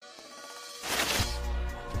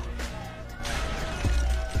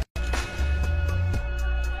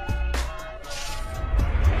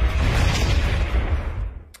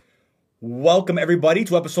Welcome, everybody,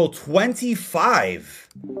 to episode 25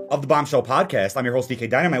 of the Bombshell Podcast. I'm your host, DK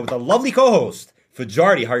Dynamite, with a lovely co-host,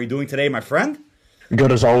 Fajardi. How are you doing today, my friend?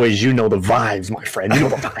 Good as always. You know the vibes, my friend. You know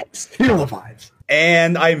the vibes. You know the vibes.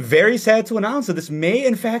 And I'm very sad to announce that this may,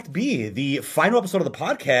 in fact, be the final episode of the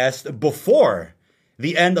podcast before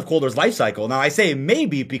the end of Cold War's life cycle. Now, I say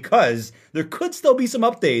maybe because there could still be some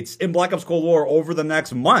updates in Black Ops Cold War over the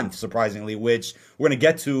next month, surprisingly, which we're going to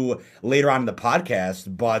get to later on in the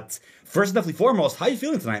podcast. But first and definitely foremost, how are you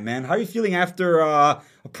feeling tonight, man? How are you feeling after a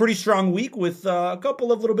pretty strong week with a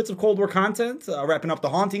couple of little bits of Cold War content, wrapping up the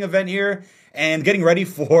Haunting event here, and getting ready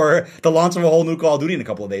for the launch of a whole new Call of Duty in a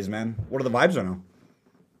couple of days, man? What are the vibes right now?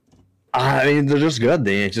 I mean, they're just good.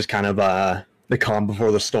 It's just kind of the calm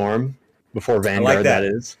before the storm, before Vanguard, that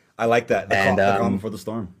is. I like that. The calm before the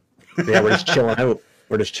storm. Yeah, we're just chilling out.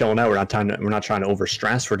 We're just chilling out. We're not trying to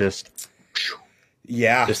overstress. We're just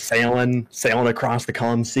sailing across the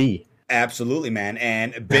calm sea. Absolutely, man.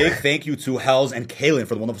 And big thank you to Hells and Kalen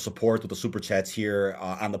for the wonderful support with the super chats here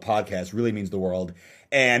on the podcast. Really means the world.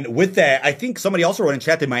 And with that, I think somebody also wrote in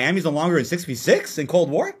chat that Miami's no longer in 6v6 in Cold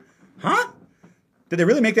War. Huh? Did they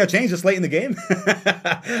really make that change this late in the game?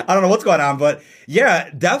 I don't know what's going on, but yeah,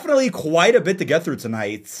 definitely quite a bit to get through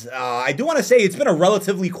tonight. I do want to say it's been a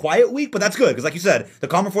relatively quiet week, but that's good because like you said, the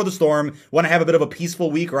calm before the storm, want to have a bit of a peaceful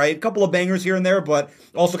week, right? A couple of bangers here and there, but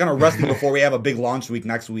also kind of resting before we have a big launch week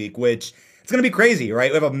next week, which it's going to be crazy,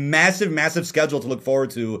 right? We have a massive, massive schedule to look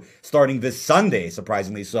forward to starting this Sunday,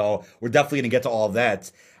 surprisingly. So we're definitely going to get to all of that.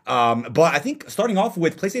 But I think starting off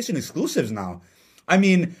with PlayStation exclusives now. I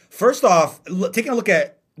mean, first off, taking a look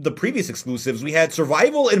at the previous exclusives, we had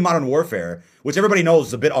Survival in Modern Warfare, which everybody knows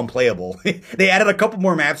is a bit unplayable. They added a couple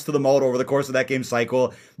more maps to the mode over the course of that game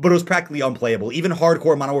cycle, but it was practically unplayable. Even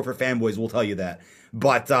hardcore Modern Warfare fanboys will tell you that.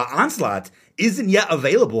 But Onslaught isn't yet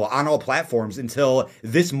available on all platforms until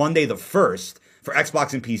this Monday the 1st for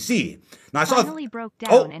Xbox and PC. Now, I saw finally broke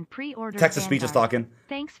down and pre-ordered Texas Speech is talking.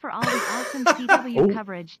 Thanks for all the awesome CW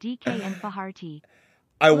coverage, DK and Fajardi.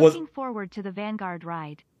 Looking forward to the Vanguard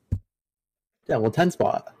ride. Yeah, well, 10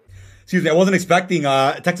 spot. Excuse me, I wasn't expecting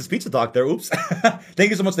Texas Pizza Talk there. Oops.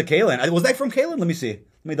 Thank you so much to Kalen. Was that from Kalen? Let me see.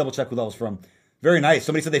 Let me double check who that was from. Very nice.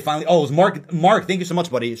 Somebody said they finally... Oh, it was Mark. Mark, thank you so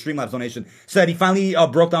much, buddy. Streamlabs donation. Said he finally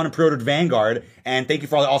broke down and pre-ordered Vanguard. And thank you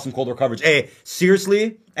for all the awesome Cold War coverage. Hey,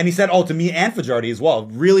 seriously? And he said, to me and Fajardi as well.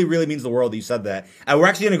 Really, really means the world that you said that. And we're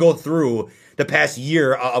actually going to go through the past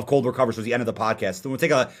year of Cold War coverage towards the end of the podcast. So we'll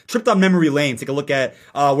take a trip down memory lane, take a look at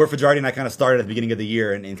where Fajardi and I kind of started at the beginning of the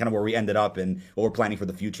year and kind of where we ended up and what we're planning for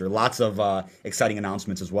the future. Lots of exciting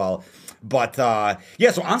announcements as well. But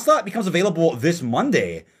so Onslaught becomes available this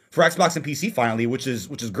Monday for Xbox and PC finally, which is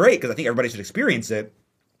great because I think everybody should experience it.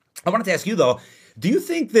 I wanted to ask you though, do you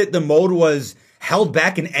think that the mode was held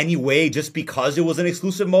back in any way just because it was an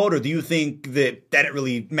exclusive mode, or do you think that didn't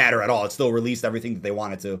really matter at all? It still released everything that they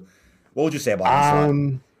wanted to. What would you say about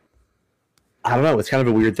Onslaught? I don't know. It's kind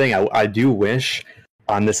of a weird thing. I do wish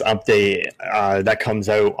on this update that comes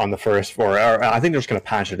out on the first or I think they're just going to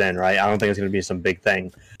patch it in, right? I don't think it's going to be some big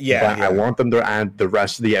thing. I want them to add the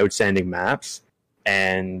rest of the outstanding maps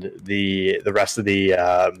and the rest of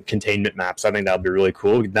the containment maps. I think that would be really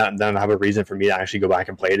cool. Then I have a reason for me to actually go back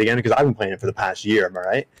and play it again because I've been playing it for the past year. Am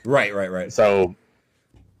I right? Right. So,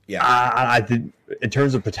 yeah, I think in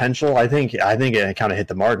terms of potential, I think it kind of hit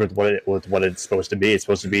the mark with what it's supposed to be. It's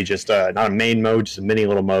supposed to be just not a main mode, just a mini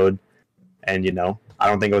little mode, and I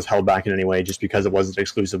don't think it was held back in any way just because it wasn't an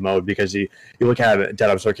exclusive mode. Because you look at Dead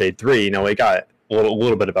Ops Arcade 3, it got a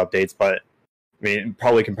little bit of updates, but I mean,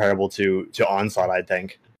 probably comparable to Onslaught, I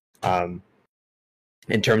think,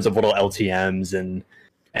 in terms of little LTMs and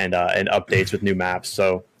updates with new maps.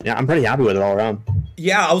 So yeah, I'm pretty happy with it all around.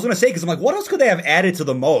 Yeah, I was gonna say because I'm like, what else could they have added to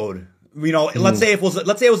the mode? Let's say it was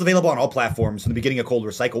available on all platforms in the beginning of Cold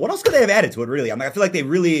War cycle. What else could they have added to it? Really, I feel like they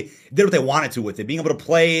really did what they wanted to with it, being able to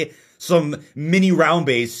play some mini round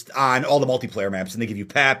based on all the multiplayer maps, and they give you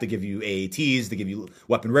PAP, they give you AATs, they give you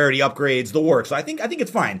weapon rarity upgrades, the works. So I think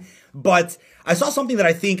it's fine. But I saw something that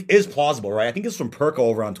I think is plausible, right? I think it's from Perko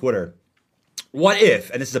over on Twitter. What if,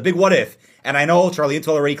 and this is a big what if, and I know Charlie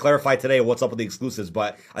Intel already clarified today what's up with the exclusives,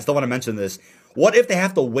 but I still want to mention this. What if they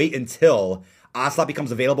have to wait until Onslaught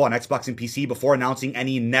becomes available on Xbox and PC before announcing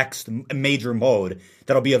any next major mode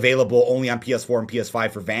that'll be available only on PS4 and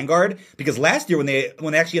PS5 for Vanguard? Because last year when they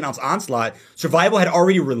actually announced Onslaught, Survival had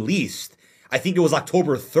already released I think it was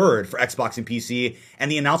October 3rd for Xbox and PC,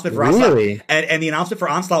 and the announcement for really? Onslaught, and the announcement for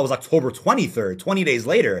Onslaught was October 23rd, 20 days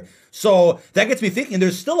later. So that gets me thinking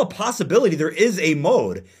there's still a possibility there is a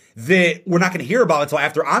mode that we're not going to hear about until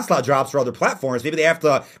after Onslaught drops for other platforms. Maybe they have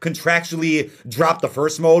to contractually drop the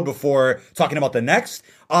first mode before talking about the next.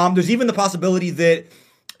 There's even the possibility that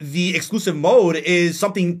the exclusive mode is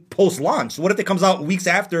something post-launch. What if it comes out weeks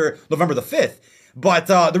after November the 5th? But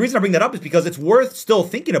the reason I bring that up is because it's worth still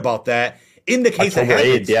thinking about that in the case October it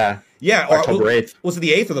happens. 8th, yeah. Yeah, October 8th. Was it the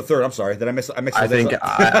 8th or the 3rd? I'm sorry. Did I mix I think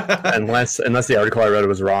unless the article I read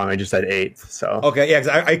was wrong, I just said 8th. So okay, yeah,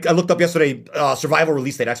 because I looked up yesterday, Survival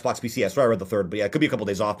release date, Xbox PC. That's why I read the 3rd, but yeah, it could be a couple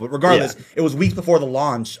days off. But regardless, It was weeks before the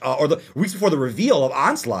launch, or the weeks before the reveal of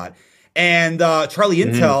Onslaught. And Charlie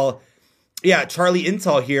Intel... Yeah, Charlie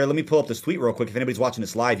Intel here. Let me pull up this tweet real quick. If anybody's watching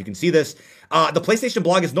this live, you can see this. The PlayStation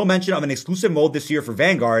blog has no mention of an exclusive mode this year for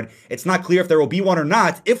Vanguard. It's not clear if there will be one or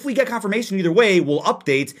not. If we get confirmation either way, we'll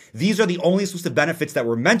update. These are the only exclusive benefits that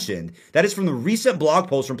were mentioned. That is from the recent blog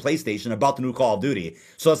post from PlayStation about the new Call of Duty.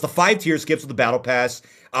 So it's the 5-tier skips with the Battle Pass.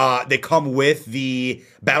 They come with the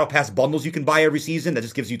Battle Pass bundles you can buy every season. That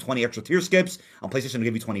just gives you 20 extra tier skips. On PlayStation, it'll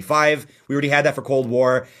give you 25. We already had that for Cold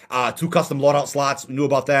War. 2 custom loadout slots. We knew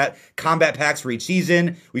about that. Combat packs for each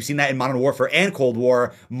season. We've seen that in Modern Warfare and Cold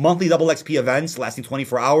War. Monthly double XP events lasting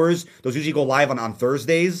 24 hours. Those usually go live on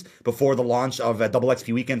Thursdays before the launch of double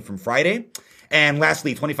XP weekend from Friday. And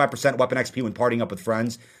lastly, 25% weapon XP when partying up with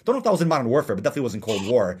friends. Don't know if that was in Modern Warfare, but definitely was in Cold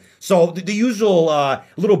War. So the usual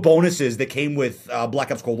little bonuses that came with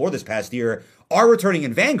Black Ops Cold War this past year are returning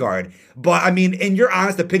in Vanguard. But, I mean, in your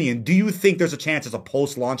honest opinion, do you think there's a chance it's a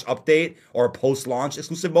post-launch update or a post-launch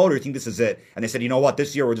exclusive mode, or do you think this is it? And they said, you know what,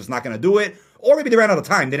 this year we're just not going to do it. Or maybe they ran out of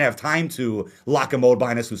time. They didn't have time to lock a mode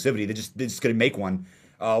behind exclusivity. They just couldn't make one.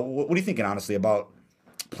 What are you thinking, honestly, about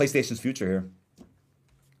PlayStation's future here?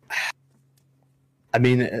 I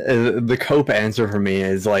mean, the cope answer for me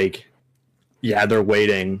is like, yeah, they're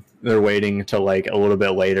waiting. They're waiting till like a little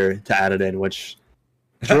bit later to add it in, which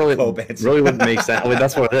really wouldn't make sense. I mean,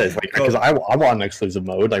 that's what it is. Like, because I want an exclusive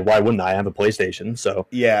mode. Like, why wouldn't I have a PlayStation? So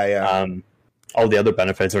yeah. All the other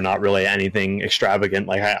benefits are not really anything extravagant.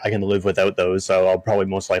 Like, I can live without those. So I'll probably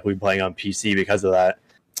most likely be playing on PC because of that.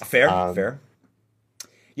 Fair.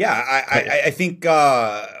 Yeah, I think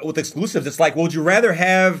with exclusives, it's like, would you rather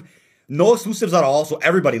have no exclusives at all, so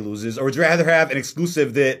everybody loses, or would you rather have an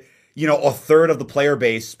exclusive that, you know, a third of the player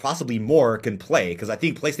base, possibly more, can play? Because I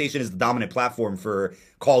think PlayStation is the dominant platform for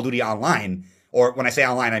Call of Duty Online. Or when I say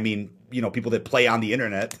online, I mean, you know, people that play on the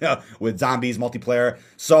internet with zombies, multiplayer.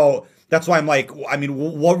 So that's why I'm like, I mean,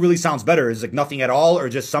 what really sounds better is like nothing at all, or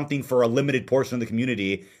just something for a limited portion of the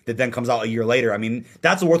community that then comes out a year later. I mean,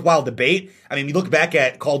 that's a worthwhile debate. I mean, you look back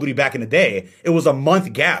at Call of Duty back in the day, it was a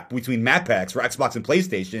month gap between map packs for Xbox and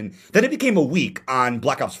PlayStation. Then it became a week on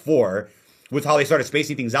Black Ops 4 with how they started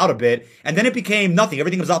spacing things out a bit. And then it became nothing.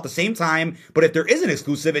 Everything comes out at the same time. But if there is an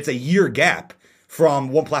exclusive, it's a year gap from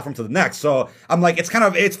one platform to the next. So I'm like,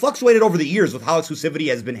 it's fluctuated over the years with how exclusivity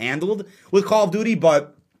has been handled with Call of Duty,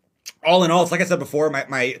 but all in all, it's like I said before,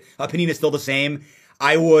 my opinion is still the same.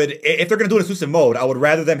 I would, if they're going to do an exclusive mode, I would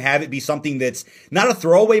rather them have it be something that's not a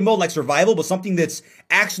throwaway mode like Survival, but something that's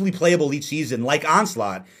actually playable each season, like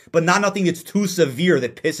Onslaught, but not nothing that's too severe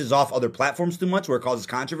that pisses off other platforms too much where it causes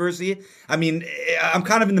controversy. I mean, I'm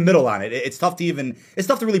kind of in the middle on it. It's tough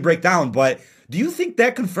to really break down, but do you think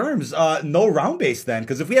that confirms no round-based then?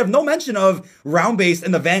 Because if we have no mention of round-based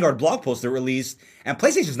in the Vanguard blog post that released, and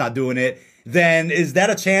PlayStation's not doing it, then is that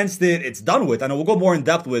a chance that it's done with? I know we'll go more in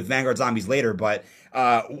depth with Vanguard Zombies later, but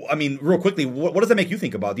I mean, real quickly, what does that make you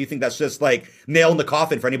think about? Do you think that's just like nail in the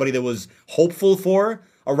coffin for anybody that was hopeful for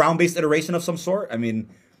a round-based iteration of some sort? I mean,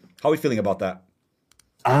 how are we feeling about that?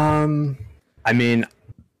 I mean,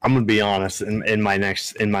 I'm gonna be honest in my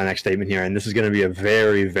next statement here, and this is gonna be a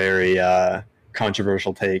very, very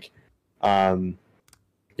controversial take. You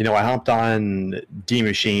know, I hopped on D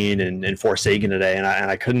Machine and Forsaken today, and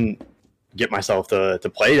I couldn't get myself to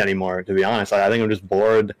play it anymore, to be honest. I think I'm just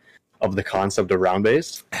bored of the concept of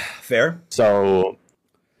round-based. Fair. So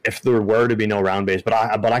if there were to be no round-based, but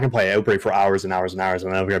I can play Outbreak for hours and hours and hours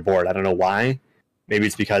and I never get bored. I don't know why. Maybe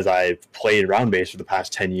it's because I've played round-based for the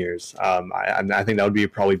past 10 years. I think that would be a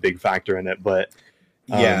probably big factor in it. But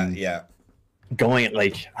yeah. Going,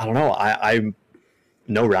 like, I don't know. I'm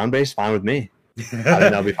no round-based, fine with me. I think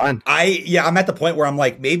that'll be fine. I'm at the point where I'm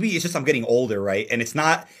like, maybe it's just I'm getting older, right? And it's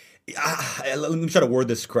not... let me try to word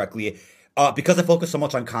this correctly. Because I focus so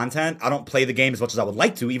much on content, I don't play the game as much as I would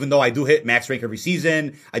like to, even though I do hit max rank every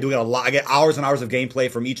season. I do get I get hours and hours of gameplay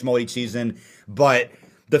from each mode each season. But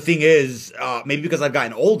the thing is, maybe because I've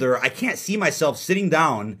gotten older, I can't see myself sitting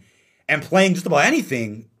down and playing just about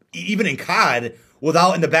anything, even in COD,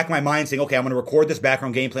 without in the back of my mind saying, okay, I'm going to record this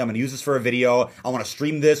background gameplay. I'm going to use this for a video. I want to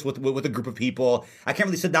stream this with a group of people. I can't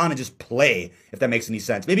really sit down and just play, if that makes any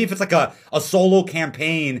sense. Maybe if it's like a solo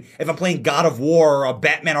campaign, if I'm playing God of War or a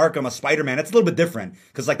Batman Arkham, a Spider-Man, it's a little bit different.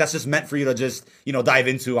 Because like that's just meant for you to just, dive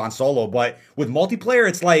into on solo. But with multiplayer,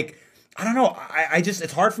 it's like, I don't know.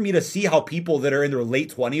 It's hard for me to see how people that are in their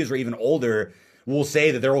late 20s or even older will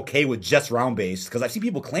say that they're okay with just round-based. Because I've seen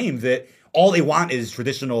people claim that all they want is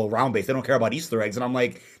traditional round-based. They don't care about Easter eggs. And I'm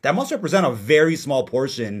like, that must represent a very small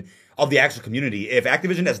portion of the actual community. If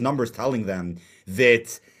Activision has numbers telling them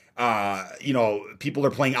that, people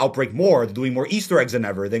are playing Outbreak more, they're doing more Easter eggs than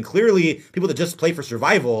ever, then clearly people that just play for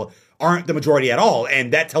survival aren't the majority at all.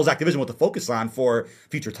 And that tells Activision what to focus on for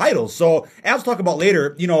future titles. So as we'll talk about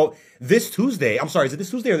later, this Tuesday, I'm sorry, is it this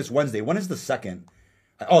Tuesday or this Wednesday? When is the second?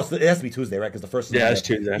 Oh, it has to be Tuesday, right? Because the first is Monday. It's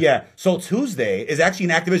Tuesday. Yeah, so Tuesday is actually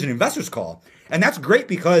an Activision investors call. And that's great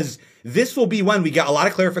because this will be when we get a lot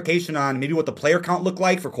of clarification on maybe what the player count looked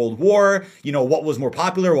like for Cold War, what was more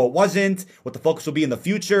popular, what wasn't, what the focus will be in the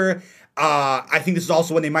future. I think this is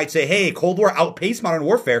also when they might say, hey, Cold War outpaced Modern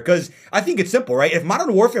Warfare, because I think it's simple, right? If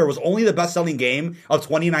Modern Warfare was only the best-selling game of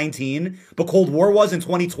 2019, but Cold War was in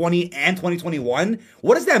 2020 and 2021,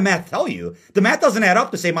 what does that math tell you? The math doesn't add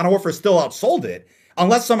up to say Modern Warfare still outsold it.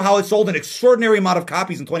 Unless somehow it sold an extraordinary amount of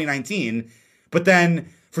copies in 2019, but then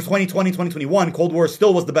for 2020, 2021, Cold War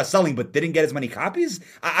still was the best selling, but didn't get as many copies.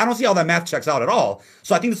 I don't see how that math checks out at all.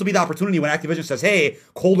 So I think this will be the opportunity when Activision says, hey,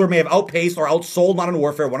 Cold War may have outpaced or outsold Modern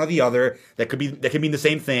Warfare, one or the other. That could mean the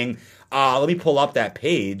same thing. Let me pull up that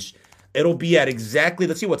page. It'll be at exactly,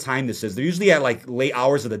 let's see what time this is. They're usually at like late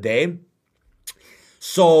hours of the day.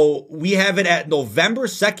 So we have it at November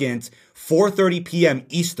 2nd, 4:30 p.m.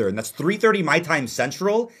 Eastern. That's 3:30 my time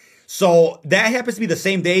Central. So that happens to be the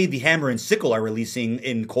same day the Hammer and Sickle are releasing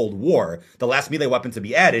in Cold War, the last melee weapon to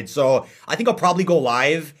be added. So I think I'll probably go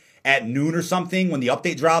live at noon or something when the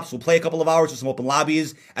update drops. We'll play a couple of hours with some open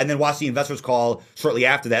lobbies and then watch the investors call shortly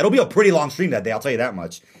after that. It'll be a pretty long stream that day, I'll tell you that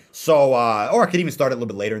much. So, or I could even start it a little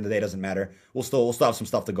bit later in the day. Doesn't matter. We'll still have some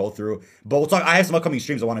stuff to go through. But we'll talk. I have some upcoming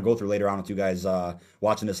streams I want to go through later on with you guys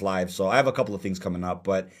watching this live. So I have a couple of things coming up.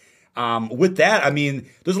 But with that, I mean,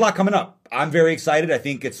 there's a lot coming up. I'm very excited. I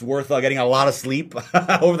think it's worth getting a lot of sleep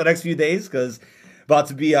over the next few days because about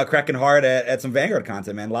to be cracking hard at some Vanguard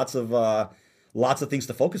content, man. Lots of things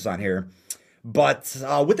to focus on here. But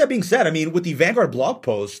with that being said, I mean, with the Vanguard blog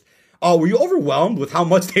post. Were you overwhelmed with how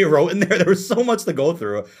much they wrote in there? There was so much to go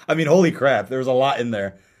through. I mean, holy crap, there was a lot in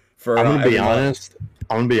there. I'm gonna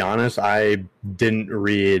be honest. I didn't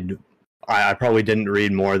read. I probably didn't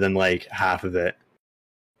read more than like half of it,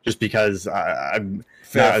 just because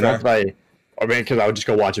because I would just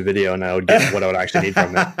go watch a video and I would get what I would actually need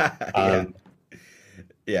from it.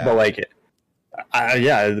 Yeah. But like,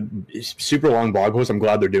 super long blog post. I'm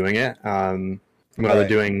glad they're doing it. I'm glad they're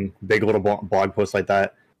doing big little blog posts like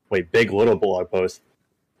that. Wait, big little blog post.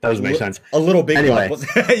 That doesn't make sense. A little big blog post.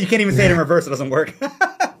 You can't even say it in reverse. It doesn't work.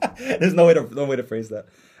 There's no way to phrase that.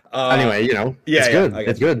 Anyway, it's good.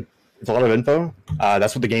 It's good. It's a lot of info.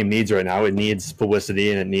 That's what the game needs right now. It needs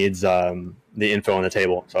publicity and it needs the info on the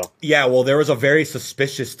table. So yeah, well, there was a very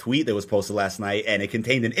suspicious tweet that was posted last night, and it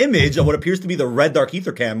contained an image of what appears to be the red Dark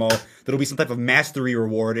Ether camo. That'll be some type of mastery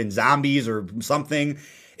reward in zombies or something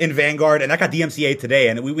in Vanguard, and that got DMCA today.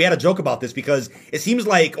 And we had a joke about this because it seems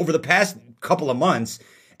like over the past couple of months,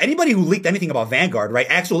 anybody who leaked anything about Vanguard, right,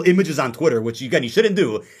 actual images on Twitter, which again you shouldn't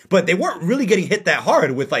do, but they weren't really getting hit that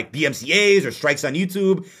hard with like DMCAs or strikes on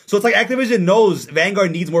YouTube. So it's like Activision knows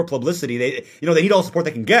Vanguard needs more publicity. They need all the support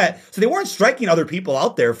they can get. So they weren't striking other people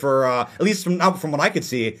out there for at least from what I could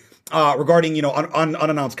see. Regarding,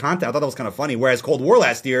 unannounced content. I thought that was kind of funny. Whereas Cold War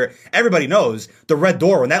last year, everybody knows the Red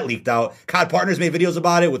Door when that leaked out. COD Partners made videos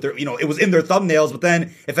about it with their, it was in their thumbnails. But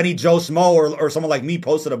then if any Joe Smo or someone like me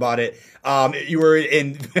posted about it, you were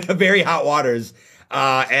in very hot waters.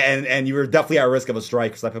 And you were definitely at risk of a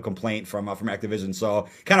strike, type of complaint from Activision. So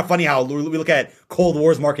kind of funny how we look at Cold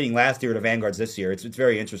War's marketing last year to Vanguard's this year. It's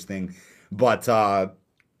very interesting. But,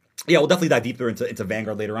 yeah, we'll definitely dive deeper into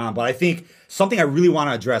Vanguard later on. But I think something I really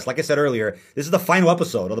want to address, like I said earlier, this is the final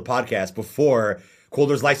episode of the podcast before Cold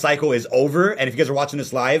War's life cycle is over. And if you guys are watching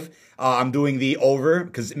this live, I'm doing the over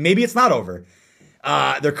because maybe it's not over.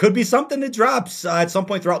 There could be something that drops at some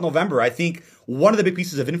point throughout November. I think one of the big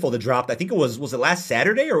pieces of info that dropped, I think was it last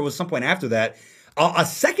Saturday or was some point after that, a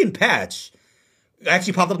second patch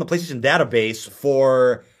actually popped up in the PlayStation database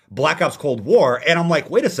for Black Ops Cold War. And I'm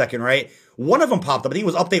like, wait a second, right? One of them popped up. I think it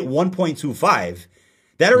was update 1.25.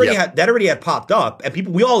 That already had popped up, and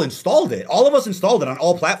we all installed it. All of us installed it on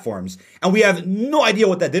all platforms, and we have no idea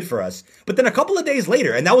what that did for us. But then a couple of days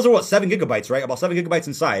later, and that was 7 gigabytes, right? About 7 gigabytes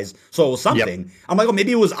in size, so it was something. Yep. I'm like,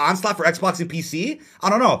 maybe it was Onslaught for Xbox and PC. I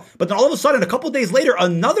don't know. But then all of a sudden, a couple of days later,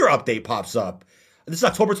 another update pops up. This is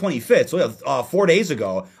October 25th, so we have 4 days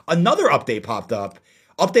ago. Another update popped up,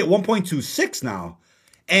 update 1.26 now.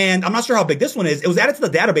 And I'm not sure how big this one is. It was added to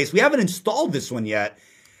the database. We haven't installed this one yet.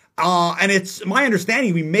 And it's my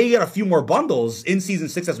understanding we may get a few more bundles in Season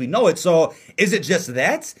 6 as we know it. So is it just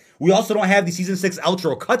that? We also don't have the Season 6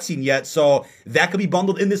 outro cutscene yet, so that could be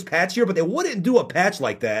bundled in this patch here, but they wouldn't do a patch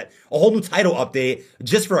like that, a whole new title update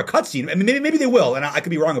just for a cutscene. I mean, maybe they will, and I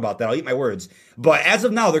could be wrong about that. I'll eat my words. But as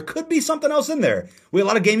of now, there could be something else in there. We have a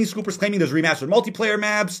lot of gaming scoopers claiming there's remastered multiplayer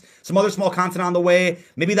maps, some other small content on the way.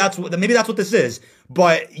 Maybe that's what this is.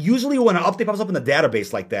 But usually when an update pops up in the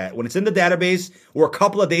database like that, when it's in the database, we're a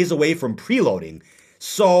couple of days away from preloading.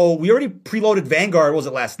 So we already preloaded Vanguard, was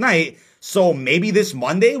it last night? So maybe this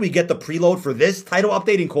Monday we get the preload for this title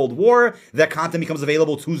update in Cold War. That content becomes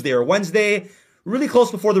available Tuesday or Wednesday. Really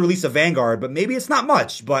close before the release of Vanguard, but maybe it's not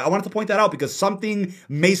much. But I wanted to point that out because something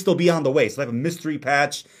may still be on the way. So I have a mystery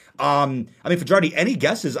patch. I mean, Fajardi, any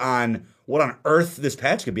guesses on what on earth this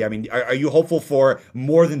patch could be? I mean, are you hopeful for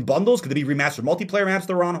more than bundles? Could there be remastered multiplayer maps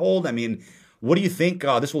that are on hold? I mean, what do you think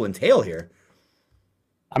this will entail here?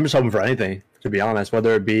 I'm just hoping for anything, to be honest,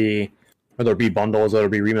 whether it be bundles, whether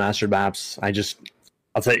it be remastered maps. I'll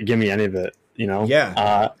say, give me any of it, you know?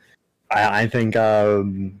 Yeah. I think there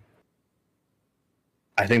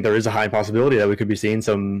is a high possibility that we could be seeing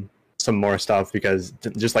some more stuff because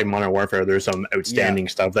just like Modern Warfare, there's some outstanding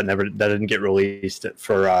stuff that didn't get released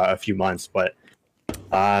for a few months. But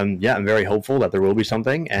I'm very hopeful that there will be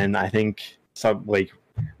something, and I think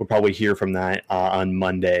we'll probably hear from that on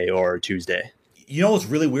Monday or Tuesday. You know what's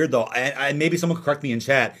really weird though, and maybe someone could correct me in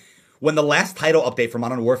chat. When the last title update for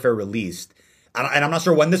Modern Warfare released, and I'm not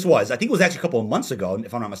sure when this was, I think it was actually a couple of months ago,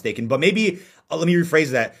 if I'm not mistaken, but maybe, let me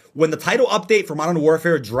rephrase that. When the title update for Modern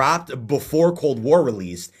Warfare dropped before Cold War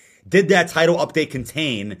released, did that title update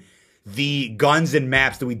contain the guns and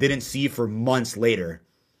maps that we didn't see for months later?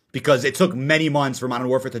 Because it took many months for Modern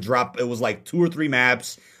Warfare to drop. It was like 2 or 3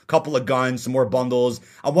 maps, couple of guns, some more bundles.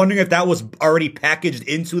 I'm wondering if that was already packaged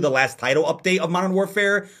into the last title update of Modern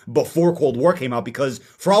Warfare before Cold War came out, because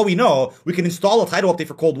for all we know, we can install a title update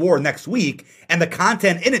for Cold War next week, and the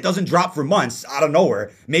content in it doesn't drop for months out of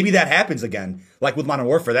nowhere. Maybe that happens again, like with Modern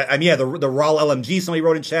Warfare. The RAL LMG, somebody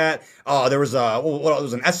wrote in chat. There was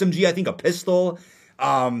an SMG, I think, a pistol,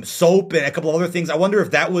 soap, and a couple of other things. I wonder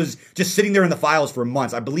if that was just sitting there in the files for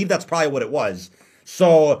months. I believe that's probably what it was.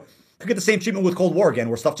 So could get the same treatment with Cold War again,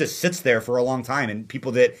 where stuff just sits there for a long time, and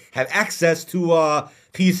people that have access to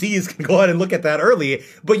PCs can go ahead and look at that early.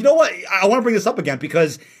 But you know what? I want to bring this up again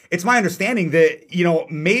because it's my understanding that, you know,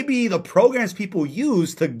 maybe the programs people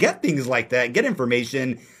use to get things like that, get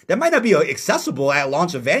information, that might not be accessible at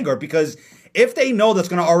launch of Vanguard, because if they know that's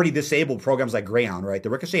going to already disable programs like Greyhound, right, the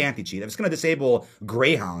Ricochet anti-cheat, if it's going to disable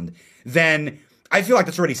Greyhound, then I feel like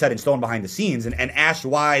that's already set in stone behind the scenes. And Ash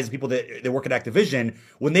Wise, people that work at Activision,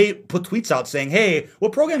 when they put tweets out saying, hey,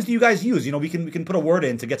 what programs do you guys use? You know, we can put a word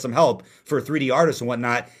in to get some help for 3D artists and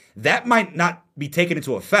whatnot. That might not be taken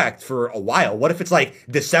into effect for a while. What if it's like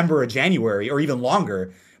December or January or even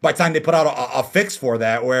longer by the time they put out a fix for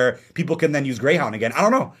that where people can then use Greyhound again? I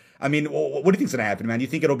don't know. I mean, what do you think's going to happen, man? Do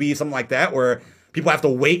you think it'll be something like that where people have to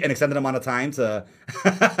wait an extended amount of time to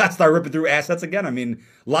start ripping through assets again? I mean,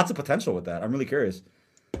 lots of potential with that. I'm really curious.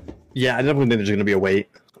 Yeah, I definitely think there's going to be a wait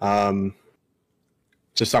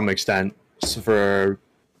to some extent. So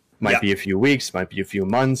might be a few weeks, might be a few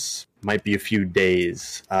months, might be a few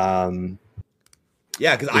days. Yeah,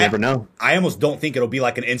 because I never know. I almost don't think it'll be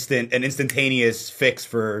like an instantaneous fix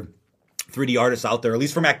for 3D artists out there, at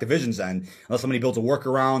least from Activision's end, unless somebody builds a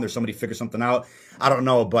workaround or somebody figures something out. I don't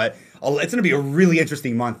know, but it's going to be a really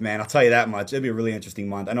interesting month, man. I'll tell you that much. It'll be a really interesting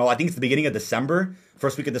month. I think it's the beginning of December,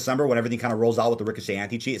 first week of December, when everything kind of rolls out with the Ricochet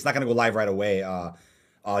anti-cheat. It's not going to go live right away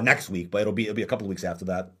next week, but it'll be a couple of weeks after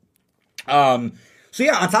that. So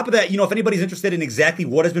yeah, on top of that, you know, if anybody's interested in exactly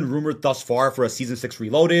what has been rumored thus far for a Season 6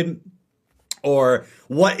 Reloaded, or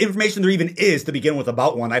what information there even is to begin with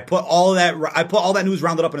about one, I put all that news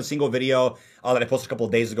rounded up in a single video that I posted a couple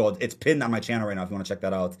of days ago. It's pinned on my channel right now if you want to check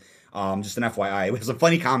that out. Just an FYI. We have some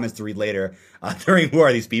funny comments to read later during Who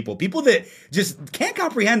Are These People? People that just can't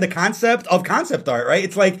comprehend the concept of concept art, right?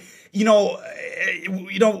 It's like, we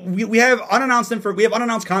have unannounced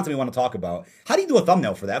content we want to talk about. How do you do a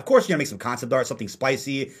thumbnail for that? Of course, you're gonna make some concept art, something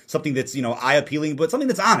spicy, something that's, eye appealing, but something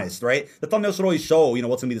that's honest, right? The thumbnail should always show,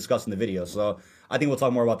 what's gonna be discussed in the video. So I think we'll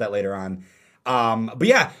talk more about that later on. But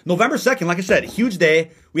yeah, November 2nd, like I said, huge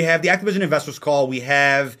day. We have the Activision Investors Call. We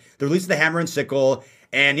have the release of the Hammer and Sickle.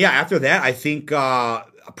 And yeah, after that, I think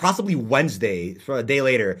possibly Wednesday, for a day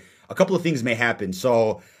later, a couple of things may happen.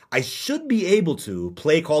 So I should be able to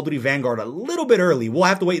play Call of Duty Vanguard a little bit early. We'll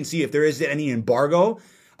have to wait and see if there is any embargo,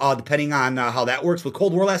 depending on how that works. With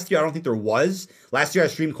Cold War last year, I don't think there was. Last year, I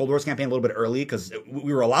streamed Cold War's campaign a little bit early because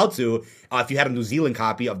we were allowed to, if you had a New Zealand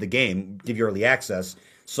copy of the game, give you early access.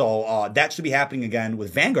 So that should be happening again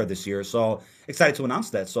with Vanguard this year. So excited to announce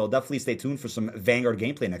that. So definitely stay tuned for some Vanguard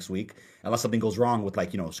gameplay next week, unless something goes wrong with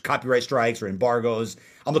copyright strikes or embargoes.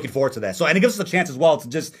 I'm looking forward to that. So, and it gives us a chance as well to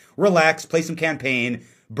just relax, play some campaign,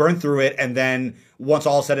 burn through it, and then once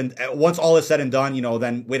all is said and done,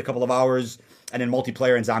 then wait a couple of hours, and then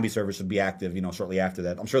multiplayer and zombie servers should be active, shortly after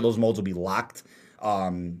that. I'm sure those modes will be locked,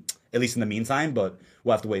 at least in the meantime, but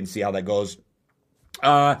we'll have to wait and see how that goes.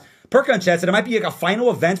 Perkon chat said it might be like a final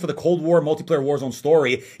event for the Cold War multiplayer Warzone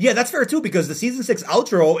story. Yeah, that's fair too, because the Season 6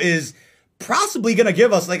 outro is possibly going to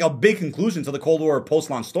give us a big conclusion to the Cold War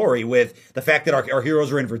post-launch story, with the fact that our heroes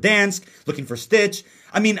are in Verdansk looking for Stitch.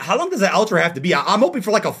 I mean, how long does that outro have to be? I'm hoping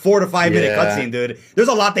for a 4 to 5 minute cutscene, dude. There's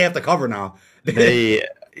a lot they have to cover now.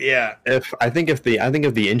 Yeah. I think if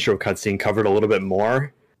the intro cutscene covered a little bit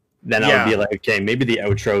more, then I would be okay, maybe the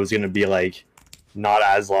outro is going to be not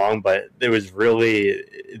as long, but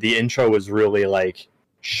the intro was really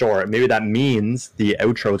short. Maybe that means the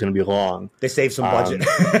outro is going to be long. They saved some budget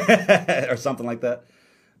or something like that.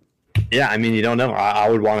 Yeah, I mean, you don't know. I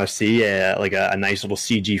would want to see a nice little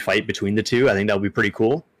CG fight between the two. I think that would be pretty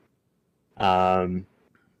cool. But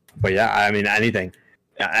yeah, I mean, anything.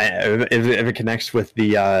 If it connects with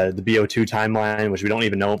the BO2 timeline, which we don't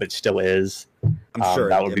even know if it still is, I'm sure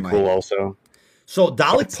that would be cool also. So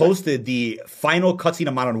Dalek posted the final cutscene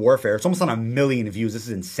of Modern Warfare. It's almost on 1 million views. This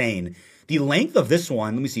is insane. The length of this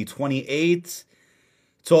one, let me see, 28.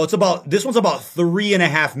 So this one's about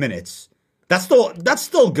 3.5 minutes. That's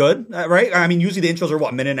still good, right? I mean, usually the intros are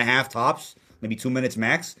a minute and a half tops, maybe 2 minutes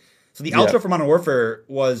max. So the outro for Modern Warfare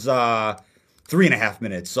was 3.5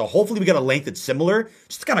 minutes. So hopefully we get a length that's similar,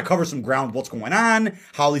 just to kind of cover some ground, what's going on,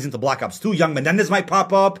 how he's into Black Ops 2. Young Menendez might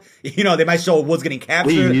pop up. They might show Woods getting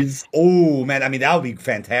captured. Please. Oh, man. I mean, that would be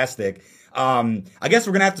fantastic. I guess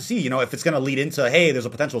we're going to have to see, if it's going to lead into, hey, there's a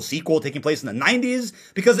potential sequel taking place in the 90s.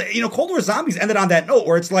 Because, Cold War Zombies ended on that note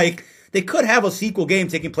where it's they could have a sequel game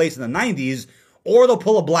taking place in the 90s, or they'll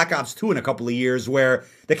pull a Black Ops 2 in a couple of years where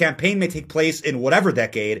the campaign may take place in whatever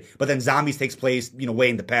decade, but then Zombies takes place, way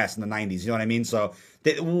in the past in the 90s. You know what I mean? So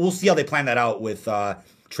we'll see how they plan that out with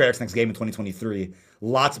Treyarch's next game in 2023.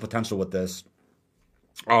 Lots of potential with this.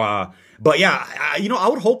 But yeah, I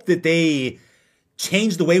would hope that they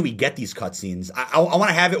change the way we get these cutscenes. I want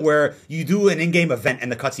to have it where you do an in-game event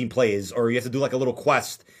and the cutscene plays, or you have to do a little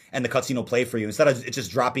quest and the cutscene will play for you instead of it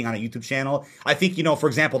just dropping on a YouTube channel. I think, for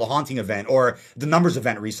example, the Haunting event or the Numbers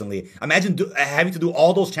event recently. Imagine having to do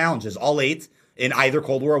all those challenges, all 8, in either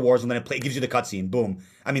Cold War or Warzone, and then it gives you the cutscene. Boom.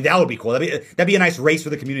 I mean, that would be cool. That'd be a nice race for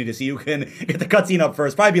the community to see who can get the cutscene up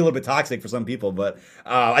first. Probably be a little bit toxic for some people, but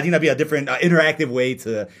I think that'd be a different interactive way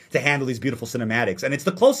to handle these beautiful cinematics. And it's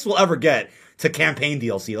the closest we'll ever get to campaign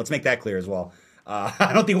DLC. Let's make that clear as well.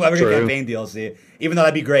 I don't think we'll ever get campaign DLC, even though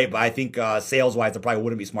that'd be great. But I think sales-wise, it probably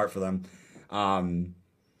wouldn't be smart for them.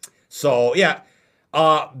 So yeah,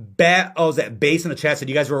 is that Base in the chat said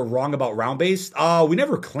you guys were wrong about round-based? We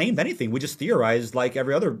never claimed anything. We just theorized like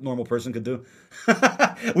every other normal person could do.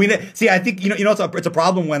 I think it's a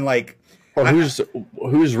problem when Well,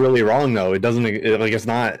 who's really wrong though? It doesn't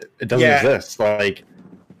exist.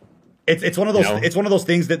 It's one of those it's one of those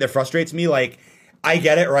things that frustrates me. I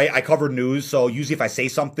get it, right? I cover news, so usually if I say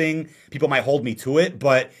something, people might hold me to it,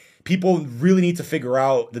 but people really need to figure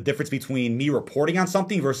out the difference between me reporting on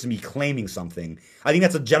something versus me claiming something. I think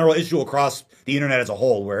that's a general issue across the internet as a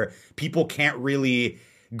whole, where people can't really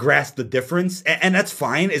grasp the difference, and that's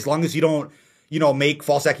fine as long as you don't, make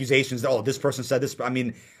false accusations that, this person said this. I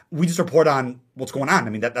mean, we just report on what's going on.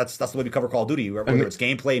 I mean, that's the way we cover Call of Duty, whether it's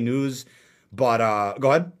gameplay, news. But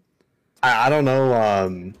go ahead. I don't know.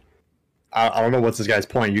 I don't know what's this guy's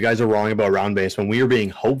point. You guys are wrong about round base when we were being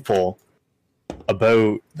hopeful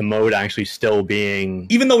about the mode actually still being.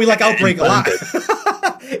 Even though we like Outbreak a lot.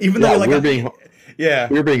 Even though we were being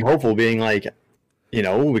hopeful, being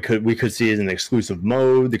we could see it as an exclusive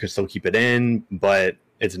mode. They could still keep it in, but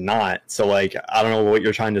it's not. So I don't know what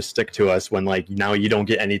you're trying to stick to us when now you don't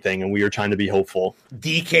get anything, and we were trying to be hopeful.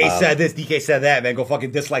 DK said this, DK said that. Man, go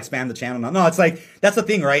fucking dislike, spam the channel. No, it's that's the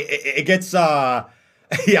thing, right? It gets.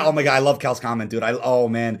 Yeah, oh my god, I love Cal's comment, dude.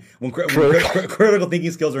 When critical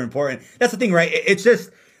thinking skills are important. That's the thing, right? It's just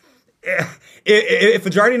if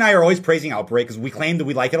Fajardi and I are always praising Outbreak because we claim that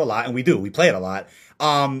we like it a lot, and we do, we play it a lot.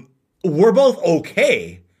 We're both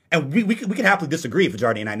okay, and we could happily disagree,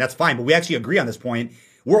 Fajardi and I, and that's fine. But we actually agree on this point.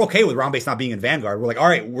 We're okay with round base not being in Vanguard. We're like, all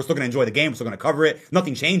right, we're still going to enjoy the game. We're still going to cover it.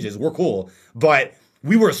 Nothing changes. We're cool. But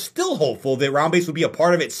we were still hopeful that round base would be a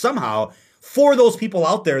part of it somehow for those people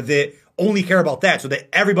out there that only care about that, so that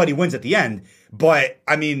everybody wins at the end. But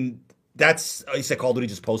I mean, that's you said Call of Duty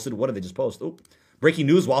just posted. What did they just post? Ooh. Breaking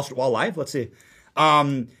news while live. Let's see.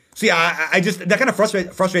 So yeah, I just that kind of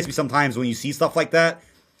frustrates me sometimes when you see stuff like that,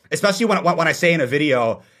 especially when I say in a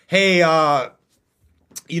video, hey,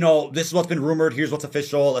 this is what's been rumored. Here's what's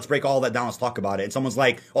official. Let's break all that down. Let's talk about it. And someone's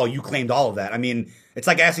like, oh, you claimed all of that. I mean, it's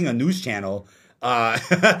like asking a news channel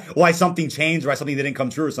why something changed, why something didn't come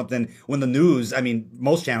true or something, when the news, I mean,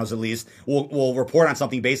 most channels at least, will report on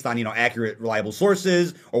something based on, accurate, reliable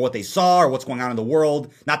sources or what they saw or what's going on in the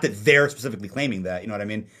world. Not that they're specifically claiming that, you know what I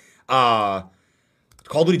mean? Call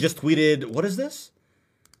of Duty just tweeted, what is this?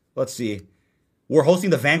 Let's see. We're hosting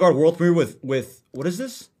the Vanguard World Premiere with what is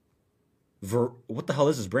this? What the hell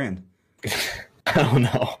is this brand? I don't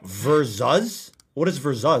know. Verzuz? What is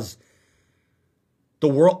Verzuz?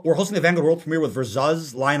 We're hosting the Vanguard World Premiere with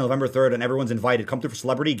Verzuz live November 3rd, and everyone's invited. Come through for a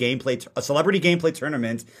celebrity gameplay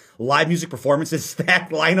tournament, live music performances,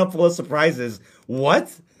 stacked lineup full of surprises.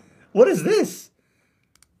 What? What is this?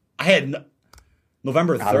 I had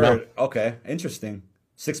November 3rd. Okay, interesting.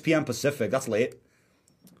 6 p.m. Pacific. That's late.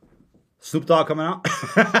 Snoop Dogg coming out.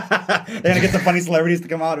 They're gonna get some funny celebrities to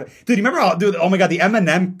come out. Dude, you remember oh my God, the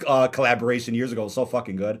Eminem collaboration years ago was so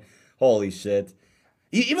fucking good. Holy shit.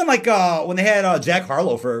 Even like when they had Jack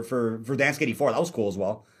Harlow for Dance 84, that was cool as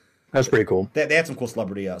well. That's pretty cool. They had some cool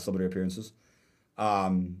celebrity appearances.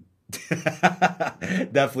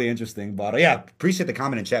 Definitely interesting. But yeah, appreciate the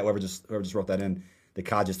comment in chat. Whoever just wrote that in. The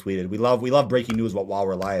COD just tweeted. We love breaking news while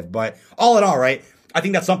we're live. But all in all, right? I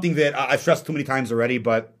think that's something that I've stressed too many times already.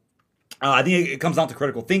 But I think it comes down to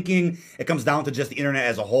critical thinking. It comes down to just the internet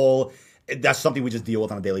as a whole. That's something we just deal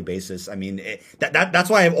with on a daily basis. I mean, that's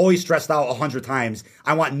why I've always stressed out 100 times.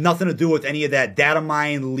 I want nothing to do with any of that data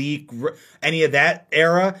mine, leak, any of that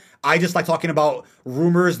era. I just like talking about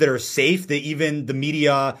rumors that are safe, that even the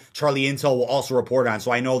media, Charlie Intel, will also report on.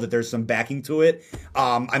 So I know that there's some backing to it.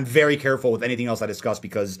 I'm very careful with anything else I discuss,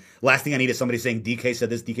 because last thing I need is somebody saying DK said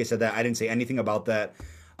this, DK said that. I didn't say anything about that.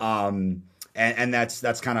 And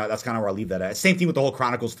that's kind of where I leave that at. Same thing with the whole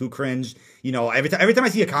Chronicles 2 cringe. Every time I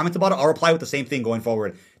see a comment about it, I'll reply with the same thing going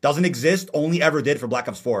forward. Doesn't exist, only ever did for Black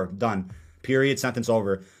Ops 4. Done. Period. Sentence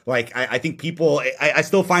over. Like, I think people, I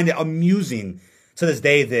still find it amusing to this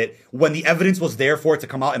day that when the evidence was there for it to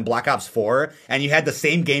come out in Black Ops 4, and you had the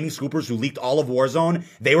same gaming scoopers who leaked all of Warzone,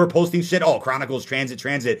 they were posting shit, oh, Chronicles,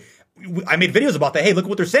 Transit. I made videos about that. Hey, look at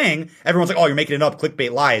what they're saying. Everyone's like, oh, you're making it up.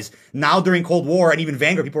 Clickbait lies. Now during Cold War and even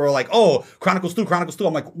Vanguard, people were like, oh, Chronicles 2.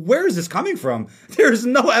 I'm like, where is this coming from? There's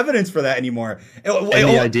no evidence for that anymore. And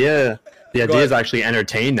the idea is actually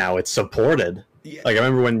entertained now. It's supported. Yeah. Like, I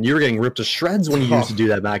remember when you were getting ripped to shreds when you used to do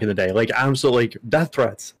that back in the day. Like, absolutely, like, death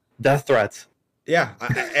threats. Yeah.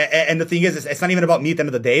 And the thing is, it's not even about me at the end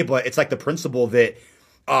of the day, but it's like the principle that,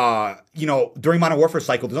 during Modern Warfare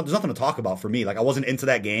cycle, there's nothing to talk about for me. Like, I wasn't into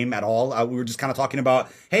that game at all. We were just kind of talking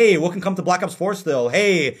about, hey, what can come to Black Ops 4 still?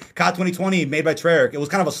 Hey, COD 2020 made by Treyarch. It was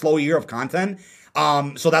kind of a slow year of content.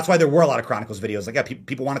 So that's why there were a lot of Chronicles videos. Like, yeah,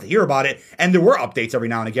 people wanted to hear about it. And there were updates every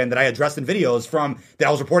now and again that I addressed in videos that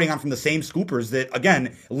I was reporting on from the same scoopers that,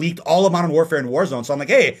 again, leaked all of Modern Warfare and Warzone. So I'm like,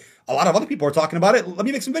 hey, a lot of other people are talking about it. Let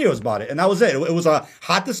me make some videos about it. And that was it. It was a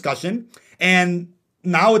hot discussion. And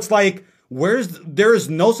now it's like, there is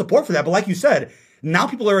no support for that. But like you said, now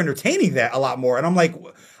people are entertaining that a lot more. And I'm like,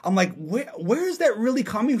 where is that really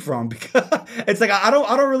coming from? Because it's like, I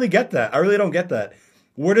don't really get that. I really don't get that.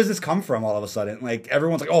 Where does this come from all of a sudden? Like,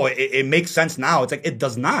 everyone's like, oh, it makes sense now. It's like, it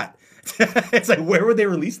does not. It's like, where would they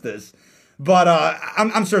release this? But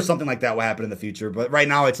I'm sure something like that will happen in the future. But right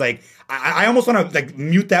now, it's like, I almost want to like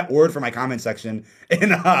mute that word from my comment section in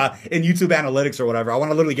YouTube analytics or whatever. I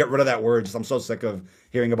want to literally get rid of that word. I'm so sick of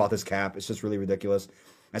hearing about this cap. It's just really ridiculous.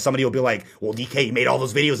 And somebody will be like, well, DK, you made all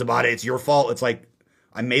those videos about it. It's your fault. It's like,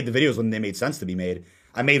 I made the videos when they made sense to be made.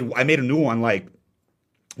 I made a new one, like,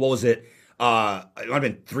 what was it? It might have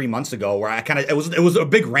been 3 months ago, where it was a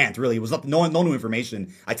big rant, really. It was no new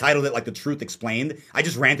information. I titled it like The Truth Explained. I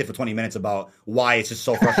just ranted for 20 minutes about why it's just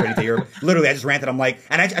so frustrating to hear. Literally, I just ranted. I'm like,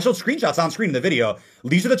 and I showed screenshots on screen in the video.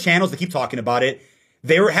 These are the channels that keep talking about it.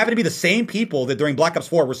 They happen to be the same people that during Black Ops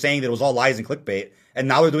 4 were saying that it was all lies and clickbait, and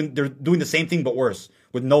now they're doing the same thing but worse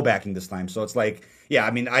with no backing this time. So it's like, yeah,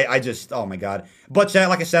 I mean, I just, oh my God. But chat,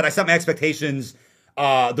 like I said, I set my expectations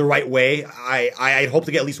the right way. I'd hope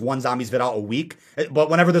to get at least one zombies vid out a week. But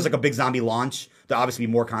whenever there's like a big zombie launch, there'll obviously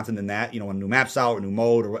be more content than that. When a new map's out or new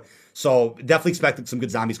mode or what. So definitely expected some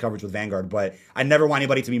good zombies coverage with Vanguard. But I never want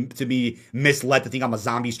anybody to be misled to think I'm a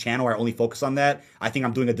zombies channel or I only focus on that. I think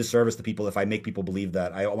I'm doing a disservice to people if I make people believe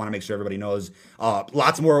that. I want to make sure everybody knows.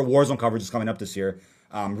 Lots more Warzone coverage is coming up this year.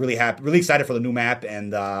 Really happy, really excited for the new map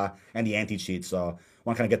and the anti-cheat. So I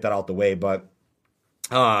want to kind of get that out the way. But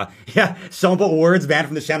yeah, some put words banned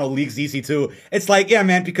from the channel leaks EC2. It's like, yeah,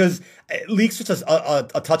 man, because leaks such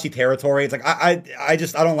a touchy territory. It's like I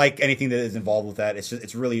don't like anything that is involved with that.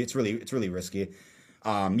 It's really risky.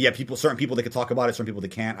 Yeah, certain people that can talk about it, certain people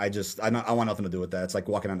that can't. I want nothing to do with that. It's like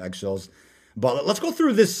walking on eggshells. But let's go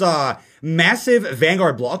through this massive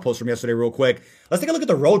Vanguard blog post from yesterday real quick. Let's take a look at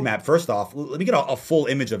the roadmap first off. Let me get a full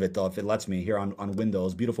image of it, though, if it lets me, here on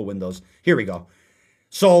Windows. Beautiful Windows. Here we go.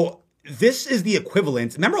 So this is the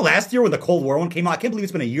equivalent. Remember last year when the Cold War one came out? I can't believe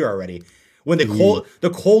it's been a year already. When the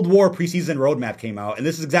Cold War preseason roadmap came out, and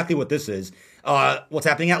this is exactly what this is. What's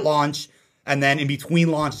happening at launch, and then in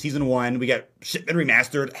between launch season 1, we get Shipment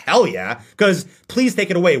Remastered. Hell yeah. Because please take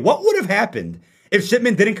it away. What would have happened if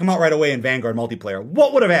Shipment didn't come out right away in Vanguard multiplayer?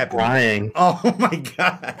 What would have happened? Crying. Oh my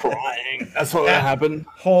God. Crying. That's what would have happened.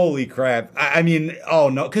 Holy crap. I mean, oh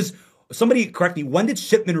no. Because somebody correct me. When did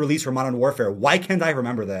Shipment release for Modern Warfare? Why can't I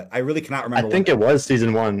remember that? I really cannot remember. I think it was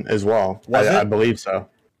season 1 as well. I believe so.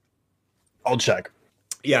 I'll check.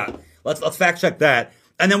 Yeah. Let's fact check that.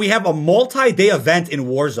 And then we have a multi-day event in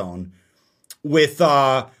Warzone with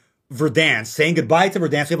Verdansk, saying goodbye to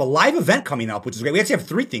Verdansk. We have a live event coming up, which is great. We actually have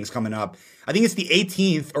 3 things coming up. I think it's the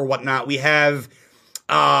 18th or whatnot. We have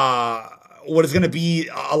what is going to be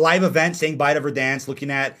a live event saying bye to Verdansk, looking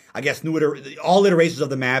at, I guess, all iterations of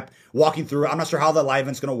the map, walking through. I'm not sure how the live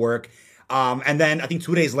event's going to work. And then I think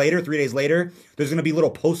 3 days later, there's going to be little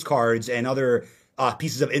postcards and other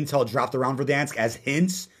pieces of intel dropped around Verdansk as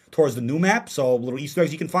hints towards the new map. So little Easter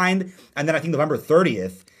eggs you can find. And then I think November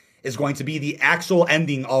 30th is going to be the actual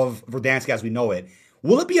ending of Verdansk as we know it.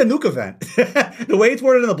 Will it be a nuke event? The way it's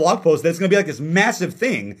worded in the blog post, that it's going to be like this massive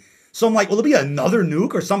thing. So I'm like, will it be another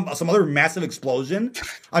nuke or some other massive explosion?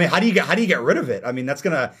 I mean, how do you get rid of it? I mean, that's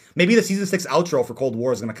gonna, maybe the season 6 outro for Cold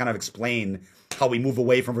War is gonna kind of explain how we move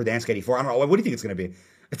away from Verdansk 84. I don't know. What do you think it's gonna be?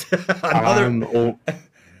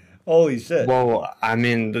 Holy shit. Well, I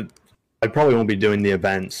mean, I probably won't be doing the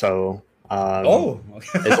event, so as long as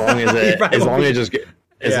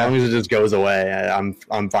it just goes away, I'm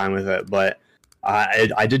fine with it. But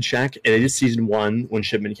I did check. It is season 1 when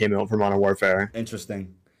Shipment came out for Modern Warfare.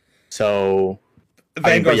 Interesting. So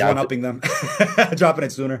Vanguard's one-upping them, dropping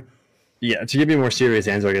it sooner. Yeah, to give you a more serious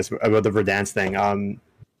answer, I guess, about the Verdansk thing.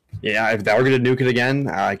 Yeah, if they are going to nuke it again,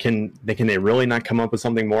 can they really not come up with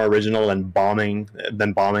something more original than bombing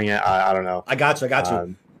it? I don't know. I got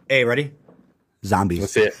you. Hey, ready?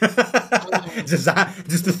 Zombies. That's it. just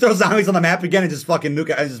to throw zombies on the map again and just fucking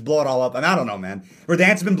nuke it and just blow it all up. And I don't know, man.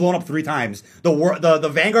 Verdansk's been blown up 3 times. The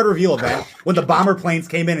Vanguard reveal event when the bomber planes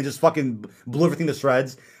came in and just fucking blew everything to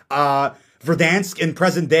shreds. Verdansk in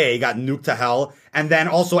present day got nuked to hell, and then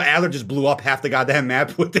also Adler just blew up half the goddamn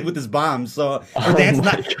map with his bombs. So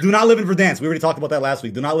Verdansk, do not live in Verdansk. We already talked about that last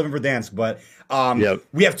week. Do not live in Verdansk. But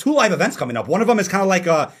we have 2 live events coming up. One of them is kind of like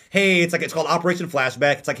it's called Operation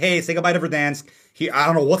Flashback. It's like, hey, say goodbye to Verdansk. I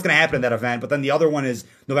don't know what's going to happen in that event. But then the other one is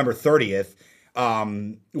November 30th,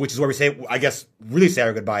 which is where we say, I guess, really say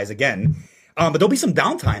our goodbyes again. But there'll be some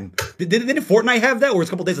downtime. Didn't Fortnite have that, where it's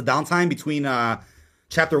a couple days of downtime between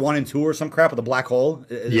Chapter 1 and 2 or some crap with the black hole?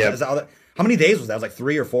 How many days was that? It was like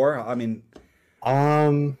 3 or 4? I mean,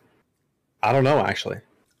 I don't know, actually.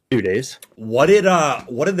 2 days. What did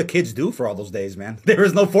the kids do for all those days, man? There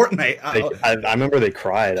was no Fortnite. I remember they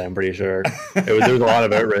cried, I'm pretty sure. There was a lot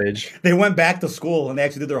of outrage. They went back to school and they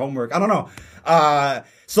actually did their homework. I don't know.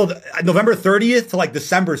 So November 30th to like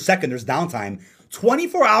December 2nd, there's downtime.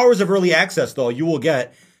 24 hours of early access, though, you will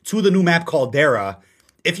get to the new map Caldera.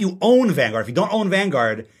 If you own Vanguard. If you don't own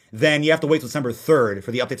Vanguard, then you have to wait till December 3rd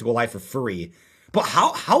for the update to go live for free. But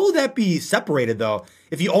how will that be separated, though?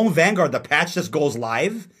 If you own Vanguard, the patch just goes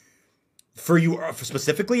live for you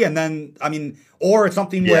specifically, and then, I mean, or it's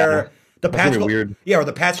something where the patch weird. Yeah, or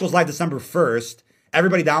the patch goes live December 1st,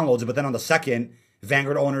 everybody downloads it, but then on the 2nd,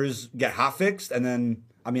 Vanguard owners get hotfixed, and then,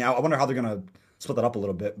 I mean, I wonder how they're going to split that up a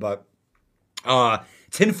little bit, but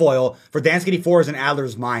tinfoil for Verdansk 84 is in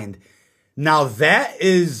Adler's mind. Now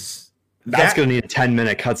that's going to need a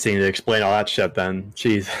 10-minute cutscene to explain all that shit then.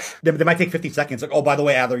 Jeez. They might take 50 seconds. Like, oh, by the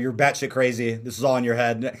way, Adler, you're batshit crazy. This is all in your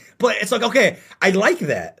head. But it's like, okay, I like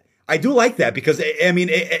that. I do like that because, I mean,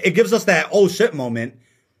 it gives us that oh shit moment.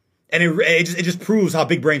 And it just proves how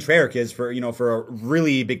big brain Treyarch is for a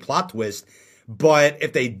really big plot twist. But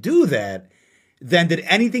if they do that, then did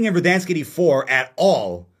anything in Verdansk 84 at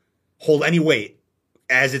all hold any weight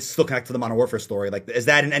as it's still connected to the Modern Warfare story? Like, is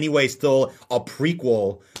that in any way still a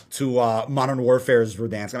prequel to Modern Warfare's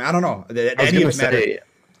Verdansk? I mean, I don't know. I was gonna say,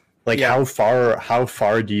 like, how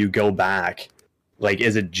far do you go back? Like,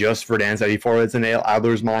 is it just Verdansk 84 that's in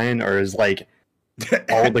Adler's mind, or is like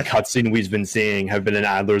all the cutscene we've been seeing have been in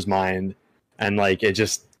Adler's mind, and like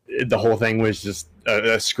the whole thing was just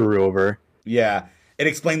a screw over? Yeah, it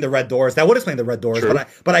explained the red doors. That would explain the red doors,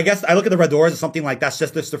 but I guess I look at the red doors as something like that's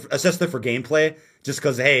just for gameplay, just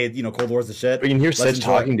because hey, Cold War's the shit. But you can hear Sid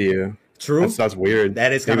talking to you. True. That's weird.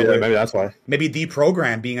 That is kind of weird. Maybe that's why. Maybe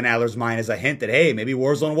deprogram being in Adler's mind is a hint that hey, maybe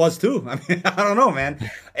Warzone was too. I mean, I don't know,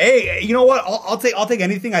 man. Hey, you know what? I'll take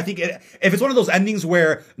anything. I think if it's one of those endings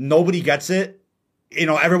where nobody gets it,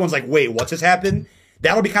 everyone's like, wait, what just happened?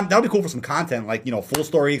 That'll be cool for some content, like full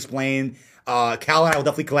story explained. Cal and I will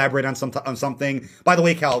definitely collaborate on something. By the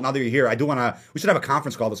way, Cal, now that you're here, we should have a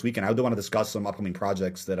conference call this weekend. I do want to discuss some upcoming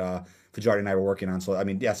projects that Fajardi and I were working on. So, I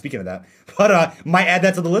mean, yeah, speaking of that, but might add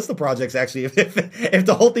that to the list of projects, actually. If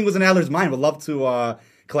the whole thing was in Adler's mind, would love to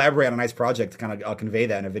collaborate on a nice project to kind of convey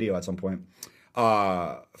that in a video at some point.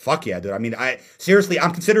 Fuck yeah, dude. I mean, I'm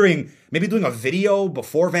considering maybe doing a video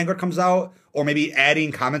before Vanguard comes out, or maybe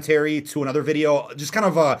adding commentary to another video, just kind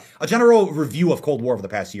of a general review of Cold War over the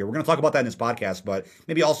past year. We're going to talk about that in this podcast, but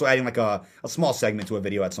maybe also adding like a small segment to a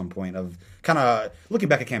video at some point of kind of looking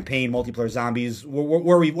back at campaign, multiplayer, zombies,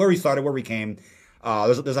 where we started, where we came.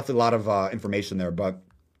 There's definitely a lot of information there, but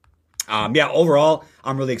yeah, overall,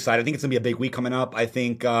 I'm really excited. I think it's going to be a big week coming up. I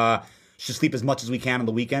think should sleep as much as we can on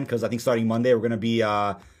the weekend, because I think starting Monday, we're going to be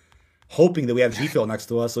hoping that we have G-Fuel next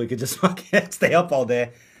to us so we could just fucking stay up all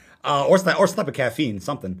day. Or stop with caffeine,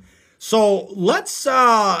 something. So let's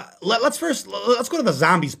go to the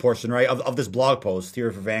zombies portion, right, of this blog post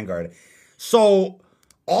here for Vanguard. So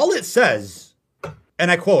all it says,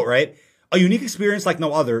 and I quote, right, a unique experience like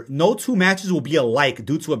no other. No two matches will be alike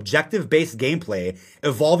due to objective-based gameplay,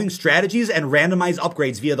 evolving strategies, and randomized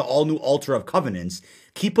upgrades via the all-new Altar of Covenants.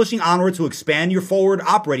 Keep pushing onward to expand your forward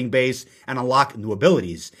operating base and unlock new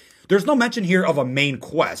abilities. There's no mention here of a main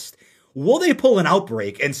quest. Will they pull an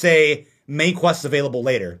Outbreak and say main quest available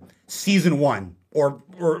later, season 1, or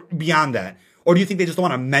beyond that? Or do you think they just don't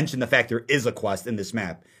want to mention the fact there is a quest in this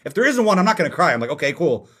map? If there isn't one, I'm not going to cry. I'm like, okay,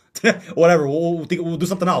 cool, whatever. We'll do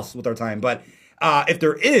something else with our time. But if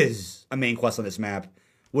there is a main quest on this map,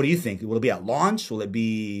 what do you think? Will it be at launch? Will it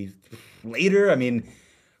be later? I mean,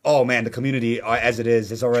 oh man, the community as it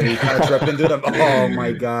is already kind of tripping, dude. Oh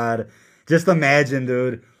my god, just imagine,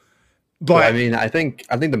 dude. But well, I mean, I think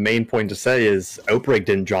the main point to say is Outbreak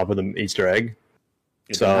didn't drop with an Easter egg.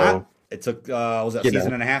 So it took was that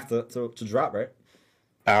season and a half to drop, right?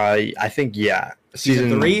 I think yeah.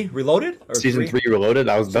 Season 3 Reloaded? Or season 3 Reloaded?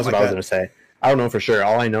 That's what I was gonna say. I don't know for sure.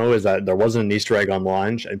 All I know is that there wasn't an Easter egg on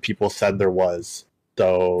launch, and people said there was.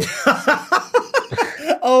 So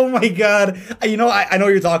oh my god. I know what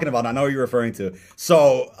you're talking about. I know what you're referring to.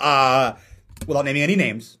 So without naming any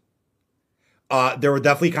names, there were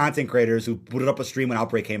definitely content creators who booted up a stream when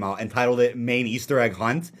Outbreak came out and titled it Main Easter Egg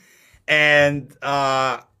Hunt. And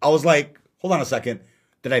I was like, hold on a second.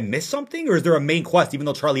 Did I miss something? Or is there a main quest? Even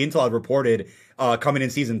though Charlie Intel had reported coming in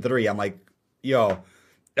season 3. I'm like, yo.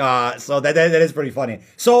 So that is pretty funny.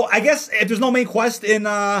 So I guess if there's no main quest in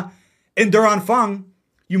Duran Fung,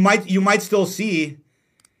 you might still see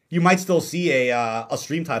a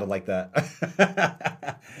stream title like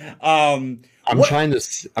that. I'm trying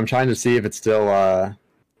to see if it's still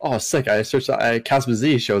oh sick. I searched Casper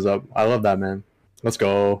Z shows up. I love that, man. Let's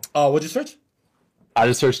go. Oh, what'd you search? I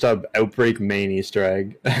just searched up Outbreak main Easter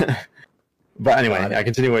egg. But anyway, I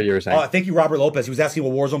continue what you were saying. Thank you, Robert Lopez. He was asking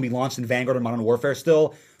will Warzone be launched in Vanguard or Modern Warfare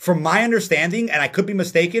still. From my understanding, and I could be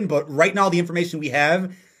mistaken, but right now the information we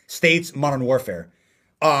have states Modern Warfare.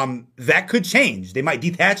 That could change. They might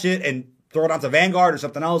detach it and throw it onto Vanguard or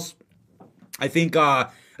something else. I think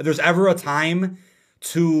if there's ever a time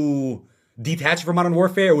to detach it from Modern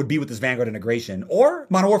Warfare, it would be with this Vanguard integration. Or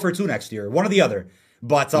Modern Warfare 2 next year. One or the other.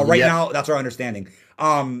 But right now, that's our understanding.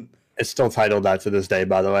 It's still titled that to this day,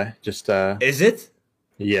 by the way. Just is it?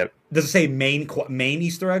 Yep. Does it say main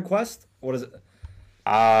Easter egg quest? What is it?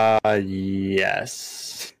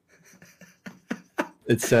 Yes.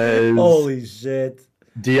 It says holy shit.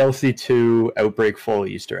 DLC 2 Outbreak full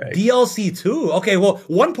Easter egg. DLC 2? Okay, well,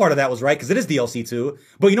 one part of that was right, because it is DLC 2.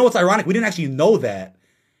 But you know what's ironic? We didn't actually know that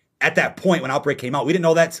at that point when Outbreak came out. We didn't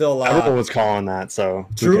know that till everyone was calling that, so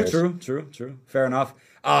True. Fair enough.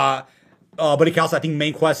 Buddy Calsa, I think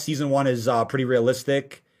main quest season 1 is pretty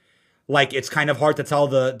realistic. like it's kind of hard to tell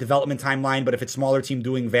the development timeline, but if it's smaller team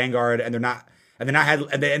doing Vanguard and they've not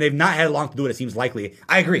had long to do it seems likely.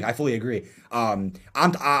 I agree. I fully agree. I'm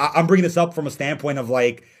bringing this up from a standpoint of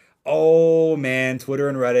like, oh man, Twitter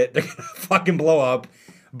and Reddit, they're gonna fucking blow up.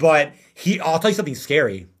 But I'll tell you something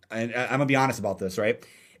scary, and I'm gonna be honest about this, right?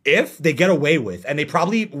 If they get away with, and they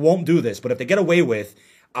probably won't do this, but if they get away with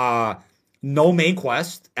no main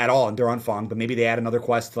quest at all in Duran Fong, but maybe they add another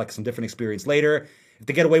quest to like some different experience later. If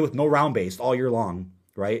they get away with no round based all year long,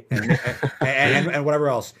 right, and whatever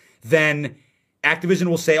else, then Activision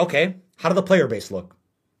will say, okay, how did the player base look?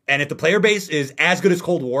 And if the player base is as good as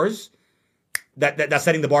Cold War's, that's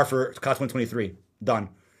setting the bar for COD 2023. Done.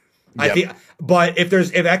 Yep. I think, but if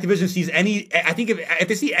Activision sees if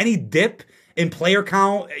they see any dip in player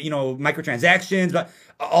count, microtransactions, but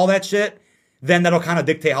all that shit, then that'll kind of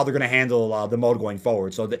dictate how they're going to handle the mode going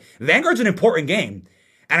forward. So Vanguard's an important game.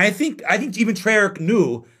 And I think even Treyarch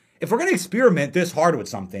knew if we're going to experiment this hard with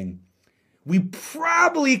something, we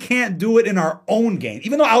probably can't do it in our own game.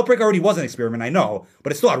 Even though Outbreak already was an experiment, I know,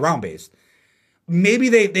 but it's still at round-based. Maybe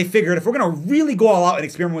they figured if we're going to really go all out and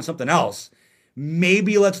experiment with something else,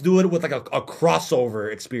 maybe let's do it with like a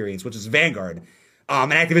crossover experience, which is Vanguard.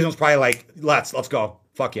 And Activision was probably like, let's go.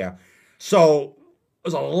 Fuck yeah. So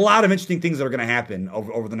there's a lot of interesting things that are going to happen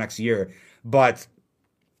over the next year. But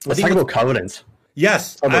let's talk about Covenants.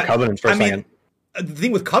 Yes. Talk about Covenants for a second. The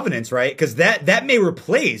thing with Covenants, right? Because that may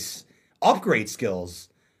replace upgrade skills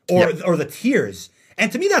or the tiers.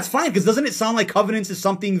 And to me, that's fine, because doesn't it sound like Covenants is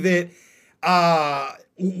something that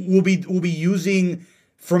we'll be using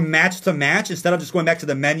from match to match instead of just going back to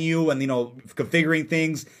the menu and configuring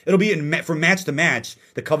things? It'll be from match to match.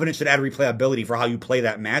 The Covenant should add replayability for how you play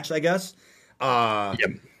that match, I guess. And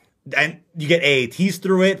you get AATs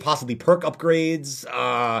through it, possibly perk upgrades.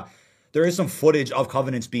 There is some footage of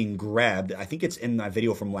Covenants being grabbed. I think it's in that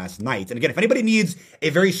video from last night. And again, if anybody needs a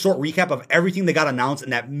very short recap of everything that got announced in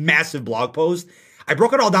that massive blog post, I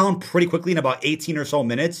broke it all down pretty quickly in about 18 or so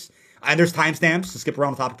minutes. And there's timestamps to skip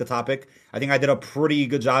around topic to topic. I think I did a pretty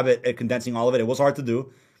good job at condensing all of it. It was hard to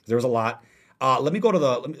do. There was a lot. Let me go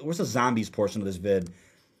to where's the zombies portion of this vid?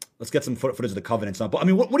 Let's get some footage of the Covenants. But I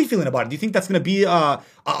mean, what are you feeling about it? Do you think that's going to be a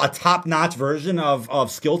top-notch version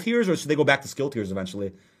of skill tiers, or should they go back to skill tiers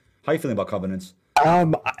eventually? How are you feeling about Covenants?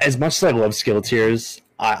 As much as I love skill tiers,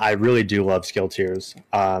 I really do love skill tiers.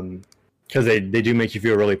 Because they do make you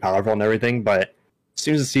feel really powerful and everything, but as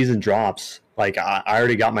soon as the season drops, like I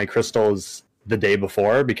already got my crystals the day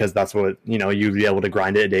before, because that's what, you'd be able to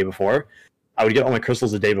grind it a day before. I would get all my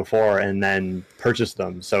crystals the day before and then purchase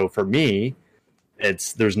them. So for me,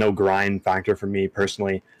 there's no grind factor for me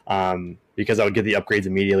personally, because I would get the upgrades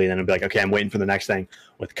immediately, and then I'd be like, okay, I'm waiting for the next thing.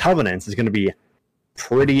 With Covenants, it's going to be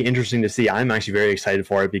pretty interesting to see. I'm actually very excited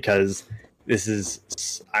for it, because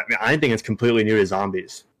I think it's completely new to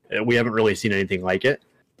zombies. We haven't really seen anything like it.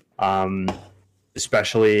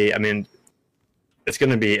 Especially, I mean, it's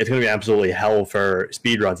gonna be absolutely hell for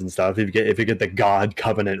speedruns and stuff if you get the God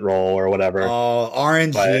Covenant roll or whatever. Oh,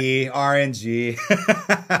 RNG.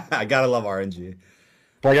 I gotta love RNG.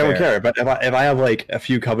 Like, I don't care, but if I have like a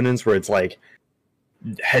few Covenants where it's like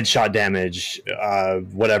headshot damage,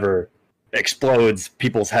 whatever, explodes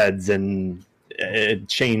people's heads and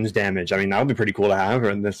chains damage. I mean, that would be pretty cool to have.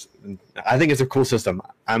 And I think it's a cool system.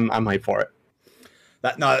 I'm hyped for it.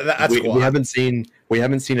 That's cool. We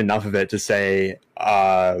haven't seen enough of it to say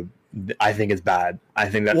I think it's bad. I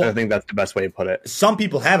think that's the best way to put it. Some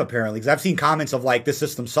people have, apparently, because I've seen comments of like, this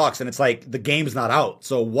system sucks, and it's like, the game's not out,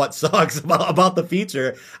 so what sucks about the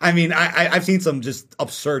feature? I mean, I've seen some just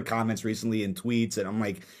absurd comments recently in tweets, and I'm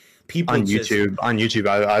like, people on YouTube.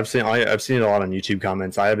 I've seen it a lot on YouTube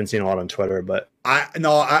comments. I haven't seen a lot on Twitter, but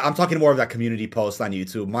I'm talking more of that community post on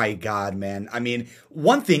YouTube. My God, man. I mean,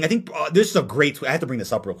 one thing, I think this is a great tweet. I have to bring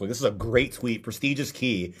this up real quick. This is a great tweet. Prestige is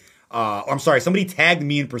key. I'm sorry, somebody tagged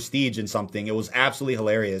me in Prestige in something. It was absolutely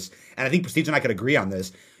hilarious. And I think Prestige and I could agree on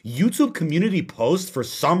this. YouTube community posts, for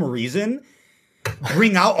some reason,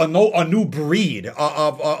 bring out a new breed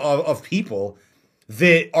of people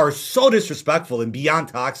that are so disrespectful and beyond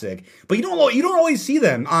toxic. But you don't always see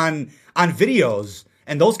them on videos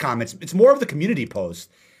and those comments. It's more of the community post.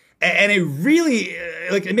 And it really,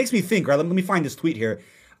 it makes me think, right? Let me find this tweet here.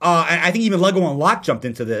 And I think even Lego Unlocked jumped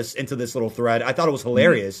into this little thread. I thought it was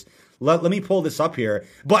hilarious. Let me pull this up here.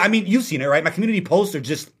 But I mean, you've seen it, right? My community posts are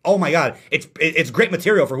just, oh my God, it's great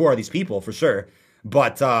material for who are these people, for sure.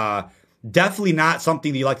 But definitely not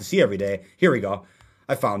something that you like to see every day. Here we go.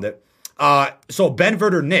 I found it. So Ben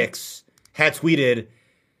Verder Nix had tweeted,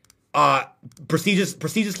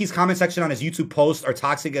 Prestigious Key's comment section on his YouTube posts are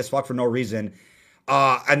toxic as fuck for no reason.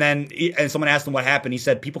 And someone asked him what happened. He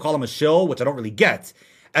said, people call him a shill, which I don't really get.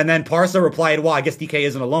 And then Parsa replied, well, I guess DK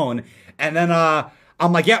isn't alone. And then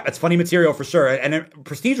I'm like, yeah, that's funny material for sure. And then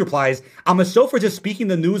Prestige replies, I'm a shill for just speaking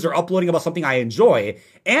the news or uploading about something I enjoy.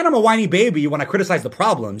 And I'm a whiny baby when I criticize the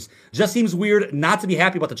problems. Just seems weird not to be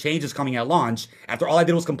happy about the changes coming at launch. After all I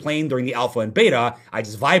did was complain during the alpha and beta, I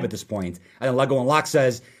just vibe at this point. And then Lego Unlock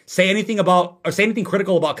says, say anything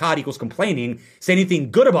critical about COD equals complaining. Say anything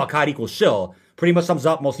good about COD equals shill. Pretty much sums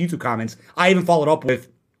up most YouTube comments. I even followed up with,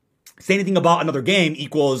 say anything about another game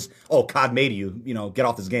equals, oh, COD made you, get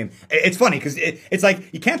off this game. It's funny because it's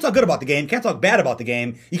like you can't talk good about the game, can't talk bad about the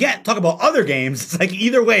game, you can't talk about other games. It's like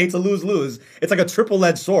either way, it's a lose-lose. It's like a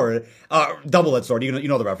triple-edged sword, double-edged sword. You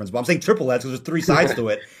know the reference, but I'm saying triple-edged because there's 3 sides to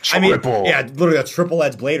it. I mean, yeah, literally a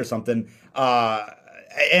triple-edged blade or something.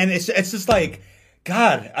 And it's just like,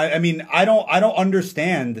 God, I mean, I don't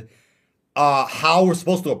understand how we're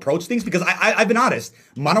supposed to approach things because I've been honest.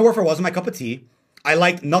 Modern Warfare wasn't my cup of tea. I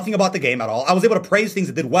liked nothing about the game at all. I was able to praise things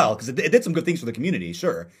that did well because it did some good things for the community,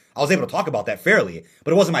 sure. I was able to talk about that fairly,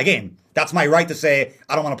 but it wasn't my game. That's my right to say,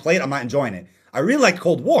 I don't want to play it, I'm not enjoying it. I really liked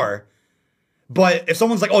Cold War, but if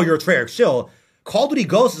someone's like, oh, you're a Treyarch shill, Call of Duty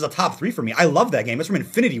Ghosts is a top 3 for me. I love that game. It's from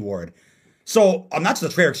Infinity Ward. So I'm not just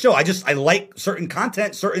a Treyarch shill. I like certain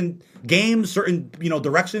content, certain games, certain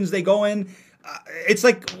directions they go in. It's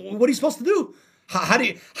like, what are you supposed to do? How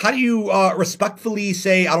do you respectfully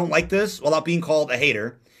say I don't like this without being called a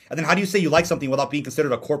hater? And then how do you say you like something without being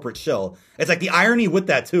considered a corporate shill? It's like the irony with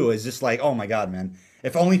that too is just like, oh my God, man.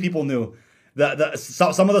 If only people knew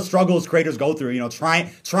some of the struggles creators go through,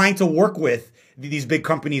 trying to work with these big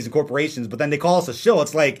companies and corporations, but then they call us a shill.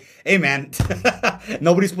 It's like, hey man,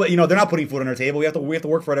 nobody's they're not putting food on our table. We have to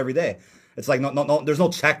work for it every day. It's like no, there's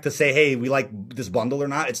no check to say, hey, we like this bundle or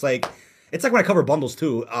not. It's like when I cover bundles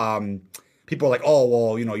too. People are like, oh,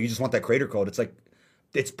 well, you just want that creator code. It's like,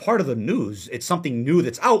 it's part of the news. It's something new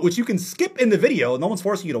that's out, which you can skip in the video. No one's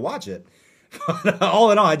forcing you to watch it. But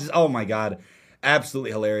all in all, oh my God,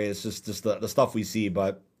 absolutely hilarious. Just the stuff we see.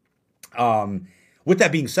 But with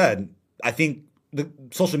that being said, I think the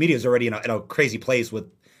social media is already in a crazy place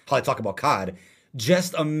with how they talk about COD.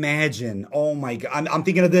 Just imagine, oh my God, I'm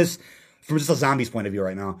thinking of this from just a zombies point of view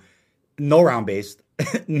right now. No round based.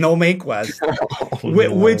 No main quest,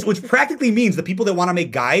 which practically means the people that want to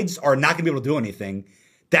make guides are not going to be able to do anything.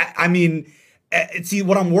 See,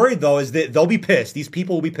 what I'm worried though is that they'll be pissed. These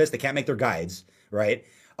people will be pissed. They can't make their guides, right?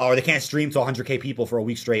 Or they can't stream to 100K people for a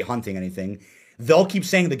week straight hunting anything. They'll keep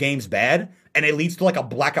saying the game's bad, and it leads to like a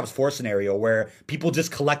Black Ops 4 scenario where people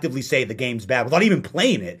just collectively say the game's bad without even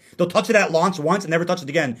playing it. They'll touch it at launch once and never touch it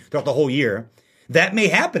again throughout the whole year. That may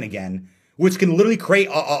happen again, which can literally create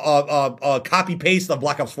a copy-paste of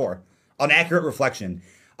Black Ops 4, an accurate reflection.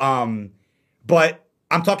 But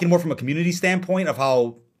I'm talking more from a community standpoint of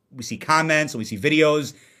how we see comments and we see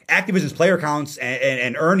videos. Activision's player counts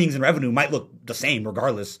and earnings and revenue might look the same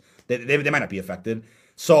regardless. They might not be affected.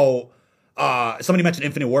 So somebody mentioned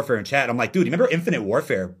Infinite Warfare in chat. I'm like, dude, you remember Infinite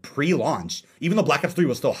Warfare pre-launch? Even though Black Ops 3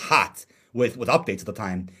 was still hot with updates at the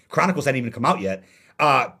time, Chronicles hadn't even come out yet.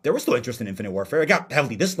 There was still interest in Infinite Warfare. It got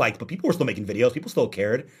heavily disliked, but people were still making videos. People still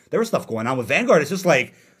cared. There was stuff going on. With Vanguard, it's just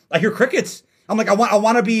like, I hear crickets. I'm like, I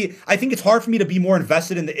want to be, I think it's hard for me to be more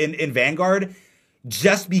invested in Vanguard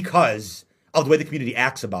just because of the way the community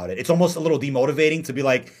acts about it. It's almost a little demotivating to be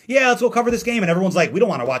like, yeah, let's go cover this game. And everyone's like, we don't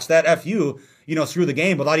want to watch that. F you, screw the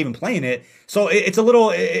game without even playing it. So it's a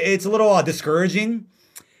little discouraging,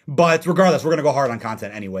 but regardless, we're going to go hard on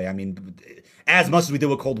content anyway. I mean, as much as we did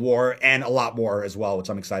with Cold War and a lot more as well, which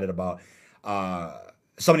I'm excited about.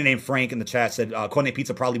 Somebody named Frank in the chat said Codename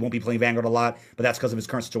Pizza probably won't be playing Vanguard a lot, but that's because of his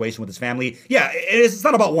current situation with his family. Yeah, it's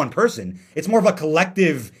not about one person. It's more of a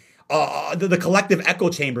collective, the collective echo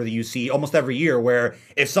chamber that you see almost every year where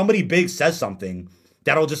if somebody big says something,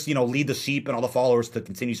 that'll just, lead the sheep and all the followers to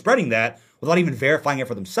continue spreading that without even verifying it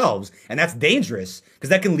for themselves. And that's dangerous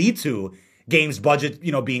because that can lead to games budget,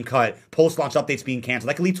 being cut, post-launch updates being canceled.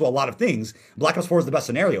 That can lead to a lot of things. Black Ops 4 is the best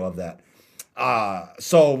scenario of that.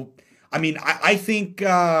 So, I mean, I think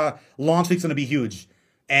launch week's going to be huge.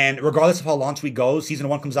 And regardless of how launch week goes, Season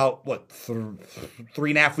 1 comes out,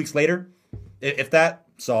 3.5 weeks later, if that.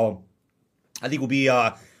 So, I think we'll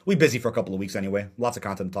be busy for a couple of weeks anyway. Lots of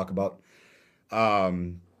content to talk about.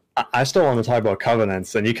 I still want to talk about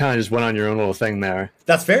Covenants, and you kind of just went on your own little thing there.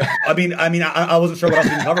 That's fair. I mean, I wasn't sure what else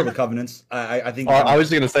we can cover with Covenants. I think. I was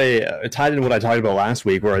going to say, it tied into what I talked about last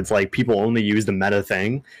week, where it's like people only use the meta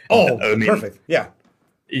thing. Oh, perfect. Yeah.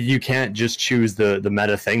 You can't just choose the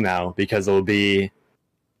meta thing now because it'll be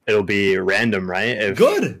random, right?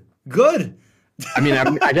 Good. I mean,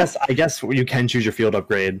 I guess you can choose your field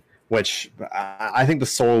upgrade, which I think the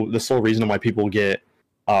sole reason why people get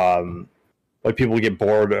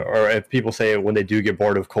bored, or if people say when they do get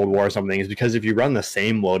bored of Cold War or something, is because if you run the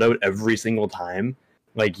same loadout every single time,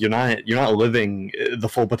 like you're not living the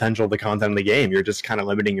full potential of the content of the game. You're just kind of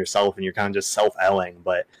limiting yourself, and you're kind of just self-L'ing.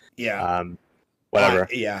 But whatever.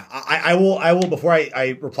 I will. Before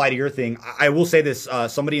I reply to your thing, I will say this.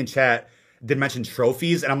 Somebody in chat did mention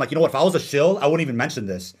trophies, and I'm like, you know what? If I was a shill, I wouldn't even mention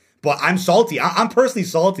this. But I'm salty. I'm personally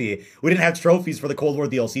salty. We didn't have trophies for the Cold War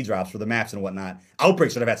DLC drops for the maps and whatnot.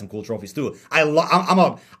 Outbreak should have had some cool trophies too. I'm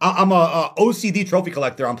a OCD trophy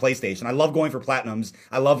collector on PlayStation. I love going for platinums.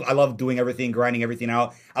 I love doing everything, grinding everything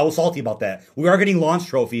out. I was salty about that. We are getting launch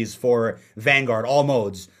trophies for Vanguard, all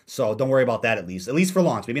modes. So don't worry about that at least for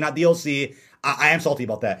launch. Maybe not DLC. I am salty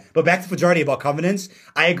about that. But back to Fajardi about Covenants.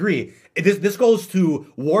 I agree. This goes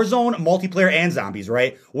to Warzone, multiplayer, and zombies,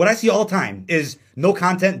 right? What I see all the time is no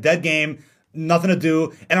content, dead game, nothing to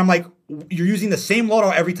do. And I'm like, you're using the same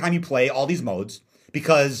loadout every time you play all these modes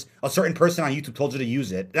because a certain person on YouTube told you to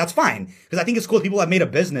use it. That's fine. Because I think it's cool that people have made a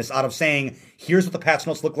business out of saying, here's what the patch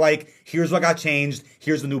notes look like, here's what got changed,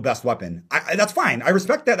 here's the new best weapon. That's fine. I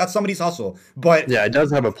respect that. That's somebody's hustle. But yeah, it does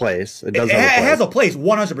have a place. It has a place,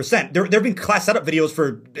 100%. There have been class setup videos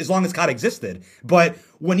for as long as COD existed. But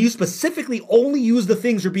when you specifically only use the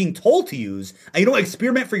things you're being told to use, and you don't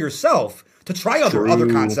experiment for yourself to try other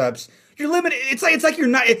concepts, you're limited. It's like you're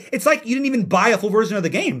not. It's like you didn't even buy a full version of the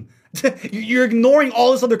game. You're ignoring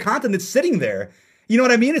all this other content that's sitting there. You know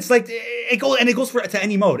what I mean? It's like it goes to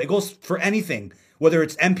any mode. It goes for anything, whether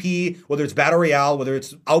it's MP, whether it's Battle Royale, whether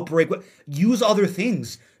it's Outbreak. Use other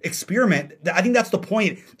things. Experiment. I think that's the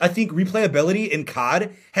point. I think replayability in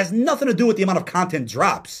COD has nothing to do with the amount of content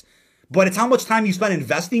drops, but it's how much time you spend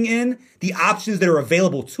investing in the options that are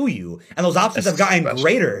available to you, and those options have gotten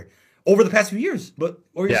greater over the past few years. But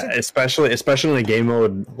especially in a game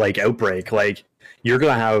mode like Outbreak, like you're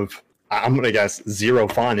gonna have, I'm gonna guess, zero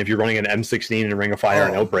fun if you're running an M16 in Ring of Fire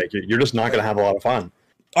and Outbreak. You're just not gonna have a lot of fun.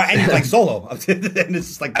 And you're like solo, and it's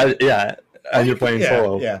just like and you're playing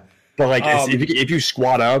solo. Yeah, but like if you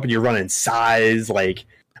squat up and you're running size like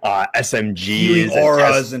SMGs,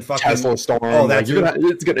 auras, and fucking Tesla Storm. Oh, that's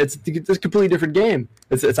it's good. It's a completely different game.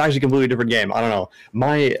 It's actually a completely different game. I don't know.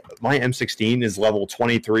 My M16 is level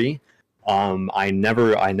 23. I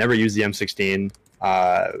never use the M16.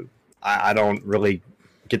 I don't really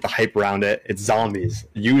get the hype around it. It's zombies.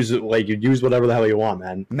 Use whatever the hell you want,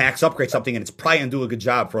 man. Max upgrade something, and it's probably gonna do a good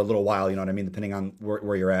job for a little while. You know what I mean? Depending on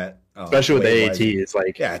where you're at. Especially with AAT, it's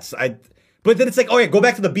like But then it's like, oh yeah, go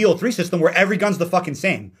back to the BO3 system where every gun's the fucking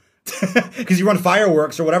same. Because you run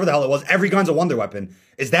fireworks or whatever the hell it was. Every gun's a wonder weapon.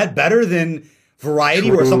 Is that better than variety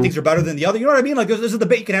where some things are better than the other? You know what I mean? Like there's a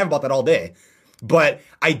debate you can have about that all day. But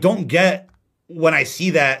I don't get when I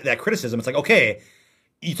see that criticism. It's like, okay,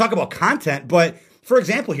 you talk about content, but for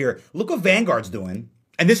example here, look what Vanguard's doing.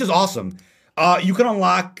 And this is awesome. You can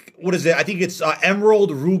unlock, what is it? I think it's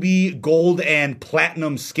Emerald, Ruby, Gold, and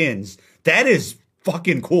Platinum skins. That is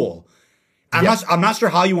fucking cool. I'm not sure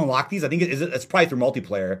how you unlock these. I think it's probably through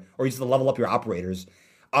multiplayer or you just to level up your operators.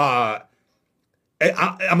 I'm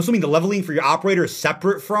assuming the leveling for your operator is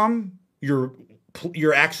separate from your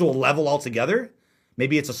actual level altogether.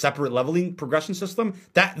 Maybe it's a separate leveling progression system.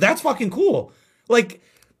 That's fucking cool. That's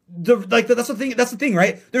the thing. That's the thing,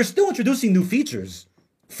 right? They're still introducing new features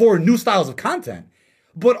for new styles of content,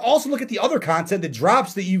 but also look at the other content that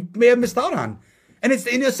drops that you may have missed out on. And it's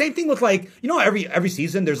the same thing with every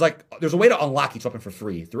season there's a way to unlock each weapon for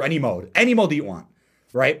free through any mode that you want,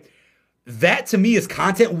 right? That to me is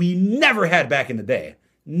content we never had back in the day.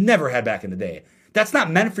 That's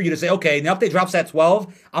not meant for you to say, okay, the update drops at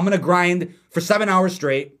 12. I'm gonna grind for 7 hours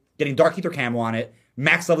straight, getting Dark Ether camo on it,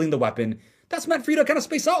 max leveling the weapon. That's meant for you to kind of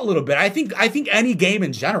space out a little bit. I think any game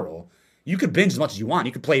in general, you could binge as much as you want.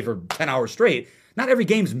 You could play for 10 hours straight. Not every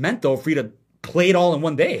game's meant though for you to play it all in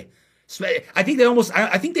one day. I think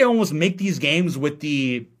they almost make these games with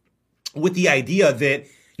the idea that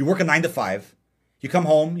you work a 9 to 5, you come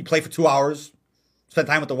home, you play for 2 hours, spend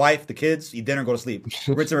time with the wife, the kids, eat dinner, go to sleep,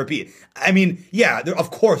 rinse and repeat. I mean, yeah,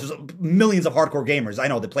 of course, there's millions of hardcore gamers. I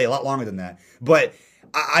know they play a lot longer than that, but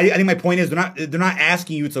I think my point is they're not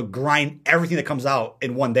asking you to grind everything that comes out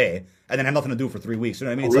in one day and then have nothing to do for 3 weeks. You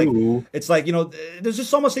know what I mean? It's like there's just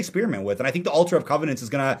so much to experiment with, and I think the Ultra of Covenants is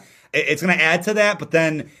gonna add to that, but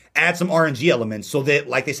then add some RNG elements so that,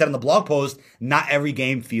 like they said in the blog post, not every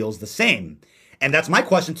game feels the same. And that's my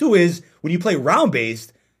question too: is when you play round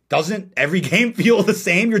based, doesn't every game feel the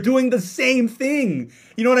same? You're doing the same thing.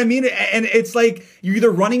 You know what I mean? And it's like you're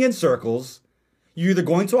either running in circles, you're either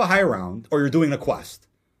going to a high round, or you're doing a quest.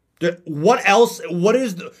 What else? What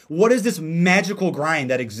is this magical grind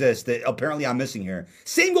that exists that apparently I'm missing here?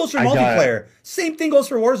 Same goes for multiplayer. Same thing goes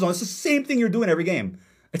for Warzone. It's the same thing you're doing every game.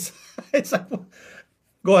 It's like,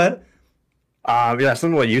 go ahead. Yeah,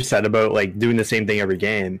 something what you said about like doing the same thing every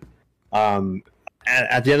game.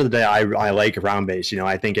 At the end of the day, I like round based.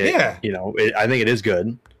 I think it. Yeah. I think it is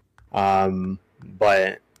good.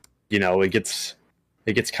 But it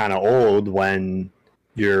gets kind of old when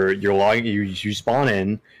you're logging. You spawn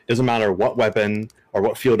in. Doesn't matter what weapon or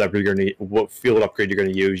what field upgrade you're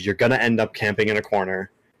gonna use. You're gonna end up camping in a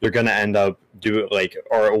corner. You're gonna end up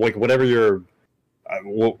whatever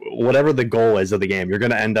whatever the goal is of the game. You're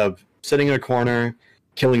gonna end up sitting in a corner,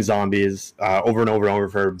 killing zombies over and over and over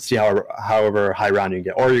for however high round you can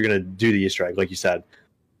get, or you're gonna do the Easter egg like you said.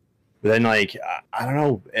 But then I don't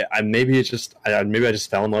know. Maybe I just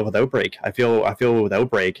fell in love with Outbreak. I feel with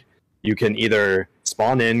Outbreak, you can either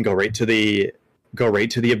spawn in, go right to the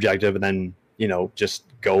objective, and then just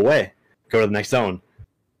go away, go to the next zone,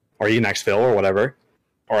 or you can exfil or whatever,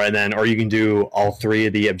 or you can do all three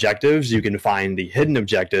of the objectives. You can find the hidden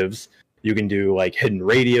objectives. You can do like hidden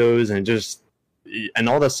radios and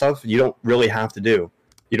all that stuff. You don't really have to do.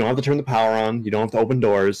 You don't have to turn the power on. You don't have to open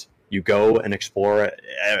doors. You go and explore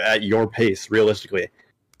at your pace, realistically.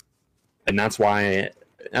 And that's why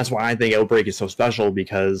I think Outbreak is so special,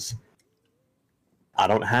 because I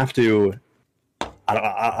don't have to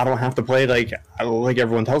play like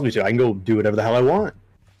everyone tells me to. I can go do whatever the hell I want.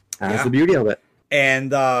 And that's the beauty of it.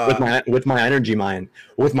 And with my energy mine,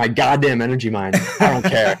 with my goddamn energy mine, I don't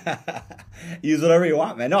care. Use whatever you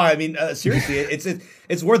want, man. No, I mean seriously,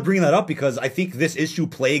 it's worth bringing that up, because I think this issue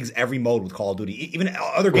plagues every mode with Call of Duty, even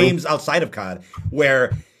other games outside of COD,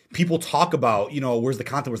 where people talk about where's the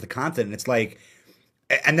content, and it's like,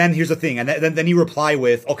 and then here's the thing, and then you reply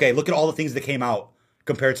with, okay, look at all the things that came out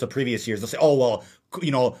compared to previous years. They'll say, oh well,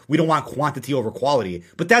 we don't want quantity over quality,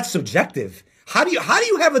 but that's subjective. How do you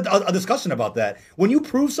have a discussion about that when you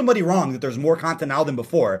prove somebody wrong that there's more content now than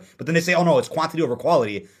before, but then they say, oh no, it's quantity over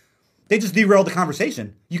quality? They just derailed the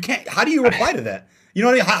conversation. You can't. How do you reply to that? You know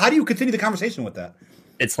what I mean? How do you continue the conversation with that?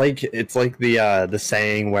 It's like the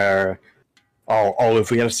saying where, oh,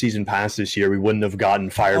 if we had a season pass this year, we wouldn't have gotten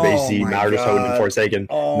Firebase Z, Martyrs Hood, and Forsaken.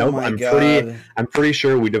 Nope, I'm pretty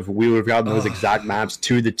sure we would have gotten those exact maps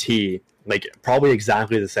to the T, like probably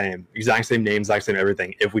exactly the same, exact same names, exact same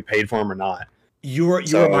everything, if we paid for them or not. You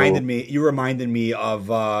reminded me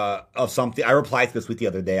of something. I replied to this tweet the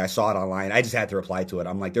other day. I saw it online. I just had to reply to it.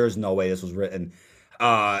 I'm like, there's no way this was written.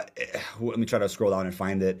 Let me try to scroll down and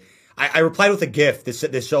find it. I replied with a GIF.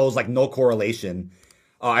 This shows like no correlation.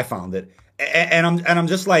 I found it, and I'm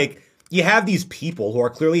just like, you have these people who are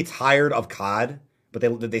clearly tired of COD, but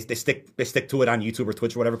they stick to it on YouTube or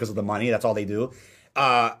Twitch or whatever because of the money. That's all they do.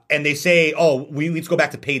 And they say, oh, we need to go back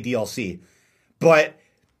to paid DLC, but.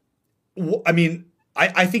 I mean,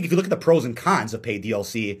 I think if you look at the pros and cons of paid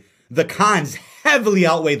DLC, the cons heavily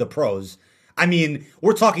outweigh the pros. I mean,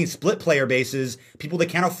 we're talking split player bases, people that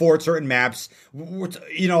can't afford certain maps. We're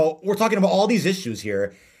talking about all these issues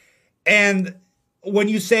here. And when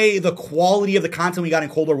you say the quality of the content we got in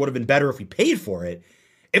Cold War would have been better if we paid for it,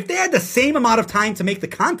 if they had the same amount of time to make the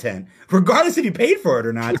content, regardless if you paid for it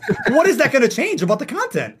or not, what is that going to change about the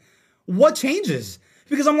content? What changes?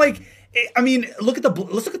 Because I'm like, I mean, let's look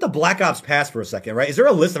at the Black Ops Pass for a second, right? Is there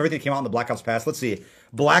a list of everything that came out in the Black Ops Pass? Let's see.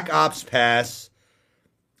 Black Ops Pass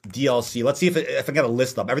DLC. Let's see if I got a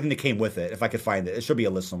list up. Everything that came with it, if I could find it. It should be a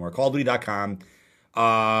list somewhere. CallOfDuty.com.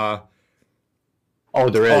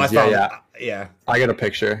 There is. Yeah. I got a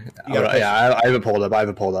picture. I have it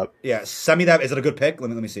pulled up. Yeah, send me that. Is it a good pick? Let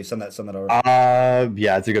me see. Send that over.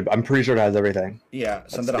 Yeah, it's a good. I'm pretty sure it has everything. Yeah,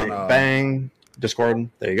 send it on. Bang, Discord.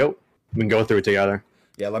 There you go. We can go through it together.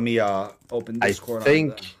 Yeah, let me open Discord. I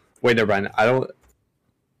think. Wait, never mind.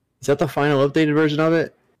 Is that the final updated version of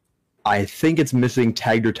it? I think it's missing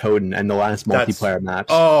Tagged or Toten and the last multiplayer maps.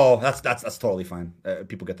 Oh, that's totally fine.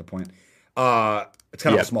 People get the point. It's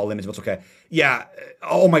kind of a small image, but it's okay. Yeah.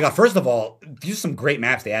 Oh my god. First of all, these are some great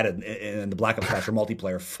maps they added in the Black Ops Pass for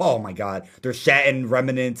multiplayer. Oh my god. There's Shatton,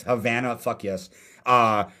 Remnant, Havana. Fuck yes.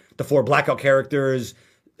 The 4 Blackout characters.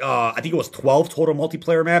 I think it was 12 total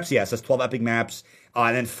multiplayer maps. Yeah, it says 12 epic maps.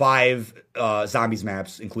 And then 5 zombies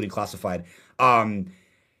maps, including classified.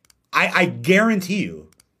 I guarantee you,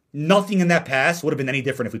 nothing in that pass would have been any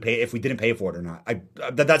different if we didn't pay for it or not.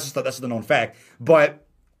 That's the known fact. But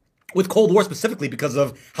with Cold War specifically, because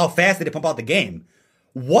of how fast they pump out the game,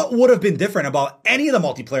 what would have been different about any of the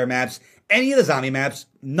multiplayer maps, any of the zombie maps?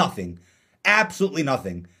 Nothing. Absolutely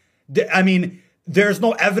nothing. I mean, there's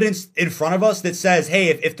no evidence in front of us that says, hey,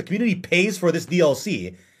 if the community pays for this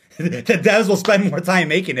DLC, the devs will spend more time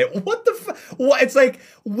making it. What the what? It's like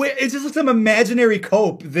it's just some imaginary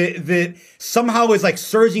cope that somehow is like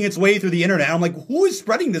surging its way through the internet. I'm like, who is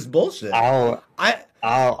spreading this bullshit?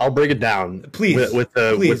 I'll break it down, please, with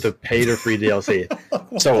the paid or free DLC.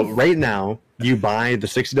 So right now, you buy the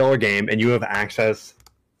 $60 game, and you have access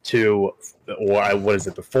to what is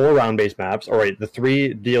it? The 4 round-based maps, or the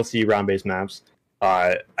 3 DLC round-based maps.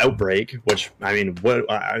 Outbreak, which I mean,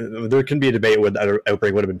 there can be a debate whether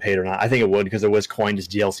Outbreak would have been paid or not. I think it would because it was coined as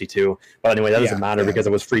DLC too. But anyway, that doesn't matter because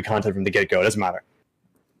it was free content from the get-go. It doesn't matter.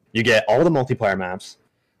 You get all the multiplayer maps,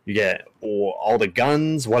 you get all the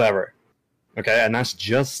guns, whatever. Okay, and that's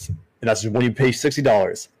when you pay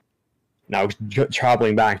 $60. Now,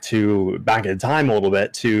 traveling back in time a little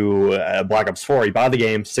bit to Black Ops 4, you buy the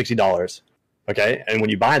game, $60. Okay, and when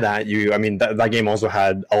you buy that, that game also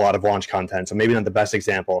had a lot of launch content, so maybe not the best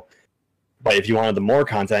example. But if you wanted the more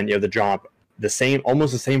content, you have to drop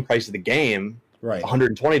almost the same price of the game, right?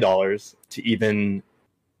 $120 to even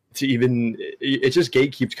it just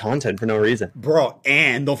gatekeeps content for no reason, bro.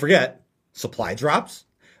 And don't forget supply drops,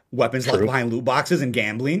 weapons left behind loot boxes, and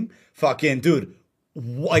gambling. Fucking dude.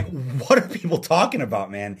 Like, what are people talking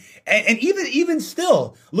about, man? And even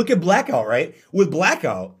still, look at Blackout, right? With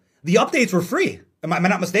Blackout, the updates were free. Am I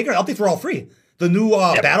not mistaken? The updates were all free. The new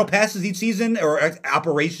battle passes each season, or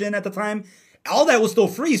Operation at the time, all that was still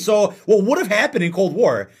free. So what would have happened in Cold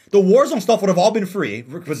War? The Warzone stuff would have all been free,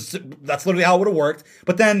 because that's literally how it would have worked.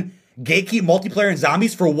 But then gatekeep multiplayer and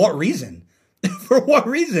zombies for what reason? For what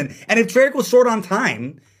reason? And if Treyarch was short on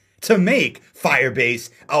time to make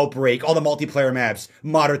Firebase, Outbreak, all the multiplayer maps,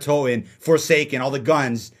 Modertoten, Forsaken, all the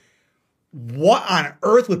guns, what on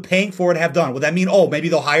earth would paying for it have done? Would that mean, maybe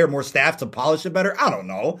they'll hire more staff to polish it better? I don't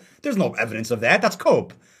know. There's no evidence of that. That's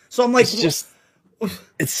cope. So I'm like, it's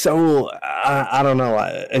so, I don't know.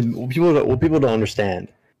 And what people don't understand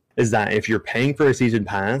is that if you're paying for a season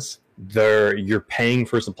pass, you're paying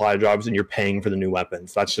for supply drops and you're paying for the new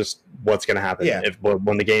weapons. That's just what's going to happen. Yeah.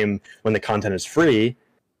 When the content is free,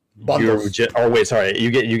 bundles. you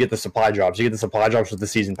get the supply drops. You get the supply drops with the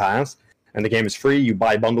season pass. And the game is free. You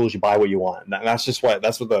buy bundles. You buy what you want. That's what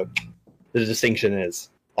the distinction is,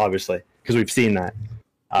 obviously, because we've seen that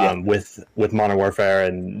with Modern Warfare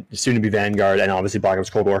and soon to be Vanguard, and obviously Black Ops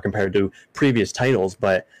Cold War compared to previous titles.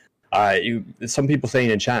 But some people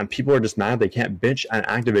saying in chat, people are just mad they can't bitch at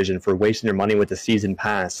Activision for wasting their money with the season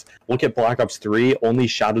pass. Look at Black Ops 3, only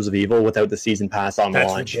Shadows of Evil without the season pass on launch.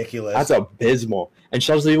 That's ridiculous. That's abysmal. And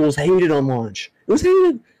Shadows of Evil was hated on launch. It was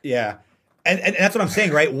hated. Yeah. And that's what I'm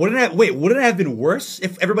saying, right? Wouldn't it have been worse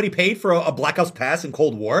if everybody paid for a Black Ops pass in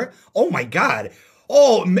Cold War? Oh my God.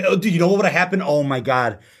 Oh, dude, you know what would have happened? Oh my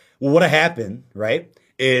God. What would have happened, right,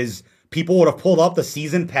 is people would have pulled up the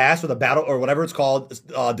season pass or the battle or whatever it's called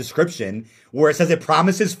description where it says it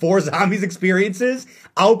promises 4 zombies experiences.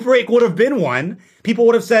 Outbreak would have been one. People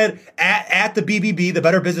would have said at the BBB, the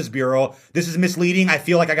Better Business Bureau, this is misleading. I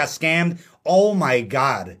feel like I got scammed. Oh my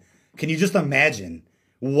God. Can you just imagine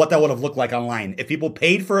what that would have looked like online? If people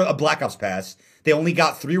paid for a Black Ops pass, they only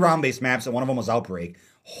got 3 round-based maps, and one of them was Outbreak.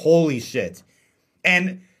 Holy shit.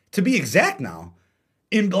 And to be exact now,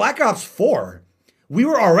 in Black Ops 4, we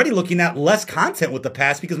were already looking at less content with the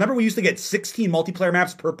pass, because remember we used to get 16 multiplayer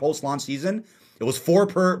maps per post-launch season? It was 4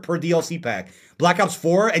 per DLC pack. Black Ops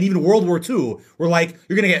 4 and even World War II were like,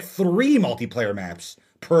 you're going to get 3 multiplayer maps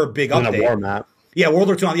per big update. And a war map. Yeah, World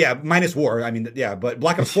War II, minus war. I mean, yeah, but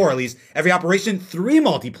Black Ops 4 at least, every operation, 3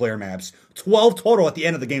 multiplayer maps, 12 total at the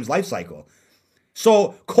end of the game's life cycle.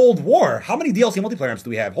 So, Cold War, how many DLC multiplayer maps do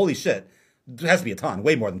we have? Holy shit. There has to be a ton,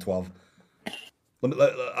 way more than 12. I don't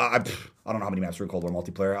know how many maps are in Cold War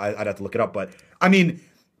multiplayer. I'd have to look it up, but I mean,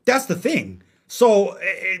 that's the thing. So,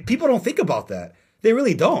 people don't think about that. They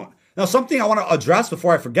really don't. Now, something I want to address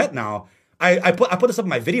before I forget now, I put this up in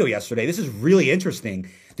my video yesterday. This is really interesting.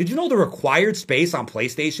 Did you know the required space on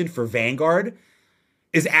PlayStation for Vanguard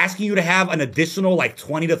is asking you to have an additional like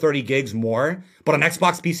 20 to 30 gigs more, but on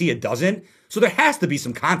Xbox PC it doesn't? So there has to be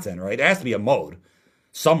some content, right? There has to be a mode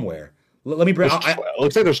somewhere. Let me bring. It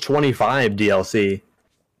looks like there's 25 DLC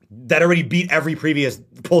that already beat every previous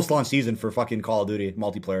post-launch season for fucking Call of Duty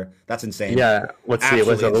multiplayer. That's insane. Yeah, let's see.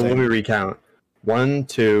 Let me recount. 1,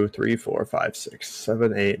 2, 3, 4, 5, 6,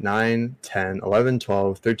 7, 8, 9, 10, 11,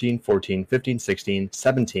 12, 13, 14, 15, 16,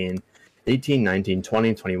 17, 18, 19,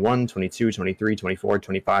 20, 21, 22, 23, 24,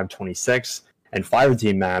 25, 26, and 5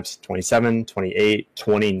 team maps, 27, 28,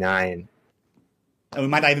 29. And we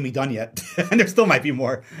might not even be done yet. And there still might be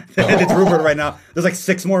more. It's rumored right now. There's like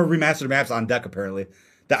 6 more remastered maps on deck, apparently.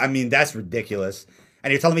 That's ridiculous.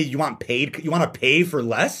 And you're telling me you want to pay for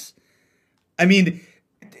less? I mean,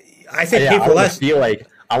 I say pay for less.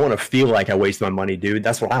 I want to feel like I wasted my money, dude.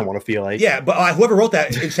 That's what I want to feel like. Yeah, but whoever wrote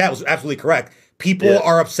that in chat was absolutely correct. People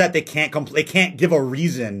are upset. They can't they can't give a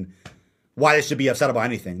reason why they should be upset about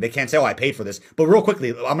anything. They can't say, "Oh, I paid for this." But real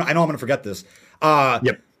quickly, I know I'm going to forget this.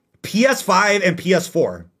 PS5 and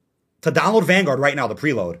PS4 to download Vanguard right now, the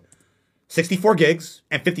preload, 64 gigs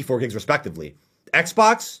and 54 gigs respectively.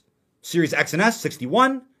 Xbox Series X and S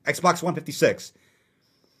 61, Xbox One 56.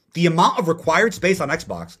 The amount of required space on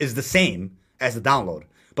Xbox is the same as the download,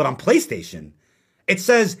 but on PlayStation, it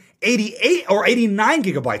says 88 or 89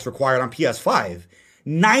 gigabytes required on PS5,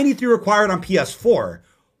 93 required on PS4.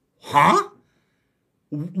 Huh?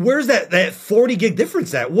 Where's that 40 gig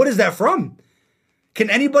difference at? What is that from? Can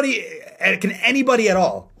anybody at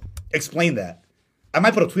all explain that? I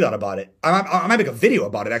might put a tweet out about it. I might make a video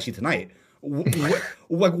about it actually tonight.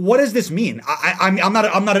 What does this mean? I'm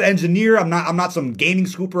not an engineer. I'm not some gaming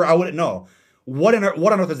scooper. I wouldn't know. What on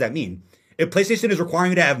earth does that mean? If PlayStation is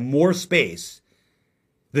requiring you to have more space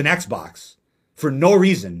than Xbox for no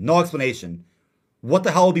reason, no explanation, what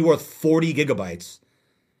the hell would be worth 40 gigabytes?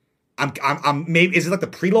 Maybe is it like the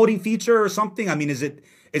preloading feature or something? I mean, is it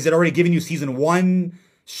already giving you season 1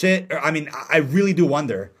 shit? I mean, I really do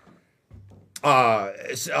wonder.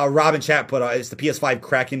 Rob in chat put it's the PS5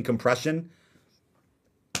 Kraken compression.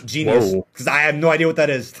 Genius, because I have no idea what that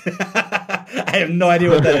is. I have no idea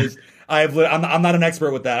what that is. I'm not an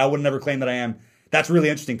expert with that. I would never claim that I am. That's really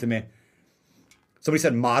interesting to me. Somebody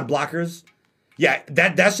said mod blockers. Yeah,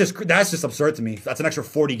 that's just absurd to me. That's an extra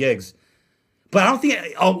 40 gigs. But I don't think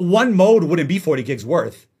one mode wouldn't be 40 gigs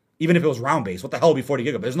worth, even if it was round based. What the hell would be 40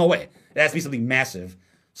 gigabytes? There's no way. It has to be something massive,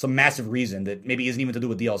 some massive reason that maybe isn't even to do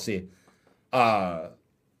with DLC.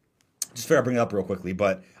 Just figure I bring it up real quickly.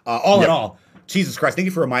 But all in all, Jesus Christ, thank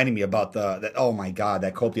you for reminding me about that. Oh my God,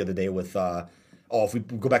 that quote the other day with if we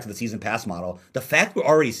go back to the season pass model, the fact we're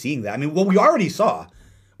already seeing that. I mean, what we already saw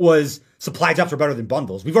was supply drops are better than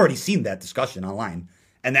bundles. We've already seen that discussion online,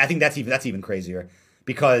 and I think that's even crazier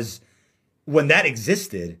because when that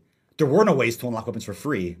existed, there were no ways to unlock weapons for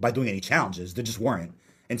free by doing any challenges. There just weren't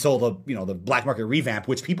until the black market revamp,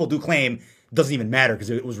 which people do claim doesn't even matter because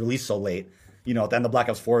it was released so late. At the end of the Black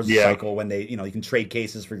Ops 4 cycle when they, you can trade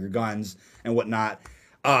cases for your guns and whatnot.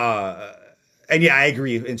 And yeah, I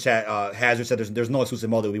agree. In chat, Hazard said there's no exclusive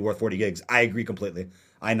mode that would be worth 40 gigs. I agree completely.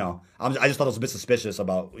 I know. I just thought it was a bit suspicious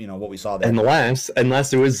about what we saw there.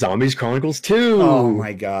 Unless it was Zombies Chronicles 2. Oh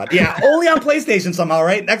my God. Yeah, only on PlayStation somehow,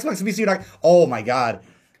 right? Xbox and PC. Oh my God.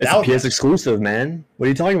 It's a PS exclusive, man. What are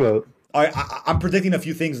you talking about? All right, I'm predicting a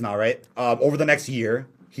few things now, right? Over the next year,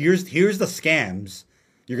 here's the scams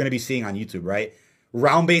you're going to be seeing on YouTube, right?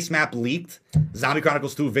 Round-based map leaked. Zombie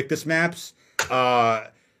Chronicles 2 Victus maps.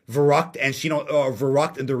 Verrucht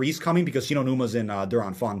and Derice coming because Shino Numa's in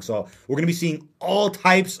Duran Fung. So we're going to be seeing all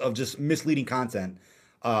types of just misleading content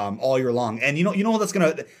all year long. And you know that's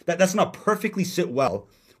gonna perfectly sit well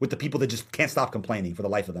with the people that just can't stop complaining for the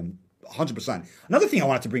life of them. 100%. Another thing I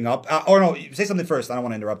wanted to bring up, or no, say something first. I don't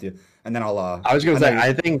want to interrupt you, and then I'll. I was going to say,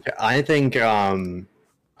 I think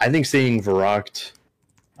seeing Verrucht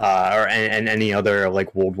and any other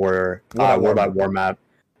like World War map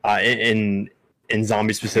in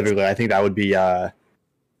Zombie specifically, I think that would be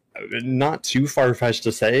not too far-fetched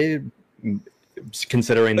to say,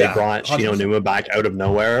 considering they brought 100%. Shino Numa back out of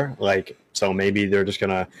nowhere. Like, so maybe they're just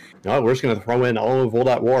gonna, we're just gonna throw in all of World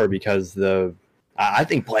at War because I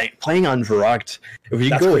think playing on Verrucht, if you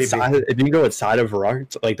can go outside of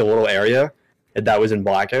Verrucht, like the little area that was in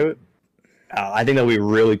Blackout, I think that would be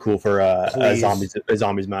really cool for a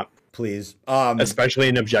zombies map. Please, especially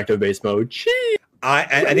in objective-based mode.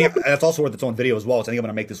 I think that's also worth its own video as well. So I think I'm going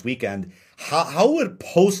to make this weekend. How would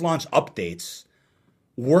post-launch updates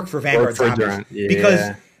work for Vanguard Zombies? Yeah.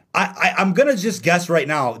 Because I'm going to just guess right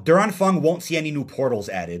now, Duran Fung won't see any new portals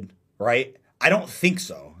added, right? I don't think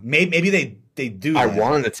so. Maybe they do that. I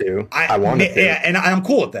wanted it to. Yeah, and I'm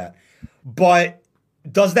cool with that. But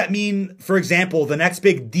does that mean, for example, the next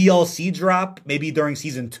big DLC drop, maybe during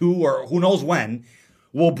Season 2 or who knows when,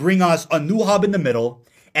 will bring us a new hub in the middle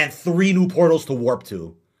and 3 new portals to warp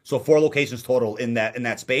to. So 4 locations total in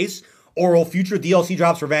that space. Or will future DLC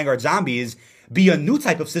drops for Vanguard Zombies be a new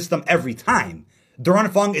type of system every time? Duran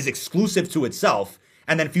Fung is exclusive to itself,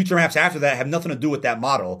 and then future maps after that have nothing to do with that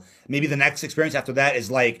model. Maybe the next experience after that is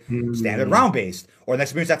like standard round-based. Or the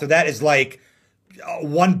next experience after that is like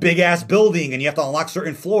one big-ass building and you have to unlock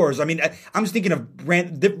certain floors. I mean, I'm just thinking of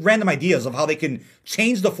random ideas of how they can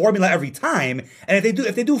change the formula every time. And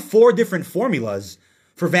if they do 4 different formulas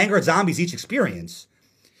for Vanguard Zombies each experience,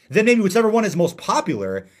 then maybe whichever one is most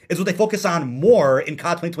popular is what they focus on more in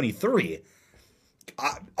COD 2023.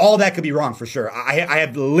 All that could be wrong for sure. I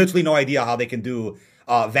have literally no idea how they can do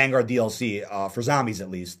Vanguard DLC for zombies, at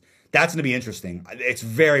least. That's going to be interesting. It's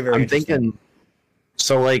very, very interesting. Thinking,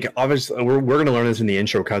 so, like, obviously, we're going to learn this in the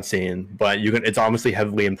intro cutscene, but it's obviously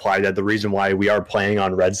heavily implied that the reason why we are playing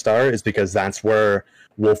on Red Star is because that's where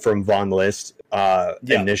Wolfram von List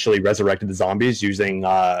initially resurrected the zombies using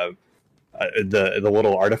the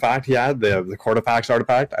little artifact he had, the Cortifax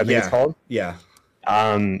artifact, I think it's called. Yeah.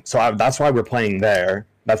 So that's why we're playing there.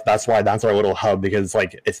 That's why that's our little hub, because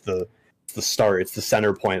like it's the start, it's the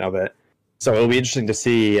center point of it. So it'll be interesting to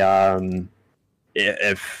see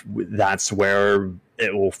if that's where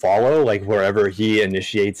it will follow, like wherever he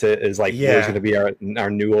initiates it is like where's going to be our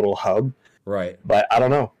new little hub. Right. But I don't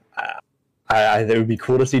know. It would be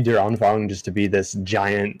cool to see Duranfang just to be this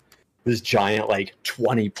giant like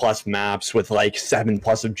 20 plus maps with like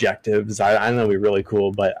 7+ objectives. I know it'd be really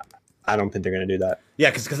cool, but I don't think they're going to do that. Yeah,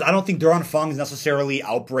 because I don't think Duranfang is necessarily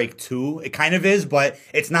Outbreak 2. It kind of is, but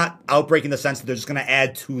it's not Outbreak in the sense that they're just going to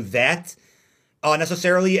add to that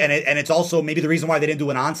necessarily. And it's also maybe the reason why they didn't do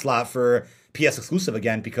an Onslaught for PS exclusive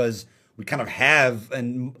again, because we kind of have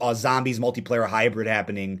a zombies multiplayer hybrid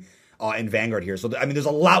happening in Vanguard here. So, I mean, there's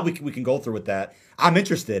a lot we can go through with that. I'm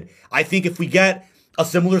interested. I think if we get a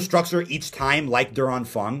similar structure each time like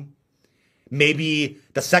Duranfang, maybe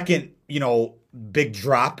the second, big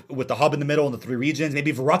drop with the hub in the middle and the 3 regions,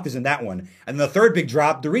 maybe Verrückt is in that one. And the third big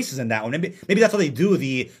drop, Derice is in that one. Maybe that's how they do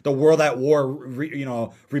the World at War,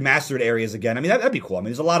 remastered areas again. I mean, that'd be cool. I mean,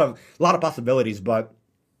 there's a lot of possibilities, but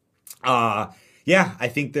yeah, I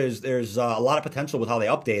think there's a lot of potential with how they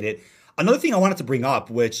update it. Another thing I wanted to bring up,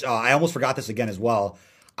 which I almost forgot this again as well.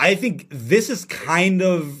 I think this is kind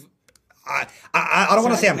of, I don't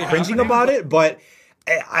want to say I'm cringing about it, but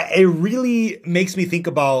it really makes me think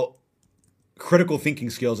about critical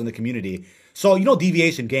thinking skills in the community. So,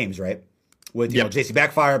 Deviation Games, right? With, JC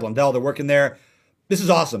Backfire, Blundell, they're working there. This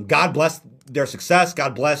is awesome. God bless their success.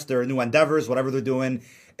 God bless their new endeavors, whatever they're doing.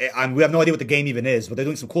 We have no idea what the game even is, but they're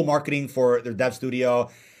doing some cool marketing for their dev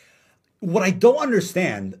studio. What I don't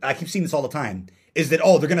understand, I keep seeing this all the time, is that,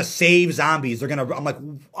 they're going to save zombies. I'm like,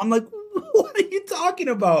 what are you talking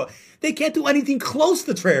about? They can't do anything close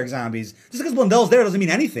to Treyarch zombies. Just because Blundell's there doesn't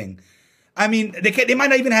mean anything. I mean, they might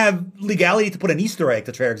not even have legality to put an Easter egg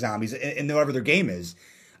to Treyarch zombies in whatever their game is.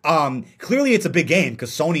 Clearly, it's a big game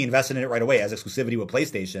because Sony invested in it right away as exclusivity with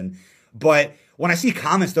PlayStation. But when I see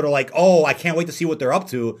comments that are like, I can't wait to see what they're up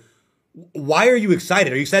to, why are you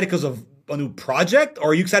excited? Are you excited because of a new project?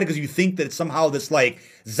 Or are you excited because you think that it's somehow this, like,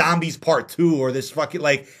 Zombies Part 2 or this fucking,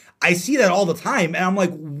 like, I see that all the time, and I'm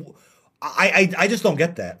like, I just don't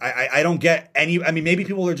get that. I don't get any. I mean, maybe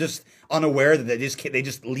people are just unaware that they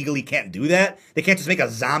just legally can't do that. They can't just make a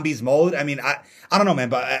zombies mode. I mean, I don't know, man.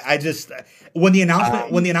 But I just when the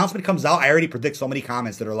announcement comes out, I already predict so many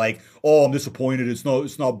comments that are like, I'm disappointed. It's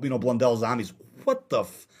not Blundell zombies. What the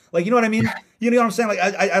like? You know what I mean? You know what I'm saying? Like,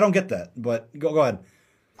 I don't get that. But go ahead.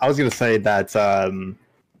 I was gonna say that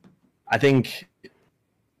I think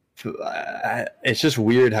it's just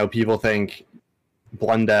weird how people think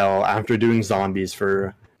Blundell, after doing zombies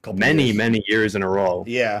for many years in a row,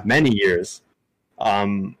 many years,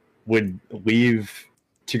 would leave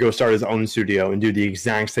to go start his own studio and do the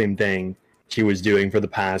exact same thing he was doing for the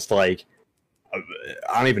past, like,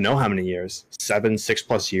 I don't even know how many years,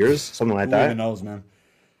 6+ years, something like that. Who even knows, man?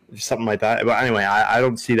 Something like that. But anyway, I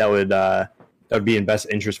don't see that would be in best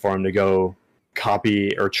interest for him to go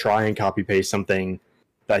copy or try and copy paste something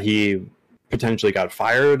that he potentially got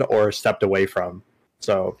fired or stepped away from.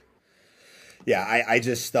 So, yeah, I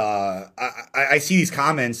just I see these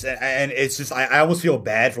comments and it's just I almost feel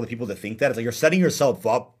bad for the people that think that. It's like you're setting yourself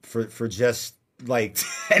up for just like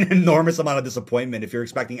an enormous amount of disappointment if you're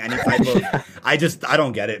expecting any type of. I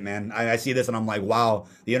don't get it, man. I see this and I'm like, wow,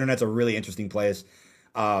 the internet's a really interesting place.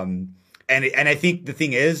 And I think the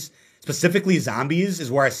thing is, specifically zombies is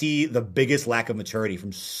where I see the biggest lack of maturity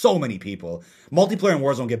from so many people. Multiplayer and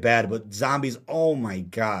Warzone get bad, but zombies, oh my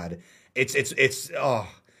god. It's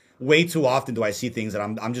way too often do I see things that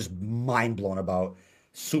I'm just mind blown about,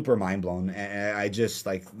 super mind blown, and I just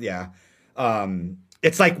like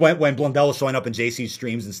it's like when Blundell was showing up in JC's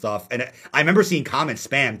streams and stuff, and I remember seeing comments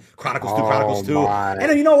spam Chronicles 2,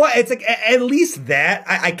 and you know what? It's like at least that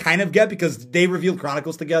I kind of get because they revealed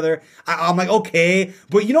Chronicles together. I'm like, okay,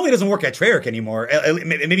 but he doesn't work at Treyarch anymore.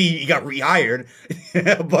 Maybe he got rehired,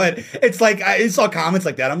 but it's like I saw comments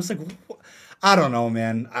like that. I'm just like, I don't know,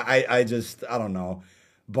 man. I don't know.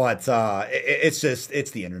 But it's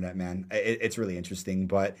the internet, man. It's really interesting.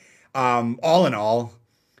 But all in all,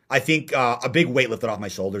 I think a big weight lifted off my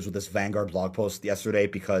shoulders with this Vanguard blog post yesterday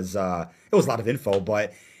because it was a lot of info.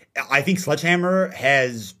 But I think Sledgehammer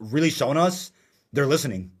has really shown us they're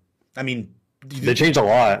listening. I mean, They changed a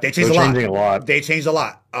lot. They changed a lot. They changed a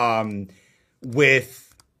lot.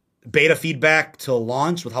 With beta feedback to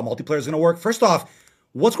launch, with how multiplayer is going to work. First off,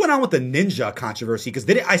 what's going on with the Ninja controversy? Because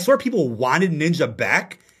I saw people wanted Ninja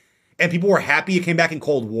back, and people were happy it came back in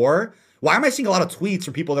Cold War. Why am I seeing a lot of tweets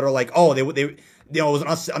from people that are like, "Oh, they it was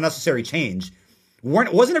an unnecessary change"?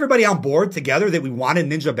 Wasn't everybody on board together that we wanted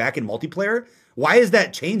Ninja back in multiplayer? Why is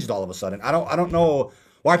that changed all of a sudden? I don't know.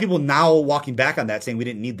 Why are people now walking back on that, saying we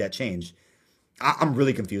didn't need that change? I'm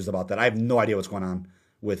really confused about that. I have no idea what's going on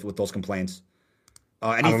with those complaints.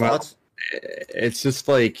 Any thoughts? It's just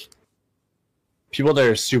like people that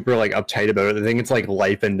are super like uptight about it. They think it's like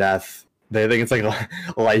life and death. They think it's like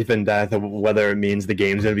life and death of whether it means the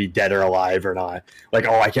game's gonna be dead or alive or not. Like,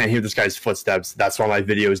 oh, I can't hear this guy's footsteps. That's why my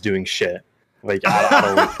video is doing shit. Like,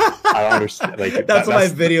 I don't understand. Like, that's why my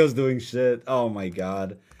video's doing shit. Oh my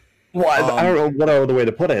god. Well, I don't know what other way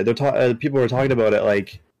to put it. People were talking about it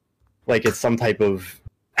like it's some type of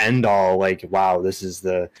end all. Like, wow, this is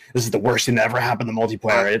the worst thing that ever happened to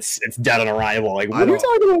multiplayer. It's dead on arrival. Like, what are you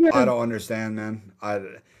talking about, man? I don't understand, man.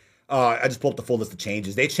 I just pulled up the full list of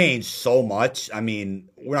changes. They changed so much. I mean,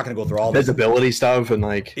 we're not going to go through all this. Visibility stuff and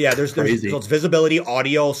like, yeah, there's so it's visibility,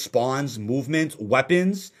 audio, spawns, movement,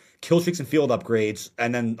 weapons, kill streaks and field upgrades,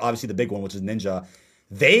 and then obviously the big one, which is Ninja.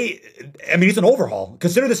 It's an overhaul.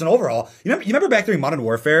 Consider this an overhaul. You remember back during Modern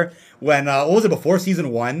Warfare when, what was it, before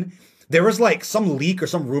Season 1? There was like some leak or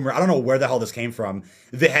some rumor, I don't know where the hell this came from,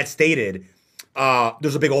 that had stated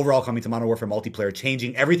there's a big overhaul coming to Modern Warfare multiplayer,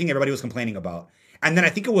 changing everything everybody was complaining about. And then I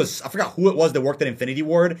forgot who it was that worked at Infinity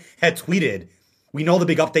Ward, had tweeted, "We know the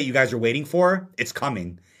big update you guys are waiting for. It's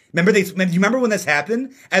coming." Do you remember when this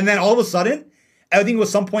happened? And then all of a sudden, I think it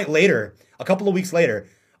was some point later, a couple of weeks later,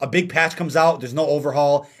 a big patch comes out, there's no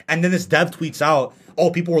overhaul, and then this dev tweets out,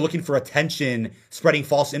 "Oh, people were looking for attention, spreading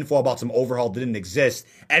false info about some overhaul that didn't exist."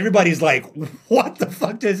 Everybody's like, what the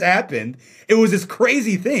fuck just happened? It was this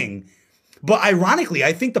crazy thing. But ironically,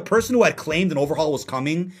 I think the person who had claimed an overhaul was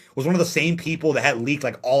coming was one of the same people that had leaked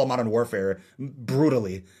like all of Modern Warfare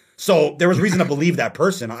brutally. So there was reason to believe that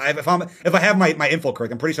person. If I have my info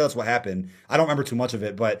correct, I'm pretty sure that's what happened. I don't remember too much of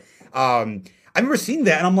it, but I remember seeing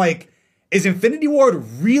that and I'm like, is Infinity Ward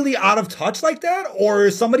really out of touch like that? Or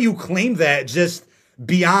is somebody who claimed that just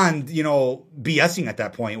beyond, BSing at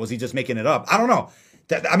that point? Was he just making it up? I don't know.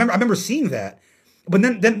 I remember seeing that. But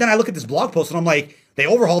then I look at this blog post and I'm like, they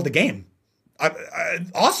overhauled the game.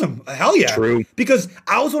 Awesome. Hell yeah. True. Because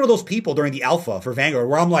I was one of those people during the alpha for Vanguard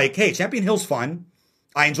where I'm like, hey, Champion Hill's fun.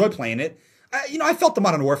 I enjoy playing it. I felt the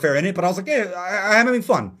Modern Warfare in it, but I was like, hey, I'm having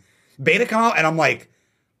fun. Beta come out and I'm like,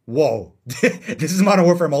 whoa, this is Modern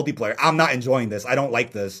Warfare multiplayer. I'm not enjoying this. I don't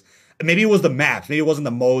like this. Maybe it was the maps. Maybe it wasn't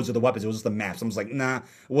the modes or the weapons. It was just the maps. I was like, nah,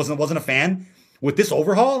 wasn't a fan. With this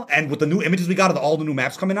overhaul and with the new images we got of all the new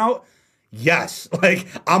maps coming out, yes, like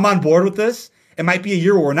I'm on board with this. It might be a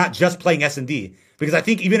year where we're not just playing S&D. Because I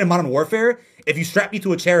think even in Modern Warfare, if you strapped me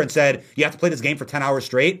to a chair and said, you have to play this game for 10 hours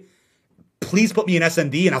straight, please put me in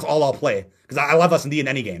S&D and that's all I'll play. Because I love S&D in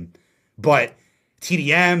any game. But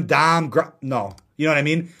TDM, DOM, no. You know what I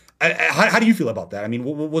mean? How do you feel about that? I mean,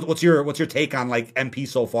 what's your take on like MP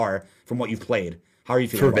so far from what you've played? How are you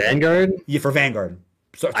feeling about Vanguard? Yeah, for Vanguard.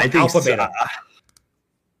 So I think alpha, beta.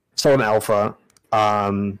 So in alpha,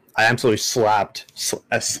 I absolutely slapped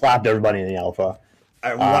everybody in the alpha. We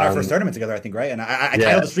won our first tournament together, I think, right? And I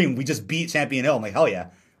titled the stream, we just beat Champion Hill. I'm like, hell yeah.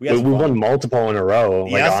 We won multiple in a row.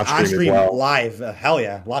 Yes, like on stream as well. Live. Hell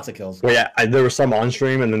yeah. Lots of kills. Well, yeah, there was some on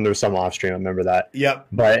stream and then there was some off stream. I remember that. Yep.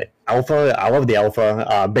 But alpha, I love the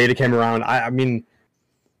alpha. Beta came around. I mean,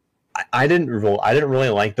 I didn't really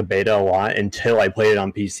like the beta a lot until I played it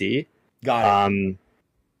on PC. Got it.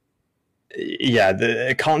 Yeah,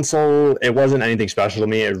 the console, it wasn't anything special to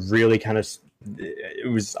me. It really kind of,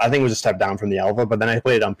 I think it was a step down from the alpha, but then I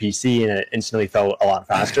played it on PC and it instantly felt a lot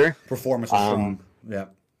faster. Performance was strong. Yeah.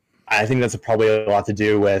 I think that's probably a lot to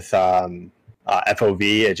do with FOV.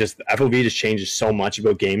 FOV just changes so much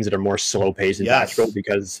about games that are more slow paced and natural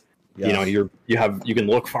because you can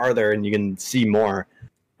look farther and you can see more.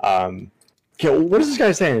 Okay, what is this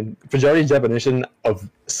guy saying? Fajari's definition of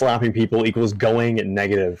slapping people equals going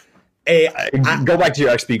negative. Hey, go back to your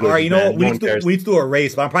XP. All right, you know what? We need to do a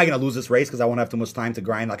race, but I'm probably gonna lose this race because I won't have too much time to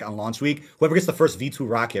grind like on launch week. Whoever gets the first V2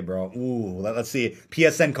 rocket, bro. Ooh, let's see.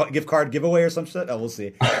 PSN gift card giveaway or some shit. Oh, we'll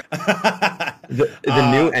see.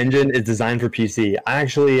 the new engine is designed for PC. I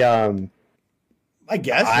actually, I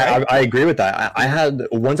guess I agree with that. I had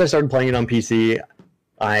once I started playing it on PC,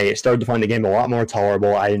 I started to find the game a lot more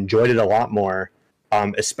tolerable. I enjoyed it a lot more,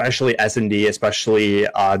 especially S&D, especially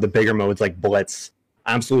the bigger modes like Blitz.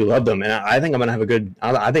 I absolutely love them, and I think I'm gonna have a good.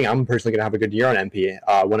 I think I'm personally gonna have a good year on MP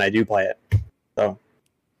when I do play it. So.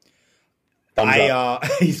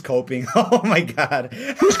 He's coping. Oh my God.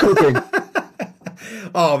 Who's coping?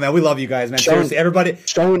 Oh man, we love you guys, man. Seriously, everybody.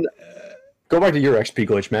 Go back to your XP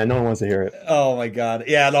glitch, man. No one wants to hear it. Oh my God.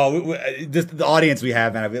 Yeah, no. Just the audience we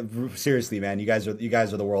have, man. Seriously, man. You guys are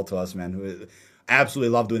the world to us, man. We absolutely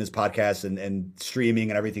love doing this podcast and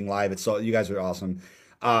streaming and everything live. You guys are awesome.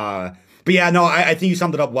 But yeah, no, I think you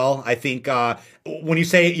summed it up well. I think when you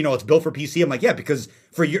say, it's built for PC, I'm like, yeah, because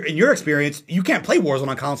in your experience, you can't play Warzone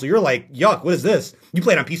on console. You're like, yuck, what is this? You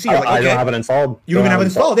play it on PC. You're like, okay. I don't have it installed. You don't even have it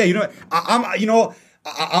installed. Yeah,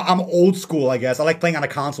 I'm old school, I guess. I like playing on a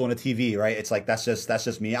console and a TV, right? It's like that's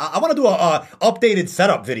just me. I want to do a updated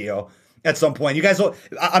setup video at some point. You guys,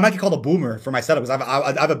 I might get called a boomer for my setup because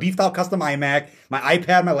I have a beefed out custom iMac, my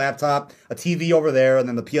iPad, my laptop, a TV over there, and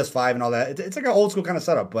then the PS5 and all that. It's like an old school kind of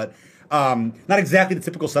setup, but not exactly the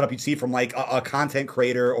typical setup you'd see from like a content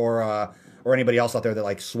creator or anybody else out there that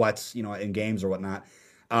like sweats, in games or whatnot.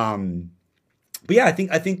 But yeah, I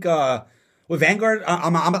think. With Vanguard,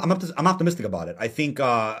 I'm optimistic about it. I think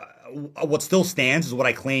what still stands is what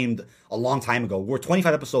I claimed a long time ago. We're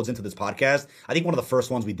 25 episodes into this podcast. I think one of the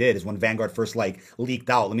first ones we did is when Vanguard first leaked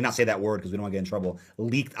out. Let me not say that word because we don't want to get in trouble.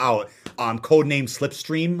 Leaked out. Codename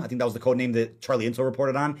Slipstream. I think that was the codename that Charlie Intel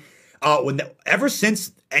reported on. Ever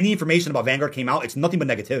since any information about Vanguard came out, it's nothing but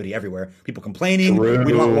negativity everywhere. People complaining, we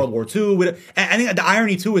don't want World War II. And I think the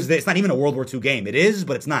irony, too, is that it's not even a World War II game. It is,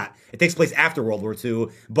 but it's not. It takes place after World War II,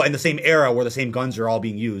 but in the same era where the same guns are all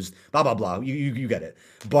being used. Blah, blah, blah. You get it.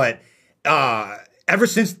 But ever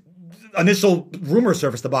since initial rumor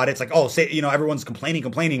surfaced about it, it's like, everyone's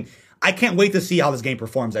complaining. I can't wait to see how this game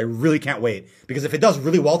performs. I really can't wait. Because if it does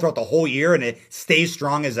really well throughout the whole year and it stays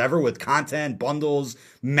strong as ever with content, bundles,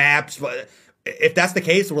 maps, if that's the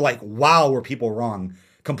case, we're like, wow, were people wrong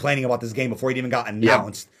complaining about this game before it even got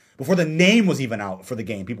announced. Yep. Before the name was even out for the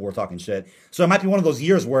game, people were talking shit. So it might be one of those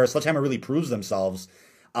years where Sledgehammer really proves themselves.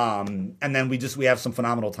 And then we have some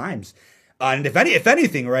phenomenal times. And if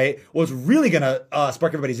anything, right, what's really going to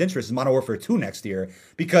spark everybody's interest is Modern Warfare 2 next year.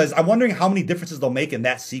 Because I'm wondering how many differences they'll make in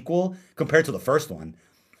that sequel compared to the first one.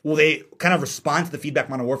 Will they kind of respond to the feedback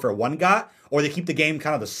Modern Warfare 1 got? Or they keep the game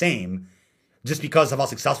kind of the same just because of how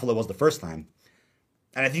successful it was the first time?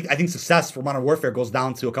 And I think success for Modern Warfare goes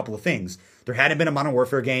down to a couple of things. There hadn't been a Modern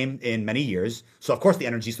Warfare game in many years. So, of course, the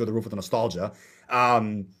energy's through the roof with the nostalgia.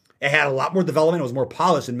 It had a lot more development. It was more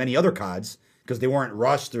polished than many other CODs. Because they weren't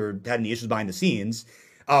rushed or had any issues behind the scenes.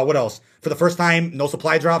 What else? For the first time, no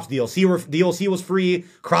supply drops. DLC was free.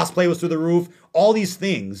 Crossplay was through the roof. All these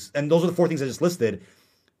things, and those are the 4 things I just listed.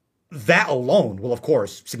 That alone will, of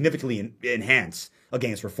course, significantly enhance a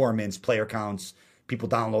game's performance, player counts, people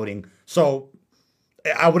downloading. So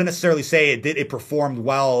I wouldn't necessarily say it performed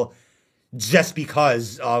well just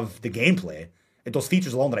because of the gameplay. Those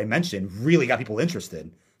features alone that I mentioned really got people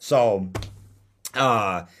interested. So,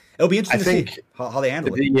 it'll be interesting to see how they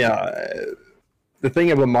handle it. The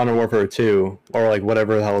thing about Modern Warfare 2, or like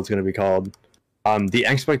whatever the hell it's going to be called, the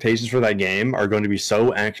expectations for that game are going to be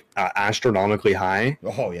so astronomically high.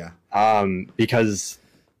 Oh, yeah. Because,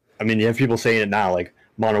 you have people saying it now, like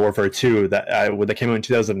Modern Warfare 2, that came out in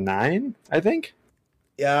 2009, I think?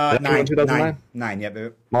 Yeah, 9, yeah.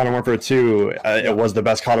 Baby. Modern Warfare 2, it was the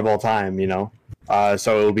best COD of all time,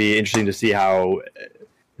 so it'll be interesting to see how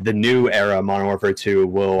the new era Modern Warfare 2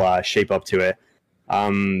 will shape up to it.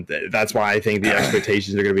 That's why I think the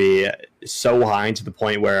expectations are going to be so high to the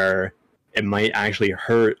point where it might actually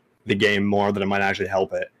hurt the game more than it might actually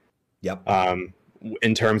help it. Yep.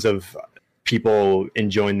 In terms of people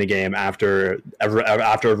enjoying the game after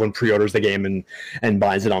everyone pre-orders the game and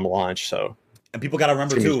buys it on the launch. So, and people got to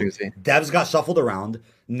remember too, devs got shuffled around,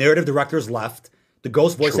 narrative directors left. The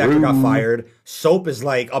Ghost voice actor got fired. Soap is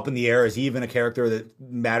like up in the air. Is he even a character that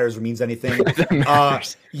matters or means anything?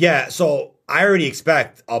 Yeah, so I already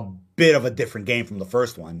expect a bit of a different game from the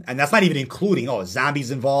first one. And that's not even including,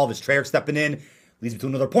 zombies involved. Is Treyarch stepping in? Leads me to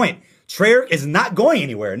another point. Treyarch is not going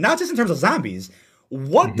anywhere, not just in terms of zombies.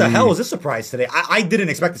 What the hell was this surprise today? I didn't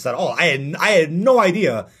expect this at all. I had no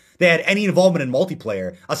idea they had any involvement in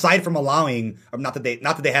multiplayer aside from allowing, not that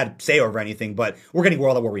they had say over anything, but we're getting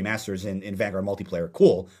World at War remasters in Vanguard multiplayer.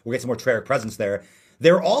 Cool. We'll get some more Treyarch presence there.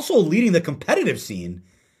 They're also leading the competitive scene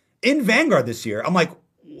in Vanguard this year. I'm like,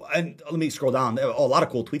 and let me scroll down. A lot of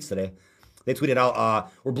cool tweets today. They tweeted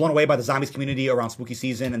out, we're blown away by the zombies community around spooky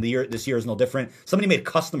season, and this year is no different. Somebody made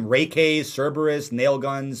custom Ray Ks, Cerberus, nail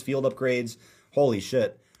guns, field upgrades. Holy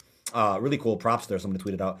shit. Really cool props there, somebody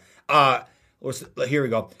tweeted out. Here we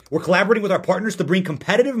go. We're collaborating with our partners to bring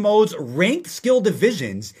competitive modes, ranked skill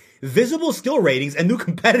divisions, visible skill ratings, and new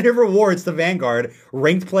competitive rewards to Vanguard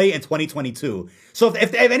ranked play in 2022. So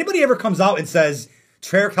if anybody ever comes out and says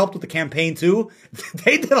Treyarch helped with the campaign too,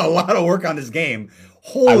 they did a lot of work on this game.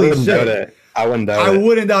 Holy shit. I wouldn't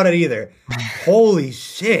doubt it either. Holy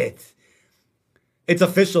shit. It's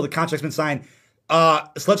official. The contract's been signed.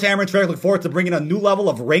 Sledgehammer and Treyarch look forward to bringing a new level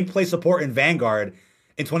of ranked play support in Vanguard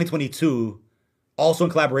in 2022, also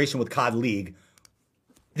in collaboration with COD League.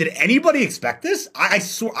 Did anybody expect this? I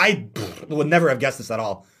swear, I would never have guessed this at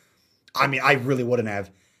all. I mean, I really wouldn't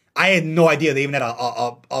have. I had no idea they even had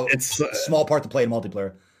a small part to play in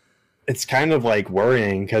multiplayer. It's kind of like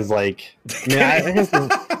worrying because, like,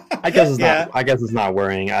 I guess it's not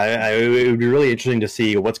worrying. It would be really interesting to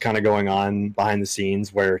see what's kind of going on behind the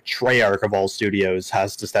scenes where Treyarch of all studios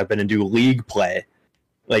has to step in and do league play.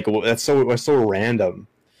 Like, that's so random.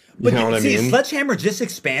 You know what I mean? Sledgehammer just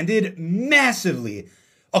expanded massively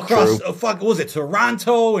across what was it,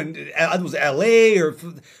 Toronto, and it was LA or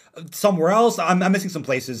somewhere else. I'm missing some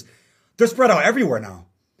places. They're spread out everywhere now.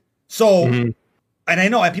 So, and I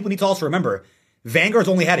know, and people need to also remember, Vanguard's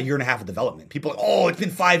only had a year and a half of development. People are like, oh, it's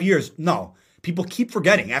been 5 years. No, people keep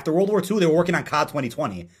forgetting. After World War II, they were working on COD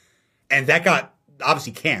 2020, and that got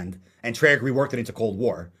obviously canned, and Treyarch reworked it into Cold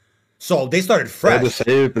War. So they started fresh.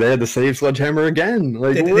 They had to save Sledgehammer again.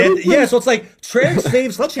 Like, so it's like Treyarch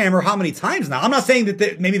saved Sledgehammer how many times now? I'm not saying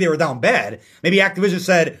that maybe they were down bad. Maybe Activision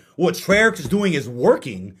said, what Treyarch is doing is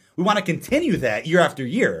working. We want to continue that year after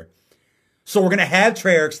year. So we're going to have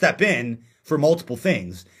Treyarch step in for multiple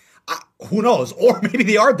things. Who knows? Or maybe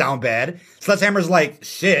they are down bad. Sledgehammer's like,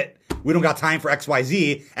 shit, we don't got time for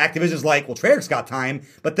XYZ. Activision's like, well, Treyarch's got time.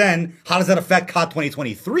 But then how does that affect COD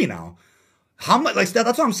 2023 now? How much? Like,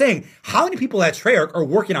 that's what I'm saying. How many people at Treyarch are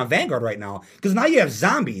working on Vanguard right now? Because now you have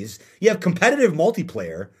zombies, you have competitive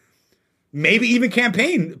multiplayer, maybe even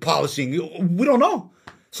campaign polishing. We don't know.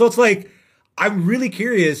 So it's like, I'm really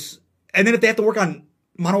curious. And then if they have to work on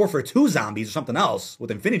Modern Warfare 2 zombies or something else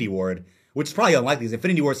with Infinity Ward, which is probably unlikely, because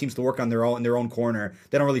Infinity Ward seems to work on their own corner.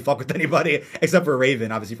 They don't really fuck with anybody except for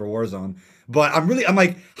Raven, obviously for Warzone. But I'm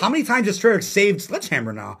like, how many times has Treyarch saved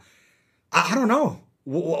Sledgehammer now? I don't know.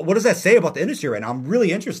 What does that say about the industry right now? I'm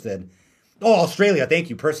really interested. Oh, Australia. Thank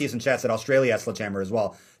you. Perseus in chat said Australia has Sledgehammer as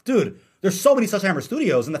well. Dude, there's so many Sledgehammer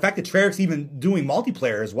studios, and the fact that Treyarch's even doing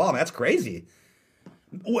multiplayer as well, I mean, that's crazy.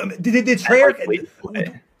 Did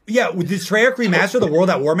Treyarch... Yeah, did Treyarch remaster the World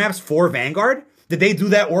at War maps for Vanguard? Did they do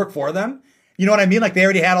that work for them? You know what I mean? Like, they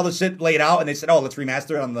already had all the shit laid out, and they said, oh, let's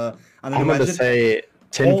remaster it on the new engine. I'm going to say,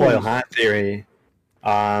 tinfoil hat theory.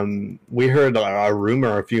 We heard a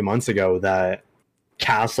rumor a few months ago that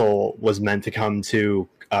Castle was meant to come to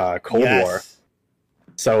Cold War.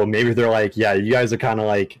 So maybe they're like, yeah, you guys are kind of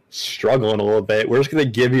like struggling a little bit. We're just going to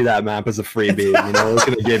give you that map as a freebie. You know, we're just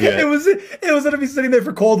going to give you it. It was going to be sitting there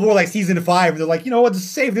for Cold War, like Season 5. They're like, you know what,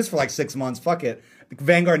 just save this for like 6 months. Fuck it.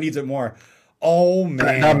 Vanguard needs it more. Oh,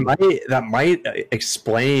 man. That might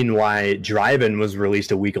explain why Drive-In was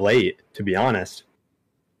released a week late, to be honest.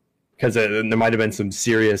 Because there might have been some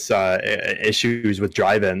serious issues with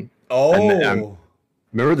Drive-In. Oh. And,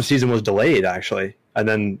 remember the season was delayed, actually. And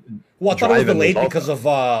then... Well, I thought it was delayed because of...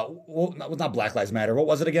 well, not Black Lives Matter. What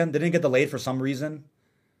was it again? Didn't it get delayed for some reason?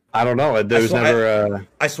 I don't know. There was never...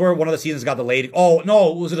 I swear one of the seasons got delayed. Oh,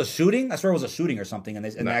 no. Was it a shooting? I swear it was a shooting or something. And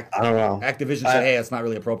I don't know. Activision said, hey, it's not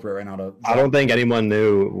really appropriate right now to... I don't think anyone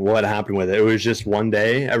knew what happened with it. It was just one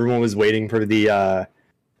day. Everyone was waiting for the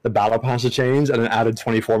battle pass to change, and it added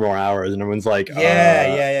 24 more hours, and everyone's like,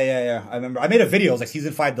 Yeah. I remember. I made a video. It was like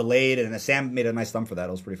Season 5 delayed, and Sam made a nice thumb for that.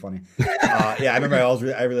 It was pretty funny. I remember.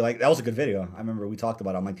 I really liked that. Was a good video. I remember we talked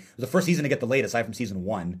about it. I'm like, it was the first season to get delayed aside from Season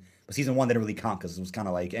 1, but Season 1 didn't really count because it was kind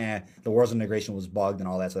of like, the Warzone integration was bugged and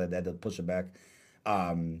all that, so they had to push it back.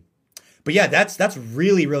 But yeah, that's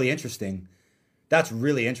really, really interesting. That's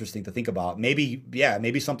really interesting to think about.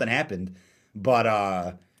 Maybe something happened,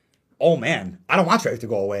 but oh man, I don't want Treyarch to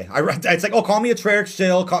go away. It's like, oh, call me a Treyarch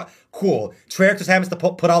shill. Cool. Treyarch just happens to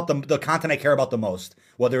put out the content I care about the most.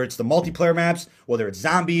 Whether it's the multiplayer maps, whether it's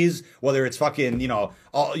zombies, whether it's fucking,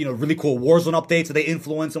 really cool Warzone updates that they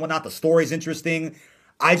influence and whatnot. The story's interesting.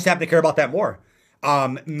 I just happen to care about that more.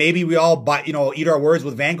 Maybe we all eat our words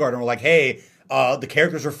with Vanguard and we're like, hey, the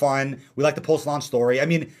characters are fun. We like the post-launch story. I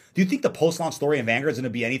mean, do you think the post-launch story in Vanguard is going to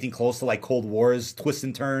be anything close to like Cold War's twists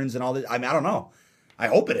and turns and all this? I mean, I don't know. I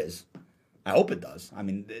hope it is. I hope it does. I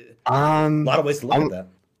mean, a lot of ways to look at that.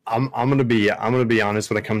 I'm gonna be honest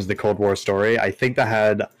when it comes to the Cold War story. I think that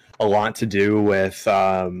had a lot to do with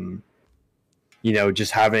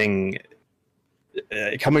just having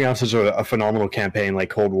coming off such a phenomenal campaign like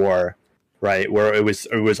Cold War, right? Where it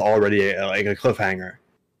was already like a cliffhanger,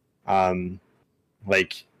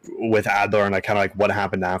 like with Adler and like kind of like what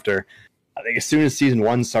happened after. I think as soon as season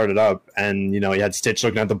 1 started up, and you had Stitch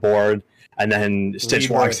looking at the board, and then Stitch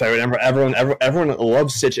walks out, and everyone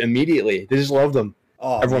loves Stitch immediately. They just loved him.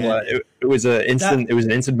 Oh, everyone, it was an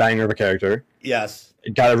instant banger of a character. Yes,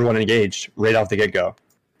 it got everyone engaged right off the get go,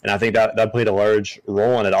 and I think that played a large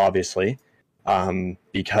role in it, obviously,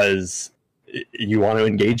 because you want to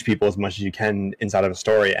engage people as much as you can inside of a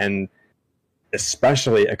story, and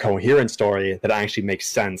especially a coherent story that actually makes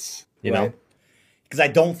sense. You know. Because I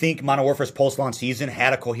don't think Modern Warfare's post-launch season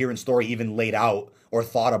had a coherent story even laid out or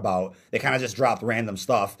thought about. They kind of just dropped random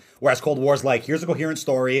stuff. Whereas Cold War's like, here's a coherent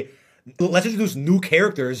story. Let's introduce new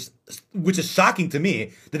characters, which is shocking to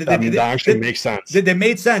me. That actually makes sense. They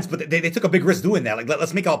made sense, but they took a big risk doing that. Like,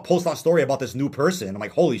 let's make a post-launch story about this new person. I'm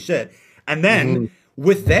like, holy shit. And then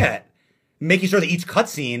with that, making sure that each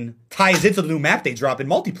cutscene ties into the new map they drop in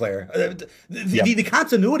multiplayer. The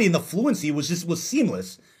continuity and the fluency was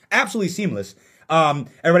seamless. Absolutely seamless.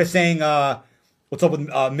 Everybody's saying, what's up with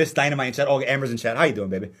Miss Dynamite in chat? Oh, Amber's in chat. How you doing,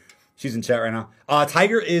 baby? She's in chat right now.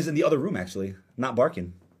 Tiger is in the other room, actually, not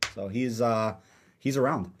barking. So he's around.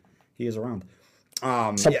 He is around.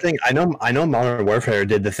 Something I know Modern Warfare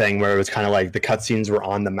did the thing where it was kind of like the cutscenes were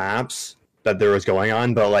on the maps that there was going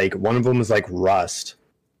on, but like one of them was like Rust,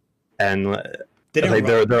 and like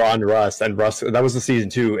they're on Rust, and Rust, that was the season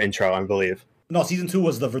 2 intro, I believe. No, season 2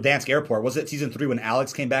 was the Verdansk airport. Was it season 3 when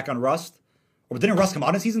Alex came back on Rust? Or didn't Rust come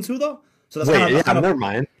out in season 2 though? So that's never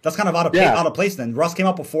mind. That's kind of out of place then. Rust came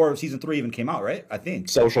out before season 3 even came out, right? I think.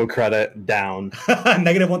 Social credit down.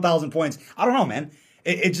 Negative 1,000 points. I don't know, man.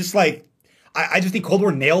 It's just like I just think Cold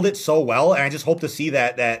War nailed it so well, and I just hope to see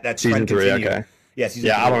that season trend continue. Okay. Yeah,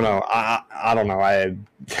 season 3. I don't know. I don't know.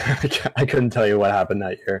 I couldn't tell you what happened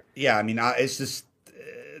that year. Yeah, I mean, it's just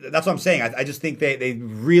that's what I'm saying. I just think they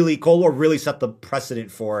really Cold War really set the precedent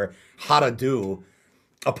for how to do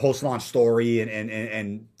a post-launch story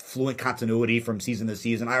and fluent continuity from season to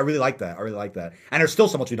season. I really like that. And there's still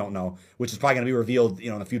so much we don't know, which is probably going to be revealed,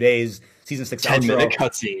 in a few days. Season 6 10-minute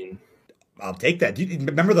cutscene. I'll take that. Do you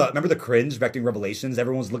remember the cringe Vectoring Revelations?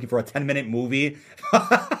 Everyone was looking for a 10-minute movie,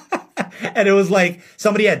 and it was like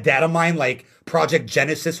somebody had data mined like Project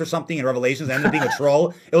Genesis or something in Revelations. It ended up being a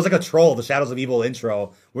troll. It was like a troll, the Shadows of Evil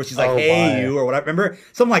intro, where she's like, "Hey, you," or whatever. Remember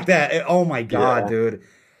something like that? Oh my god, dude.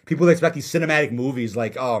 People that expect these cinematic movies,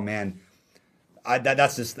 like, oh man,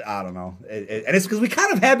 that's just, I don't know. And it's because we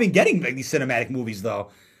kind of have been getting like these cinematic movies, though.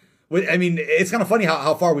 I mean, it's kind of funny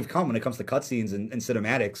how far we've come when it comes to cutscenes and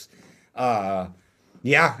cinematics. I'm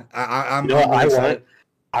really excited.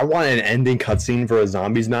 I want an ending cutscene for a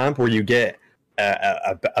Zombies map where you get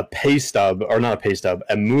a pay stub, or not a pay stub,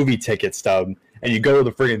 a movie ticket stub, and you go to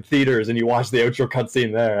the friggin' theaters and you watch the outro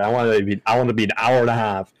cutscene there. I want to be an hour and a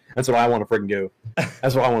half. That's what I want to freaking do.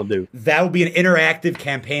 That's what I want to do. That would be an interactive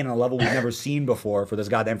campaign on a level we've never seen before for this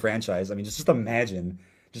goddamn franchise. I mean, just imagine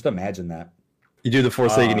that. You do the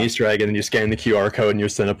Forsaken Easter egg, and then you scan the QR code in your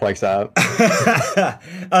Cineplex app.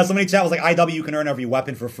 Somebody in chat was like, IW, you can earn every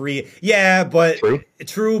weapon for free. Yeah, but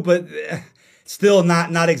true, but still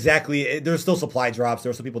not exactly. There's still supply drops. There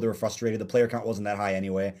were some people that were frustrated. The player count wasn't that high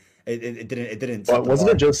anyway. It didn't. But wasn't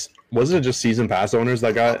it just season pass owners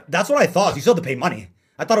that got? That's what I thought. You still had to pay money.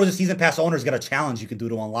 I thought it was just season pass owners got a challenge you could do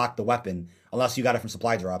to unlock the weapon, unless you got it from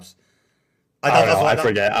supply drops. I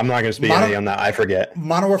forget. I'm not going to speak any on that. I forget.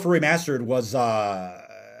 Modern Warfare Remastered was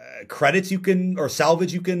credits you can, or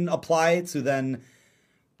salvage you can apply to then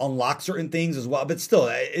unlock certain things as well. But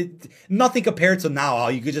still, nothing compared to now. How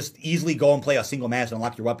you could just easily go and play a single match and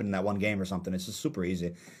unlock your weapon in that one game or something. It's just super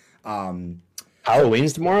easy.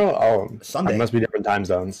 Halloween's tomorrow? Oh, Sunday. It must be different time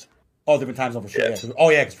zones. Oh, different time zone for sure. Yes.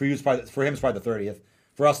 Yeah, because for him it's probably the 30th.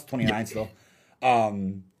 For us, 29th still.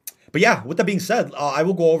 But yeah, with that being said, I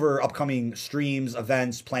will go over upcoming streams,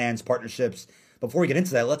 events, plans, partnerships. Before we get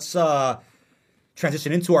into that, let's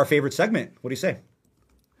transition into our favorite segment. What do you say?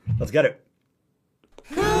 Let's get it.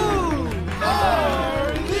 Who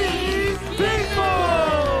are these people?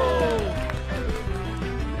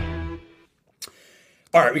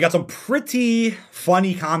 All right, we got some pretty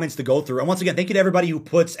funny comments to go through. And once again, thank you to everybody who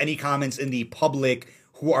puts any comments in the public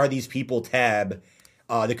Who Are These People tab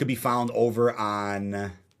that could be found over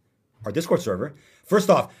on our Discord server. First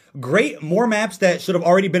off, great, more maps that should have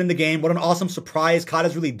already been in the game. What an awesome surprise. COD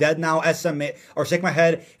is really dead now. SMA, or shake my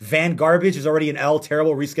head, Van Garbage is already an L.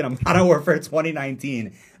 Terrible reskin of Modern Warfare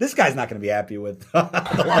 2019. This guy's not going to be happy with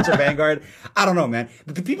the launch of Vanguard. I don't know, man.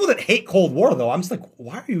 The people that hate Cold War, though, I'm just like,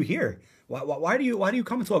 why are you here? Why do you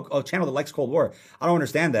come into a channel that likes Cold War? I don't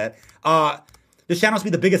understand that. This channel must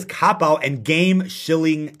be the biggest cop-out and game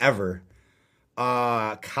shilling ever.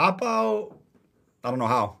 Cop out. I don't know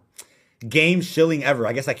how. Game shilling ever.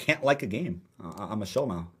 I guess I can't like a game. I'm a shill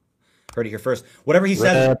now. Heard it here first. Whatever he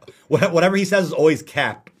says is always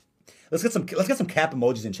cap. Let's get some cap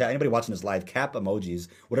emojis in chat. Anybody watching this live? Cap emojis.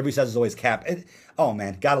 Whatever he says is always cap. Oh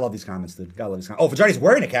man, gotta love these comments, dude. Gotta love these comments. Oh, Fajardi's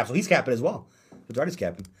wearing a cap, so he's capping as well. Fajardi's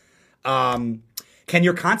capping. Can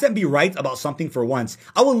your content be right about something for once?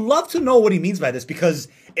 I would love to know what he means by this, because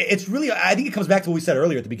it's really, I think it comes back to what we said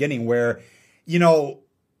earlier at the beginning, where, you know,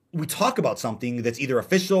 we talk about something that's either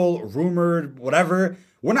official, rumored, whatever.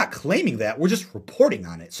 We're not claiming that. We're just reporting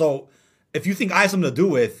on it. So if you think I have something to do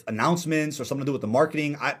with announcements or something to do with the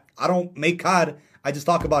marketing, I don't make COD. I just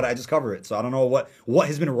talk about it. I just cover it. So I don't know what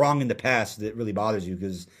has been wrong in the past that really bothers you,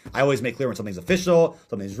 because I always make clear when something's official,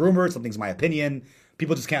 something's rumored, something's my opinion.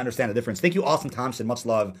 People just can't understand the difference. Thank you, Austin Thompson. Much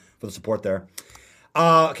love for the support there.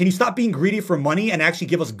 Can you stop being greedy for money and actually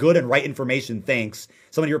give us good and right information? Thanks.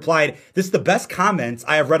 Somebody replied, this is the best comment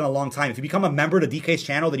I have read in a long time. If you become a member to DK's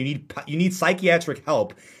channel, then you need psychiatric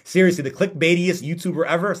help. Seriously, the clickbaitiest YouTuber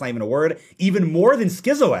ever. It's not even a word. Even more than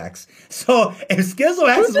SchizoX. So if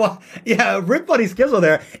SchizoX is Rip Buddy Schizo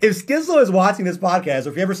there. If Schizo is watching this podcast, or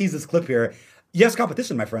if he ever sees this clip here, yes,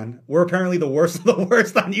 competition, my friend. We're apparently the worst of the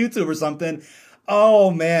worst on YouTube or something. Oh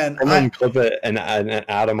man! Someone clip it and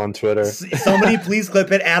add him on Twitter. Somebody please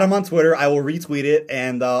clip it, add him on Twitter. I will retweet it,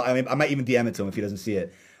 and I might even DM it to him if he doesn't see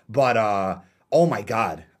it. But oh my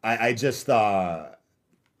god, I just I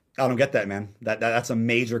don't get that, man. That's a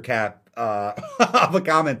major cap of a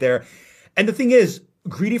comment there. And the thing is,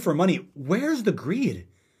 greedy for money. Where's the greed?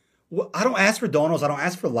 I don't ask for donos. I don't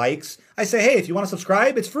ask for likes. I say, hey, if you want to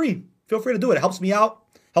subscribe, it's free. Feel free to do it. It helps me out.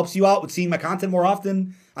 Helps you out with seeing my content more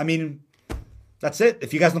often. I mean, that's it.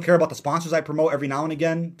 If you guys don't care about the sponsors I promote every now and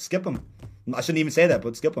again, skip them. I shouldn't even say that,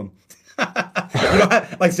 but skip them.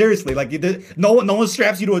 Like seriously, like no one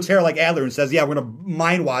straps you to a chair like Adler and says, "Yeah, we're gonna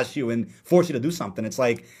mind wash you and force you to do something." It's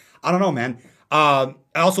like, I don't know, man.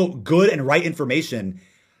 Also, good and right information.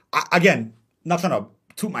 Again, not trying to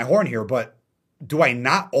toot my horn here, but do I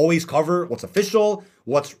not always cover what's official,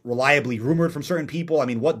 what's reliably rumored from certain people? I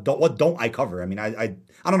mean, what don't I cover? I mean, I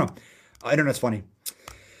don't know. Internet's funny.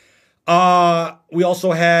 We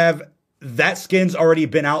also have that skin's already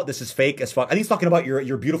been out. This is fake as fuck. I think he's talking about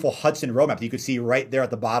your beautiful Hudson roadmap that you could see right there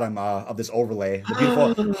at the bottom of this overlay. The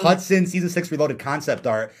beautiful Hudson Season 6 Reloaded concept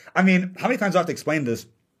art. I mean, how many times do I have to explain this?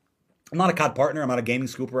 I'm not a COD partner. I'm not a gaming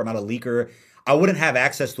scooper. I'm not a leaker. I wouldn't have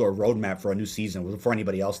access to a roadmap for a new season before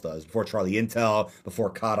anybody else does. Before Charlie Intel, before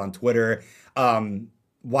COD on Twitter.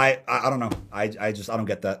 Why? I don't know. I don't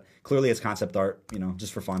get that. Clearly it's concept art,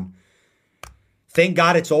 just for fun. Thank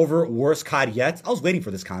God it's over. Worst COD yet. I was waiting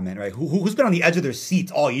for this comment, right? Who's been on the edge of their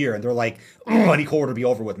seats all year, and they're like, "Oh, I need Cold War to be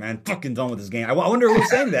over with, man. Fucking done with this game." I wonder who's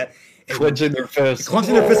saying that. Clenching their fists.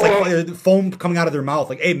 Clenching their fists, like foam coming out of their mouth.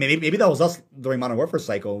 Like, hey, maybe that was us during Modern Warfare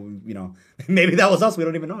Cycle. Maybe that was us. We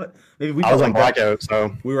don't even know it. Maybe I was on Blackout,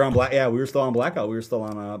 so we were on Black. Yeah, we were still on Blackout. We were still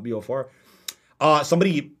on BO4.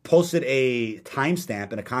 Somebody posted a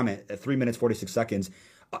timestamp in a comment at 3 minutes 46 seconds.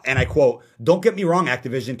 And I quote, "Don't get me wrong,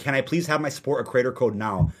 Activision. Can I please have my support or creator code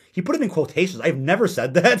now?" He put it in quotations. I've never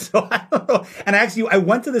said that, so I don't know. And I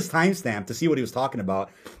went to this timestamp to see what he was talking about.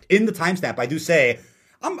 In the timestamp, I do say,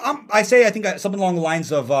 I think something along the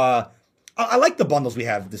lines of, I like the bundles we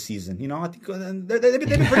have this season. I think they've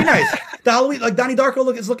been pretty nice. The Halloween, like Donnie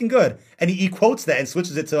Darko, is looking good. And he quotes that and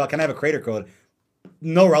switches it to, "Can I have a creator code?"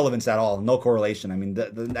 No relevance at all. No correlation. I mean,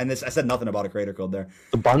 I said nothing about a creator code there.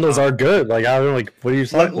 The bundles are good. Like, I don't what are you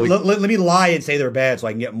saying? Let me lie and say they're bad so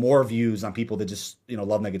I can get more views on people that just,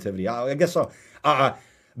 love negativity. I guess so.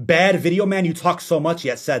 Bad video, man. You talk so much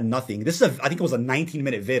yet said nothing. This is I think it was a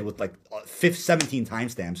 19-minute vid with like 17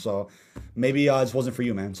 timestamps. So maybe this wasn't for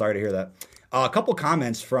you, man. Sorry to hear that. A couple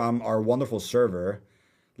comments from our wonderful server.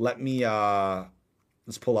 Let's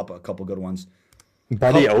pull up a couple good ones.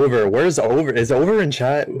 Buddy Over. Where's Over? Is Over in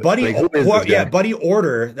chat? Buddy, Buddy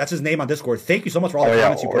Order. That's his name on Discord. Thank you so much for all the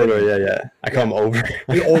comments you put in. Yeah. I call him Over.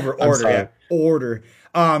 Order.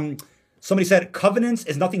 Somebody said, Covenants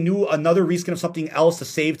is nothing new. Another reskin of something else to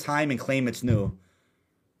save time and claim it's new.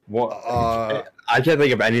 I can't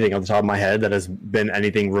think of anything off the top of my head that has been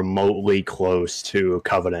anything remotely close to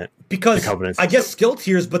Covenant. Because I guess skill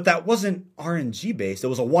tiers, but that wasn't RNG based. It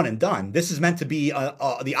was a one and done. This is meant to be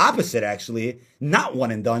the opposite, actually, not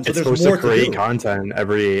one and done. So it's supposed to create content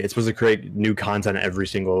it's supposed to create new content every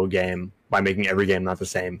single game by making every game not the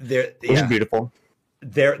same. Which is beautiful.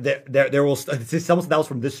 There will. That was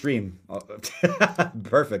from this stream.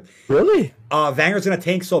 Perfect. Really? Vanguard's gonna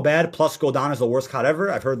tank so bad. Plus, go down is the worst COD ever.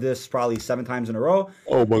 I've heard this probably 7 times in a row.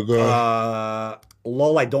 Oh my god.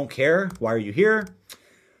 Lol, I don't care. Why are you here?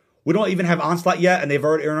 We don't even have Onslaught yet, and they're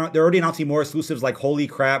already announcing more exclusives like, holy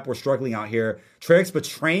crap, we're struggling out here. Treyarch's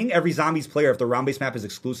betraying every Zombies player if the round-based map is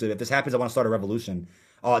exclusive. If this happens, I want to start a revolution.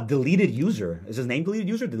 Deleted user. Is his name deleted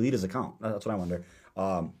user? Delete his account. That's what I wonder.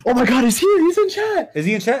 Oh my god, he's here. He's in chat. Is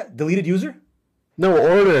he in chat? Deleted user? No,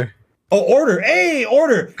 Order. Oh, Order. Hey,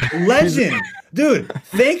 Order. Legend. Dude,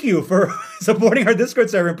 thank you for supporting our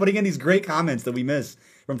Discord server and putting in these great comments that we miss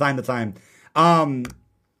from time to time.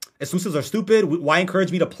 Exclusives are stupid. Why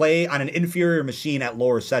encourage me to play on an inferior machine at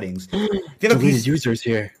lower settings? Deleted users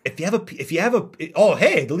here. If you have a oh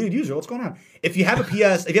hey, deleted user, what's going on? If you have a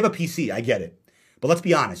PC, I get it. But let's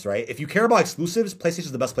be honest, right? If you care about exclusives, PlayStation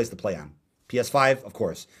is the best place to play on. PS5, of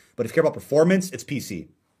course. But if you care about performance, it's PC.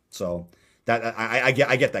 So that I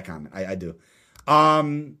get that comment. I do.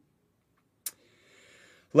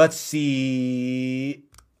 Let's see.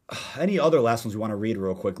 Any other last ones we want to read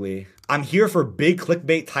real quickly? I'm here for big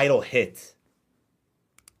clickbait title hit.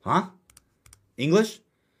 Huh? English?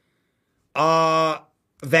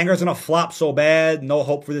 Vanguard's gonna flop so bad. No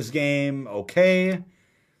hope for this game. Okay.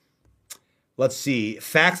 Let's see.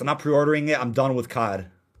 Facts. I'm not pre-ordering it. I'm done with COD.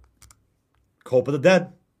 Cope of the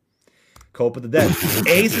Dead. Cope of the Dead.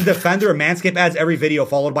 Ace the Defender. Manscaped ads every video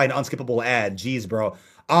followed by an unskippable ad. Jeez, bro.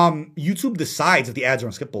 YouTube decides if the ads are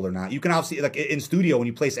unskippable or not. You can obviously, like in studio, when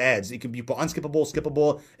you place ads, it could be put unskippable,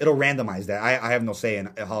 skippable. It'll randomize that. I have no say in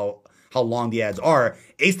how long the ads are.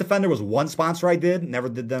 Ace Defender was one sponsor I did. Never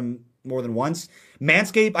did them more than once.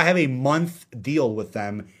 Manscaped, I have a month deal with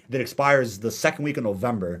them that expires the second week of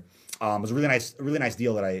November. It was a really nice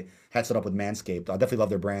deal that I had set up with Manscaped. I definitely love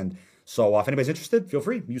their brand. So if anybody's interested, feel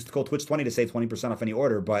free. Use the code Twitch20 to save 20% off any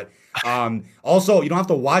order. But also, you don't have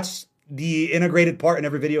to watch the integrated part in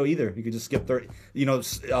every video either. You could just skip 30,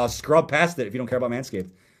 scrub past it if you don't care about Manscaped.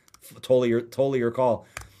 Totally your call.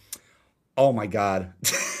 Oh my god.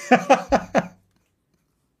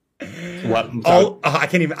 What? I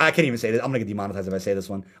can't even say this. I'm gonna get demonetized if I say this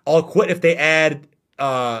one. I'll quit if they add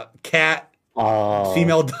cat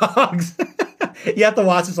female dogs. You have to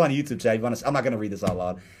watch this on YouTube, chat. I'm not gonna read this out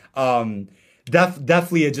loud.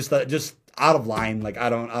 Definitely just out of line. Like I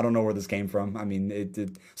don't know where this came from. I mean, it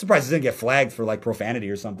surprised it didn't get flagged for like profanity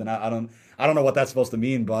or something. I don't know what that's supposed to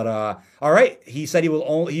mean. But all right, he said he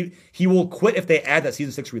will quit if they add that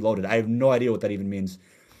Season 6 Reloaded. I have no idea what that even means.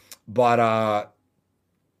 But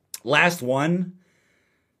last one.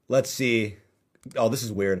 Let's see. Oh, this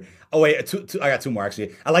is weird. Oh wait, I got two more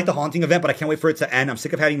actually. I like the Haunting event, but I can't wait for it to end. I'm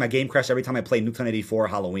sick of having my game crash every time I play Nuketown 84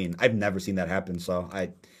 Halloween. I've never seen that happen, so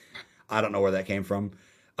I don't know where that came from.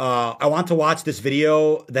 I want to watch this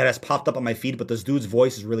video that has popped up on my feed, but this dude's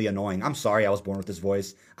voice is really annoying. I'm sorry I was born with this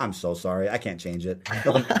voice. I'm so sorry. I can't change it.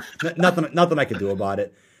 Nothing I can do about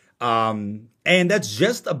it. And that's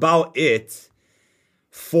just about it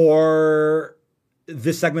for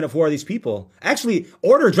this segment of Who Are These People? Actually,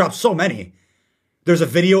 Order dropped so many. There's a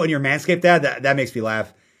video in your Manscaped ad that makes me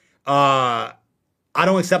laugh. I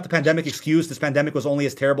don't accept the pandemic excuse. This pandemic was only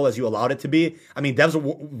as terrible as you allowed it to be. I mean, devs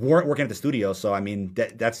weren't working at the studio, so I mean,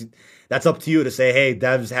 that's up to you to say, hey,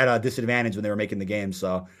 devs had a disadvantage when they were making the game.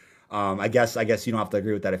 So I guess you don't have to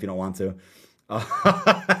agree with that if you don't want to.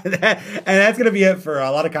 And that's going to be it for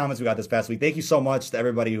a lot of comments we got this past week. Thank you so much to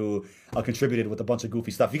everybody who contributed with a bunch of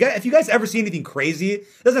goofy stuff. If you guys ever see anything crazy, it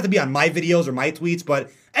doesn't have to be on my videos or my tweets,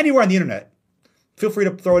 but anywhere on the internet, feel free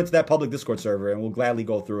to throw it into that public Discord server, and we'll gladly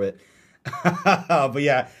go through it. But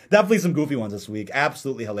yeah, definitely some goofy ones this week.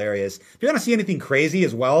 Absolutely hilarious. If you're gonna see anything crazy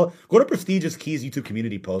as well, go to Prestigious Keys YouTube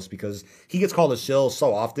community post because he gets called a shill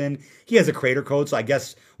so often. He has a creator code, so I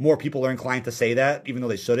guess more people are inclined to say that, even though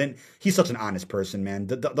they shouldn't. He's such an honest person, man.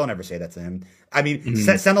 Don't ever say that to him. I mean,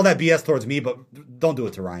 send all that BS towards me, but don't do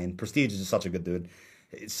it to Ryan. Prestige is just such a good dude.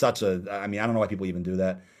 It's I don't know why people even do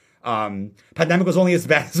that. Pandemic was only as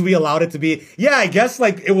bad as we allowed it to be. Yeah, I guess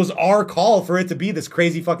like it was our call for it to be this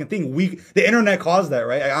crazy fucking thing. The internet caused that,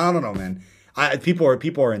 right? I don't know, man. People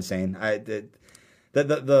are insane.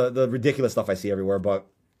 The ridiculous stuff I see everywhere. But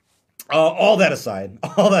all that aside,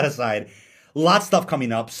 lots of stuff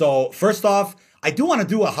coming up. So first off, I do want to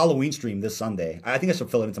do a Halloween stream this Sunday. I think I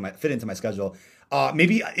should fit into my schedule.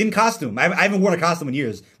 Maybe in costume. I haven't worn a costume in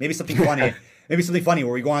years. Maybe something funny. Maybe something funny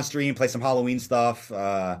where we go on stream, play some Halloween stuff,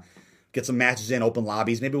 get some matches in, open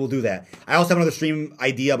lobbies. Maybe we'll do that. I also have another stream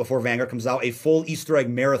idea before Vanguard comes out, a full Easter egg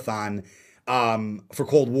marathon for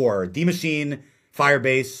Cold War. D-Machine,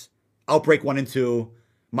 Firebase, Outbreak 1 and 2,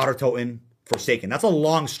 Modern Toten, Forsaken. That's a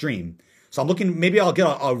long stream. So I'm looking, maybe I'll get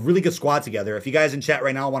a really good squad together. If you guys in chat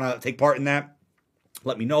right now want to take part in that,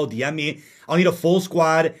 let me know, DM me. I'll need a full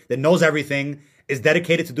squad that knows everything, is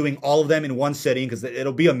dedicated to doing all of them in one sitting because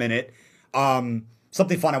it'll be a minute.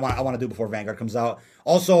 something fun I want to do before Vanguard comes out.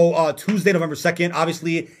 Also, Tuesday, November 2nd,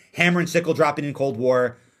 obviously, Hammer and Sickle dropping in Cold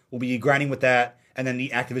War. We'll be grinding with that. And then the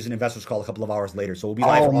Activision Investors Call a couple of hours later. So we'll be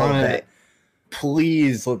live for all of that.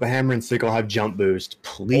 Please let the Hammer and Sickle have jump boost.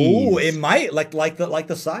 Please. Oh, it might. Like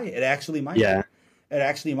the site. It actually might. Yeah. It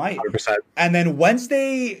actually might. 100%. And then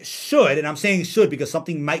Wednesday should, and I'm saying should because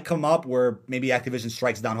something might come up where maybe Activision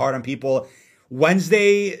strikes down hard on people.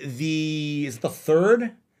 Wednesday, is it the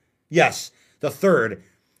 3rd? Yes, the 3rd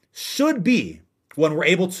should be when we're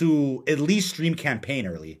able to at least stream campaign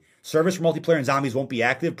early. Service for multiplayer and zombies won't be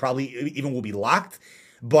active, probably even will be locked,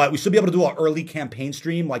 but we should be able to do an early campaign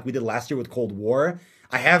stream like we did last year with Cold War.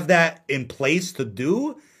 I have that in place to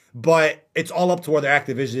do, but it's all up to whether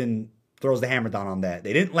Activision throws the hammer down on that.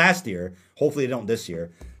 They didn't last year. Hopefully they don't this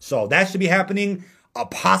year. So that should be happening. A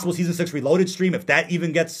possible Season 6 Reloaded stream, if that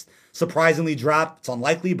even gets surprisingly dropped, it's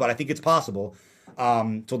unlikely, but I think it's possible.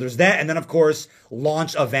 So there's that. And then, of course,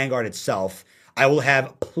 launch of Vanguard itself. I will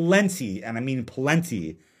have plenty, and I mean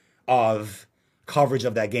plenty, of coverage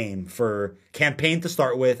of that game for campaign to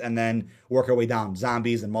start with and then work our way down.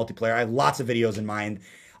 Zombies and multiplayer. I have lots of videos in mind.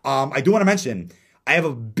 I do want to mention, I have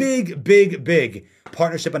a big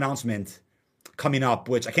partnership announcement coming up,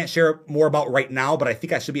 which I can't share more about right now, but I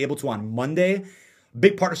think I should be able to on Monday.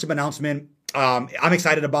 Big partnership announcement. I'm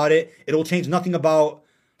excited about it. It'll change nothing about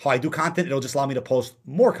how I do content. It'll just allow me to post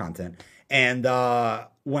more content. And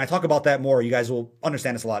when I talk about that more, you guys will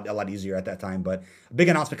understand this a lot easier at that time. But a big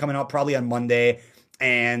announcement coming up probably on Monday,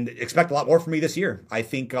 and expect a lot more from me this year. I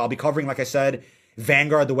think I'll be covering, like I said,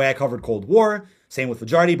 Vanguard the way I covered Cold War. Same with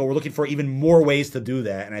Fajarty, but we're looking for even more ways to do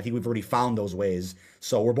that, and I think we've already found those ways.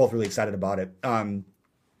 So we're both really excited about it. I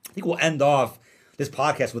think we'll end off this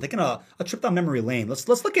podcast with taking a trip down memory lane. Let's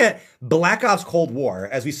look at Black Ops Cold War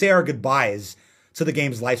as we say our goodbyes to the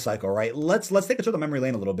game's life cycle, right? Let's take a trip down memory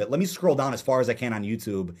lane a little bit. Let me scroll down as far as I can on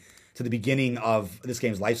YouTube to the beginning of this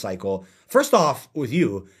game's life cycle. First off, with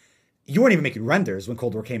you weren't even making renders when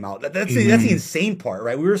Cold War came out. That's the insane part,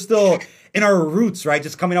 right? We were still in our roots, right?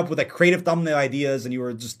 Just coming up with like creative thumbnail ideas, and you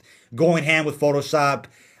were just going hand with Photoshop.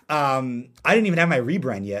 I didn't even have my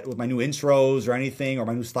rebrand yet with my new intros or anything, or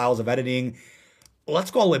my new styles of editing.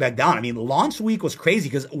 Let's go all the way back down. I mean, launch week was crazy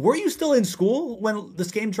because were you still in school when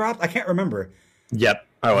this game dropped? I can't remember. Yep,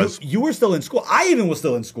 I was. You were still in school. I even was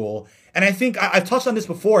still in school. And I think I've touched on this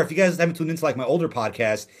before. If you guys haven't tuned into like my older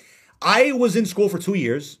podcast, I was in school for 2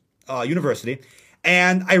 years, university.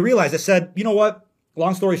 And I realized, I said, you know what?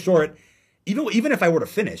 Long story short, even if I were to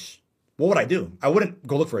finish, what would I do? I wouldn't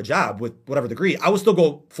go look for a job with whatever degree. I would still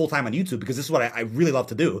go full-time on YouTube because this is what I really love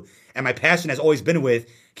to do. And my passion has always been with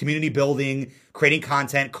community building, creating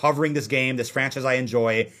content, covering this game, this franchise I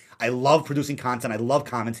enjoy. I love producing content. I love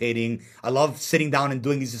commentating. I love sitting down and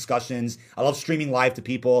doing these discussions. I love streaming live to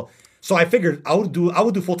people. So I figured I would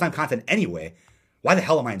do full-time content anyway. Why the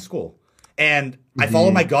hell am I in school? And I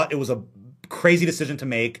followed my gut. It was a crazy decision to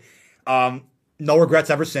make. No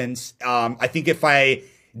regrets ever since. I think if I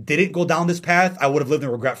didn't go down this path, I would have lived in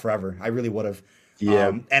regret forever. I really would have.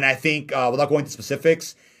 Yeah. And I think without going into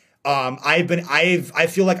specifics, I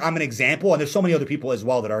feel like I'm an example, and there's so many other people as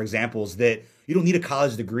well that are examples that you don't need a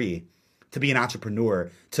college degree to be an entrepreneur,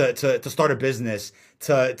 to start a business,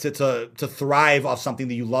 to thrive off something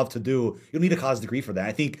that you love to do. You don't need a college degree for that.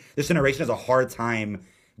 I think this generation has a hard time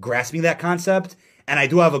grasping that concept, and I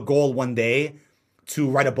do have a goal one day to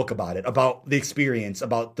write a book about it, about the experience,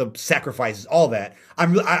 about the sacrifices, all that.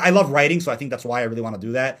 I love writing, so I think that's why I really want to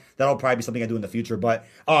do that. That'll probably be something I do in the future. But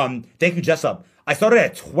thank you, Jessup. I started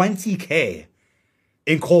at 20K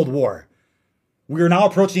in Cold War. We are now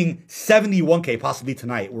approaching 71K, possibly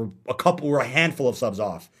tonight. We're a handful of subs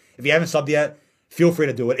off. If you haven't subbed yet, feel free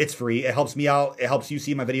to do it. It's free. It helps me out. It helps you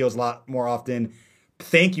see my videos a lot more often.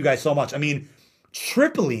 Thank you guys so much. I mean,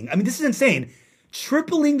 this is insane.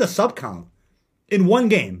 Tripling the sub count in one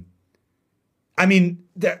game. I mean,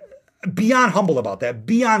 beyond humble about that,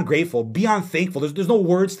 beyond grateful, beyond thankful. There's no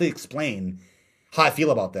words to explain how I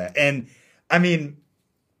feel about that. And I mean,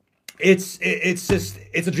 it's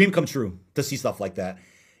a dream come true to see stuff like that.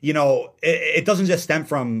 You know, it doesn't just stem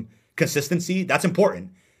from consistency. That's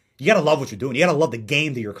important. You got to love what you're doing. You got to love the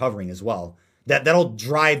game that you're covering as well. That'll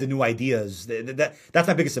drive the new ideas. That's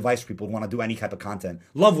my biggest advice for people who want to do any type of content.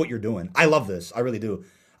 Love what you're doing. I love this. I really do.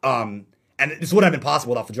 And this wouldn't have been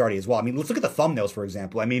possible without Fajarty as well. I mean, let's look at the thumbnails, for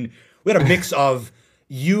example. I mean, we had a mix of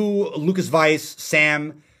you, Lucas Weiss,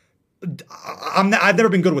 Sam. I've never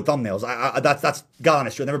been good with thumbnails. That's God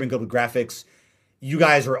honest. I've never been good with graphics. You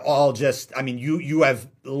guys are all just. I mean, you have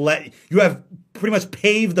pretty much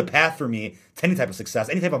paved the path for me to any type of success,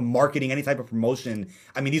 any type of marketing, any type of promotion.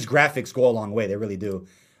 I mean, these graphics go a long way. They really do.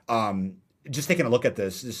 just taking a look at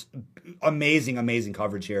this, just amazing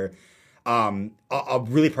coverage here. A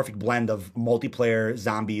really perfect blend of multiplayer,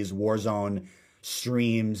 zombies, Warzone,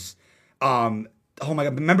 streams. Oh my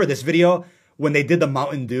God, remember this video when they did the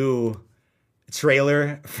Mountain Dew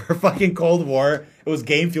trailer for fucking Cold War? It was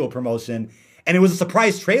Game Fuel promotion, and it was a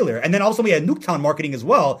surprise trailer. And then also we had Nuketown marketing as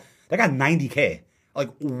well. That got 90K. Like,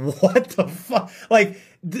 what the fuck? Like,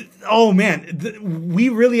 oh man, we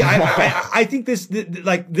really, I think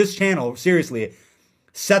this channel, seriously,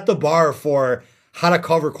 set the bar for how to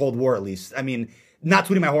cover Cold War, at least. I mean, not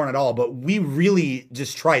tooting my horn at all, but we really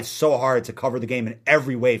just tried so hard to cover the game in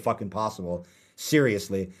every way fucking possible.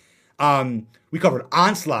 Seriously. We covered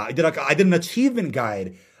Onslaught. I did an achievement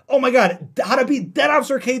guide. Oh my God, how to beat Dead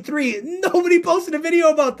Ops Arcade 3. Nobody posted a video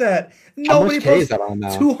about that. Nobody posted. Is that on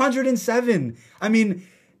now? 207. I mean,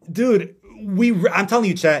 dude, I'm telling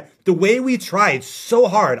you, chat, the way we tried so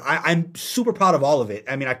hard, I'm super proud of all of it.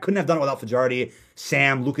 I mean, I couldn't have done it without Fajarty,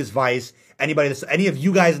 Sam, Lucas Weiss, any of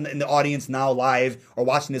you guys in the audience now live or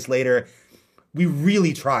watching this later. We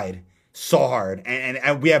really tried so hard,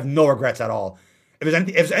 and we have no regrets at all. If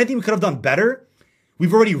there's anything we could have done better,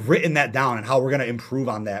 we've already written that down and how we're going to improve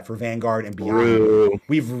on that for Vanguard and beyond. Ooh.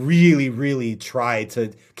 We've really tried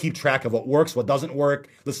to keep track of what works, what doesn't work,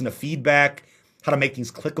 listen to feedback, how to make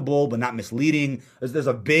things clickable but not misleading. There's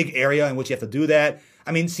a big area in which you have to do that.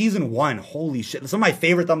 I mean, season 1, holy shit. Some of my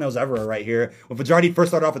favorite thumbnails ever are right here. When Fajarty first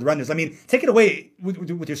started off with renders. I mean, take it away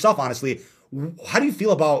with yourself, honestly. How do you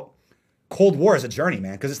feel about Cold War as a journey,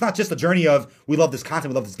 man? Because it's not just a journey of we love this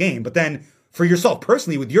content, we love this game, but then for yourself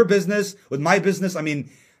personally, with your business, with my business, I mean,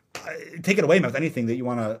 take it away, man, with anything that you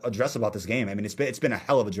want to address about this game. I mean, it's been a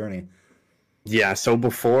hell of a journey. Yeah, so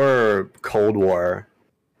before Cold War,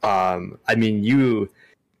 I mean, you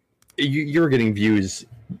were getting views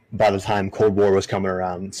by the time Cold War was coming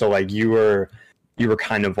around. So like you were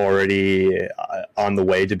kind of already on the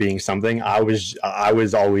way to being something. I was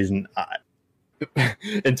always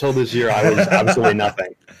until this year I was absolutely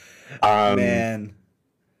nothing. Man.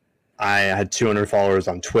 I had 200 followers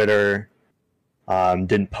on Twitter,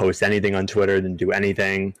 didn't post anything on Twitter, didn't do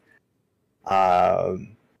anything.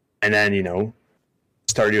 And then,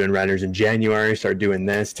 started doing renders in January, started doing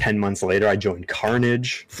this. 10 months later, I joined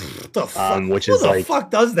Carnage. What the fuck? Who the fuck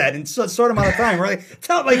does that in such short amount of time, right?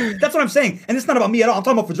 That's what I'm saying. And it's not about me at all. I'm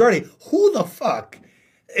talking about Fajarty. Who the fuck?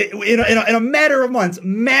 In a matter of months,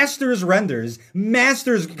 masters renders,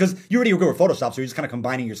 because you already were good with Photoshop, so you're just kind of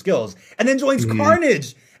combining your skills, and then joins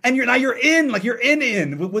Carnage. And you're in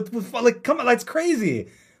with like, come on, that's crazy.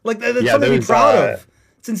 Like that's something to be proud of.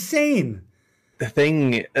 It's insane. The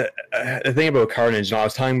thing about Carnage, and I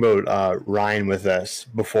was talking about Ryan with this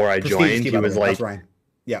before I joined. He was like, Ryan.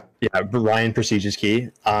 Yeah, Ryan Prestigious Key.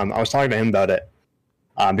 I was talking to him about it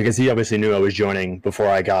because he obviously knew I was joining before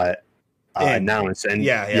I got announced, and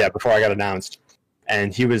before I got announced,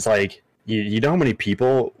 and he was like, You know how many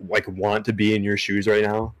people like want to be in your shoes right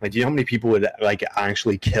now? Like, do you know how many people would like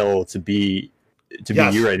actually kill to be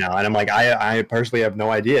you right now? And I'm like, I personally have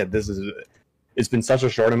no idea. It's been such a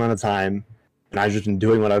short amount of time, and I've just been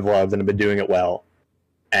doing what I've loved, and I've been doing it well.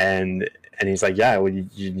 And he's like, yeah, well,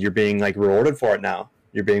 you're being like rewarded for it now.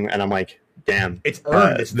 And I'm like, damn, it's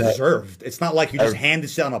earned, it's deserved. It's not like you just hand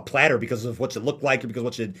this on a platter because of what you look like, or because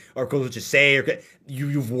what you say, or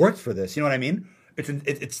you've worked for this. You know what I mean?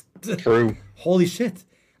 It's true. Holy shit.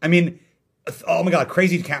 I mean, oh my God,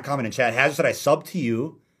 crazy comment in chat. Hazard said, I subbed to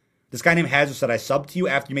you. This guy named Hazard said, I subbed to you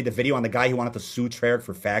after you made the video on the guy who wanted to sue Treyarch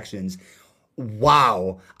for factions.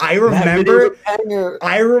 Wow. I remember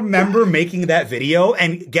making that video,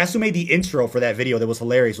 and guess who made the intro for that video that was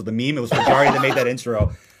hilarious with the meme? It was Fajarty that made that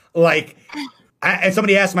intro. Like, and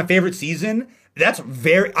somebody asked my favorite season.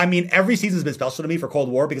 Every season's been special to me for Cold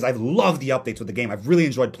War because I've loved the updates with the game. I've really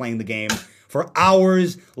enjoyed playing the game for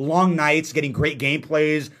hours, long nights, getting great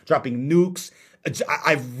gameplays, dropping nukes.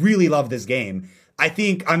 I really love this game.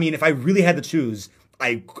 If I really had to choose,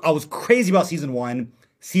 I was crazy about Season 1,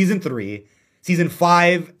 Season 3, Season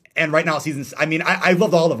 5, and right now I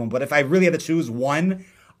loved all of them, but if I really had to choose one,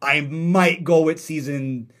 I might go with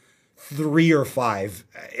Season 3 or 5.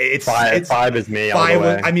 It's 5 is me.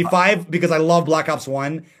 5 because I love Black Ops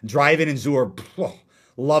 1. Drive-In and Zoo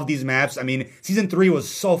love these maps. I mean, Season 3 was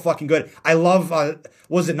so fucking good. I love,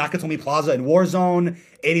 was it Nakatomi Plaza in Warzone,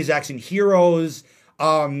 80s Action Heroes.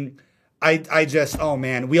 Oh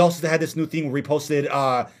man. We also had this new thing where we posted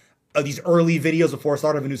these early videos before the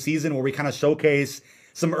start of a new season where we kind of showcase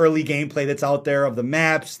some early gameplay that's out there of the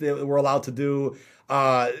maps that we're allowed to do,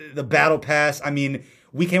 the Battle Pass. I mean,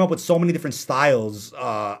 we came up with so many different styles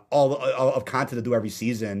of content to do every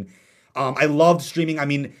season. I loved streaming. I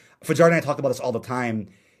mean, Fajarty and I talked about this all the time.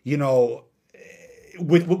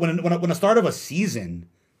 when the start of a season,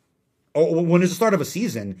 or when there's the start of a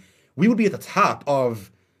season, we would be at the top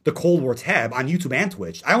of the Cold War tab on YouTube and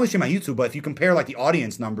Twitch. I only stream on YouTube, but if you compare like the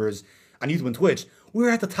audience numbers on YouTube and Twitch, we were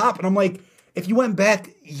at the top. And I'm like, if you went back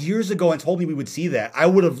years ago and told me we would see that, I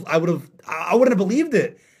wouldn't have believed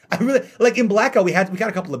it. I really, like in Blackout, we had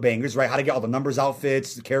a couple of bangers, right? How to get all the numbers,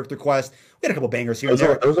 outfits, the character quest. We had a couple of bangers here. Those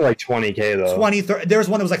are like 20K though. 30, there was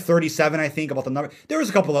one that was like 37, I think, about the number. There was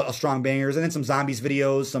a couple of strong bangers, and then some zombies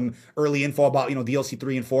videos, some early info about DLC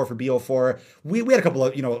 3 and 4 for BO4. We had a couple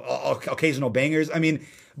of occasional bangers. I mean,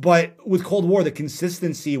 but with Cold War, the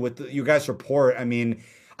consistency with you guys' support. I mean,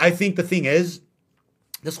 I think the thing is,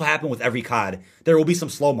 this will happen with every COD. There will be some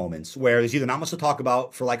slow moments where there's either not much to talk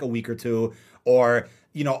about for like a week or two, or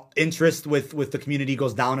interest with the community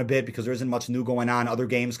goes down a bit because there isn't much new going on. Other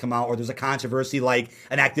games come out, or there's a controversy like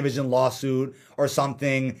an Activision lawsuit or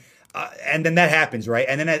something, and then that happens, right?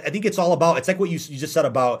 And then I think it's all about, it's like what you just said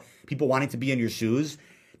about people wanting to be in your shoes.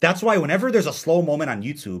 That's why whenever there's a slow moment on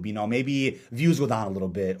YouTube, maybe views go down a little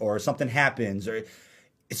bit or something happens, or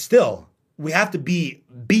it's still, we have to be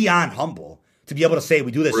beyond humble to be able to say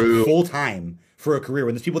we do this full time for a career.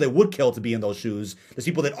 When there's people that would kill to be in those shoes, there's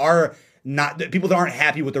people that are people that aren't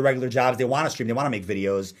happy with their regular jobs. They want to stream, they want to make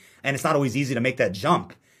videos, and it's not always easy to make that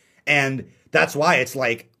jump. And that's why it's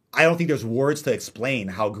like, I don't think there's words to explain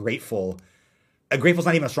how grateful. Grateful's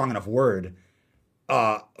not even a strong enough word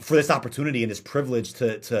for this opportunity and this privilege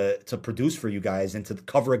to produce for you guys and to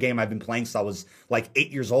cover a game I've been playing since I was like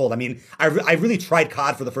 8 years old. I mean, I really tried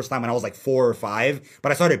COD for the first time when I was like 4 or 5,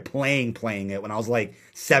 but I started playing it when I was like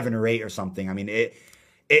 7 or 8 or something. I mean,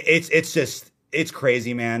 it's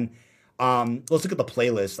crazy, man. Let's look at the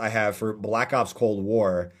playlist I have for Black Ops Cold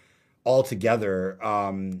War altogether.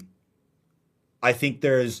 I think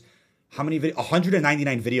there's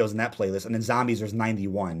 199 videos in that playlist, and then Zombies there's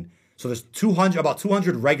 91. So there's about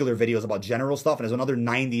 200 regular videos about general stuff, and there's another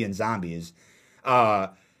 90 in Zombies.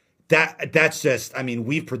 That's just, I mean,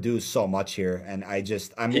 we've produced so much here, and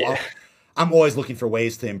I'm always looking for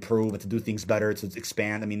ways to improve and to do things better, to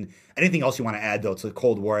expand. I mean, anything else you want to add, though, to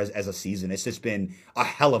Cold War as a season? It's just been a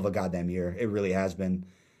hell of a goddamn year. It really has been.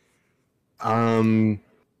 I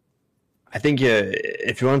think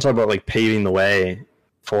if you want to talk about like paving the way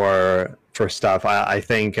for stuff, I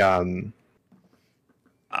think in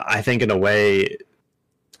a way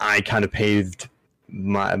I kind of paved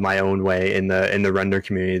my own way in the render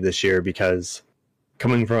community this year, because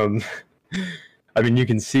coming from I mean, you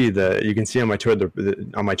can see on my Twitter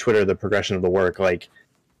the progression of the work. Like,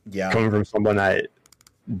 coming from someone that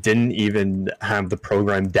didn't even have the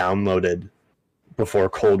program downloaded before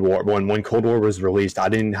Cold War. When Cold War was released, I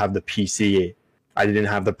didn't have the PC. I didn't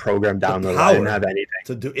have the program downloaded. I didn't have anything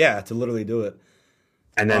to literally do it.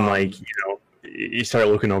 And then you start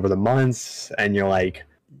looking over the months, and you're like,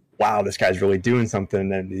 wow, this guy's really doing something.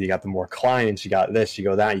 And then you got the more clients, you got this, you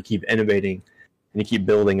go that. You keep innovating, and you keep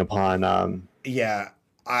building upon. It's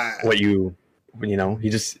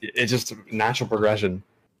just natural progression.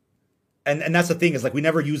 And that's the thing, is like, we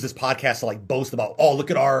never use this podcast to like boast about, oh,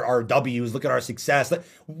 look at our W's, look at our success. Like,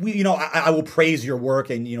 I will praise your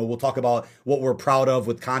work, and we'll talk about what we're proud of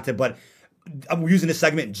with content, but I'm using this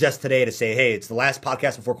segment just today to say, hey, it's the last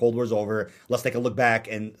podcast before Cold War's over. Let's take a look back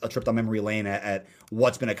and a trip down memory lane at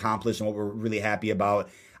what's been accomplished and what we're really happy about.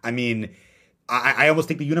 I mean, I almost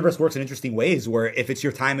think the universe works in interesting ways, where if it's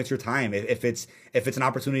your time, it's your time. If it's an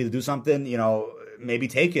opportunity to do something, maybe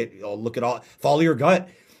take it. Follow your gut.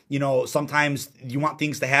 Sometimes you want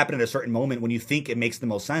things to happen at a certain moment when you think it makes the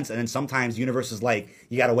most sense. And then sometimes the universe is like,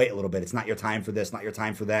 you got to wait a little bit. It's not your time for this, not your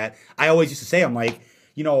time for that. I always used to say, I'm like,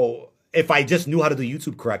 if I just knew how to do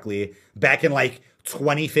YouTube correctly back in like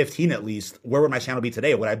 2015, at least, where would my channel be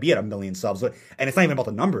today? Would I be at 1 million subs? And it's not even about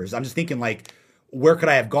the numbers. I'm just thinking, like, where could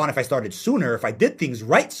I have gone if I started sooner, if I did things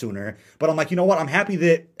right sooner? But I'm like, you know what? I'm happy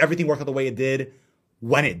that everything worked out the way it did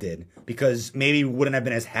when it did, because maybe we wouldn't have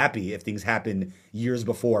been as happy if things happened years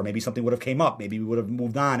before. Maybe something would have came up. Maybe we would have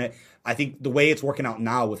moved on. I think the way it's working out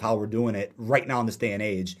now with how we're doing it right now in this day and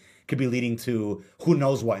age could be leading to who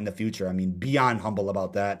knows what in the future. I mean, beyond humble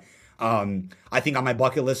about that. I think on my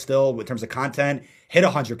bucket list still, in terms of content, hit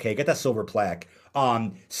 100K, get that silver plaque.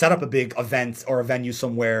 Set up a big event or a venue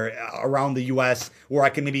somewhere around the US where I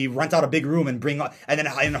can maybe rent out a big room and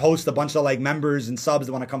and host a bunch of like members and subs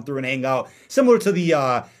that want to come through and hang out. Similar to the,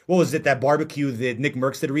 that barbecue that Nick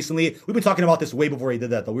Merckx did recently. We've been talking about this way before he did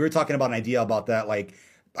that, though. We were talking about an idea about that, like,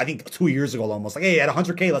 I think 2 years ago almost. Like, hey, at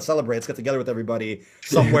 100K, let's celebrate. Let's get together with everybody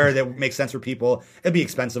somewhere that makes sense for people. It'd be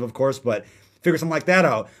expensive, of course, but figure something like that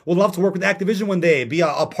out. Would love to work with Activision one day, be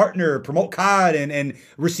a partner, promote COD, and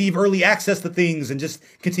receive early access to things, and just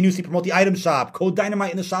continuously promote the item shop. Code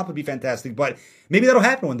Dynamite in the shop would be fantastic, but maybe that'll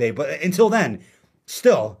happen one day. But until then,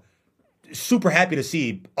 still super happy to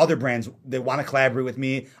see other brands that want to collaborate with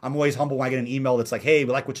me. I'm always humble when I get an email that's like, hey,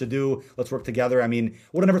 we like what you do. Let's work together. I mean,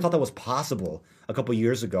 would have never thought that was possible a couple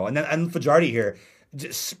years ago. And Fajarty here,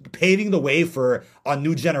 just paving the way for a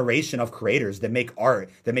new generation of creators that make art,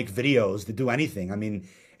 that make videos, that do anything. I mean,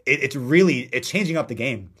 it's changing up the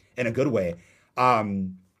game in a good way.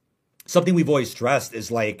 Something we've always stressed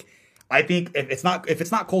is like, I think if it's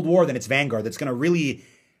not Cold War, then it's Vanguard. That's going to really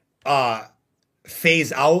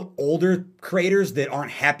phase out older creators that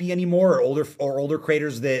aren't happy anymore, or older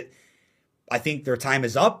creators that I think their time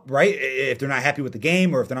is up, right? If they're not happy with the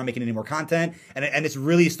game, or if they're not making any more content, and it's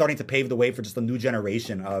really starting to pave the way for just a new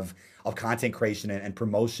generation of content creation and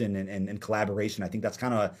promotion and collaboration. I think that's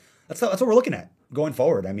what we're looking at going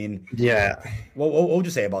forward. I mean, yeah. What would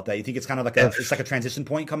you say about that? You think it's kind of like it's like a transition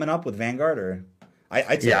point coming up with Vanguard, or?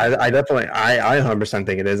 I'd say yeah, I definitely, I 100%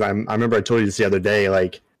 think it is. I remember I told you this the other day,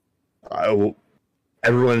 like,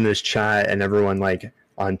 everyone in this chat and everyone like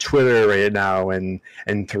on Twitter right now and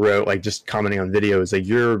throughout, like, just commenting on videos, like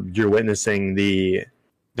you're witnessing the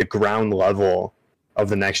ground level of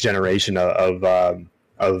the next generation of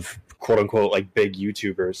quote unquote like big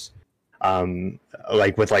YouTubers,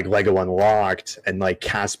 like with like Lego Unlocked and like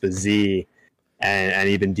Caspa Z and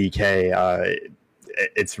even DK.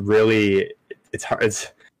 It's really, it's hard.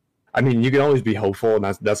 I mean, you can always be hopeful,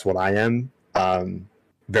 and that's what I am.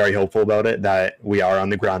 Very hopeful about it, that we are on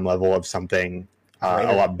the ground level of something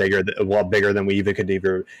a lot bigger than we could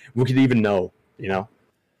even know, you know.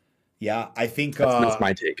 Yeah, I think that's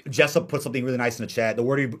my take. Jessup put something really nice in the chat. The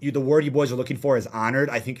word you boys are looking for is honored.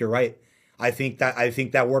 I think you're right. I think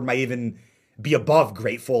that word might even be above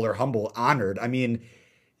grateful or humble. Honored. I mean,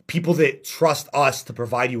 people that trust us to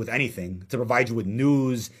provide you with anything, to provide you with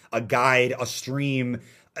news, a guide, a stream,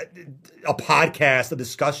 a podcast, a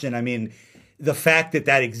discussion. I mean, the fact that's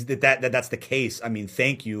the case. I mean,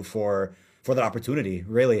 thank you for that opportunity.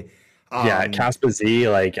 Really. Yeah, Caspa Z,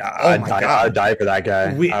 like, I'd die for that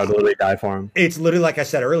guy. I would literally die for him. It's literally like I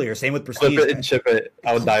said earlier. Same with Prestige. Clip it and ship it.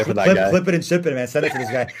 I would die for that guy. Clip it and ship it, man. Send it to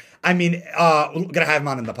this guy. I mean, we're gonna have him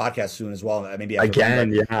on in the podcast soon as well. Maybe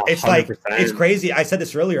again, yeah. It's 100%. Like, it's crazy. I said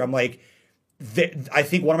this earlier. I'm like, I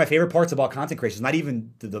think one of my favorite parts about content creation is not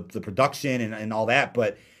even the production and all that,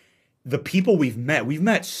 but the people we've met. We've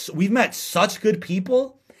met such good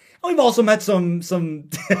people. We've also met some some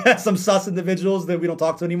sus individuals that we don't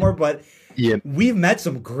talk to anymore, but we've met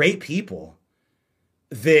some great people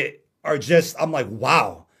that are just, I'm like,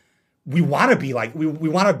 wow, we want to be like, we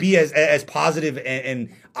want to be as positive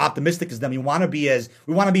and optimistic as them. We want to be as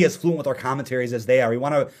fluent with our commentaries as they are. We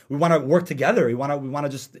want to work together. We want to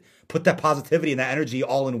just put that positivity and that energy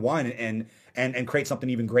all in one and create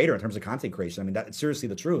something even greater in terms of content creation. I mean, that's seriously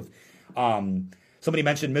the truth. Somebody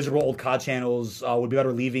mentioned miserable old COD channels would be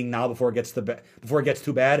better leaving now before it gets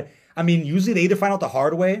too bad. I mean, usually they either find out the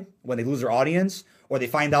hard way when they lose their audience, or they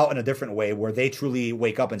find out in a different way where they truly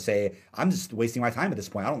wake up and say, "I'm just wasting my time at this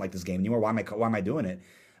point. I don't like this game anymore. Why am I doing it?"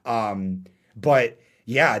 But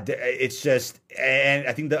yeah, it's just, and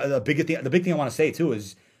I think the big thing I want to say too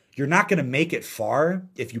is, you're not going to make it far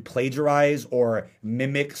if you plagiarize or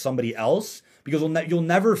mimic somebody else, because you'll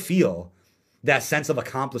never feel that sense of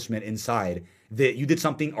accomplishment inside, that you did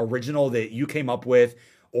something original that you came up with,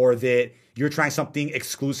 or that you're trying something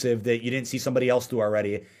exclusive that you didn't see somebody else do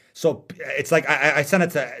already. So it's like, I send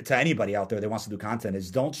it to anybody out there that wants to do content,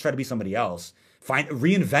 is don't try to be somebody else.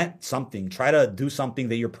 Reinvent something. Try to do something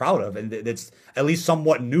that you're proud of and that's at least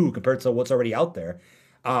somewhat new compared to what's already out there.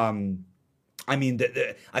 I mean,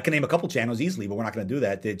 I can name a couple channels easily, but we're not going to do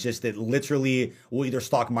that. That literally will either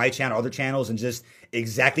stalk my channel or other channels and just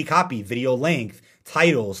exactly copy video length,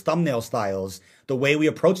 titles, thumbnail styles, the way we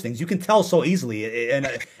approach things. You can tell so easily, and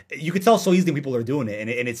you can tell so easily when people are doing it,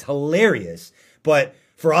 and it's hilarious. But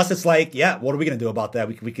for us, it's like, yeah, what are we going to do about that?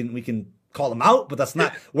 We can call them out, but that's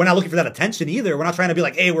not. We're not looking for that attention either. We're not trying to be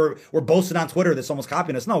like, hey, we're boasting on Twitter that someone's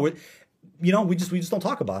copying us. No, we just don't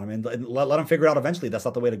talk about them and let them figure out eventually that's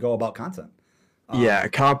not the way to go about content. Yeah,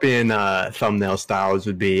 copying thumbnail styles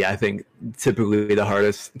would be, I think, typically the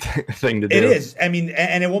hardest thing to do. It is. I mean,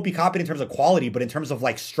 and it won't be copied in terms of quality, but in terms of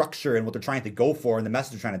like structure and what they're trying to go for and the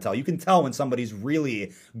message they're trying to tell. You can tell when somebody's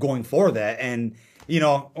really going for that. And,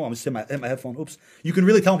 I'm just hitting my headphone. Oops. You can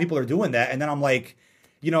really tell when people are doing that. And then I'm like,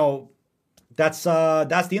 that's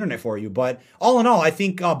the internet for you. But all in all, I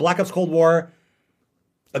think Black Ops Cold War,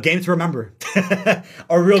 a game to remember.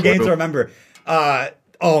 A real game to remember.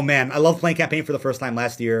 Oh man, I love playing campaign for the first time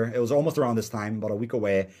last year. It was almost around this time, about a week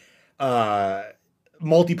away.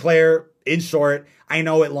 Multiplayer, in short, I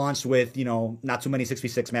know it launched with, not too many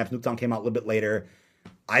 6v6 maps. Nuketown came out a little bit later.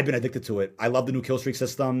 I've been addicted to it. I love the new kill streak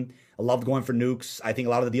system. I loved going for nukes. I think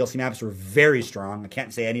a lot of the DLC maps were very strong. I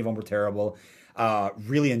can't say any of them were terrible.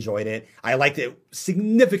 Really enjoyed it. I liked it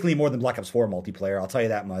significantly more than Black Ops 4 multiplayer. I'll tell you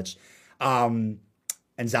that much. And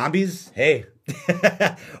zombies, hey,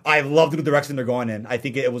 I love the new direction they're going in. I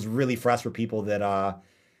think it was really fresh for people that,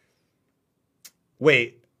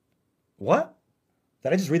 wait, what?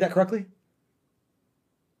 Did I just read that correctly?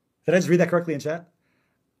 Did I just read that correctly in chat?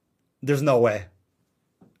 There's no way.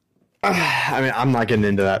 I mean, I'm not getting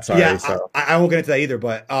into that. Sorry. Yeah, so. I won't get into that either.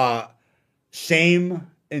 But shame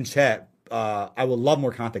in chat. I would love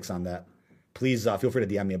more context on that. Please feel free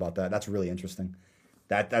to DM me about that. That's really interesting.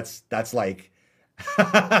 That's like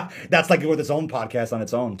that's like with its own podcast on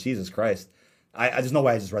its own. Jesus Christ. There's no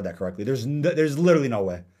way I just read that correctly. There's literally no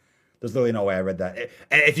way. There's literally no way I read that.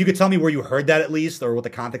 And if you could tell me where you heard that at least, or what the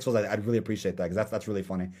context was, I'd really appreciate that, because that's really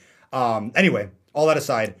funny. Anyway, all that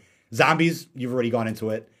aside, zombies, you've already gone into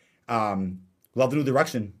it. Love the new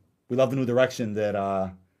direction. We love the new direction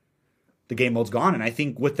that the game mode's gone. And I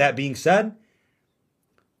think with that being said,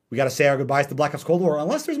 we got to say our goodbyes to Black Ops Cold War,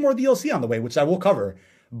 unless there's more DLC on the way, which I will cover.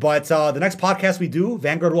 But the next podcast we do,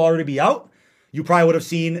 Vanguard will already be out. You probably would have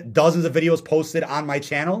seen dozens of videos posted on my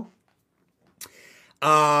channel.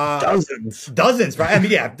 Dozens, right? I mean,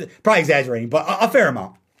 yeah, probably exaggerating, but a fair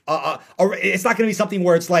amount. It's not going to be something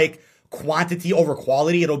where it's like quantity over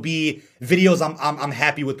quality. It'll be videos I'm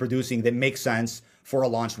happy with producing that make sense for a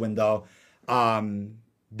launch window.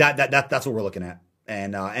 That's what we're looking at,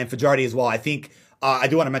 and Fajardi as well. I think I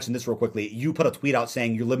do want to mention this real quickly. You put a tweet out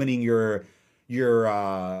saying you're limiting your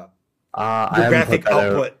graphic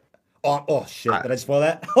output. Oh shit! Did I spoil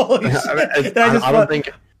that? Holy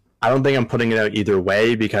shit! I don't think I'm putting it out either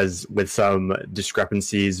way, because with some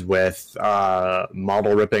discrepancies with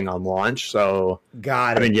model ripping on launch. So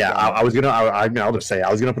got it. I mean, yeah, I'll just say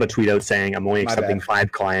I was gonna put a tweet out saying I'm only accepting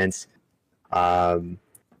 5 clients.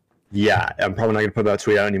 Yeah, I'm probably not gonna put that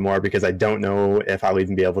tweet out anymore, because I don't know if I'll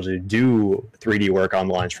even be able to do 3D work on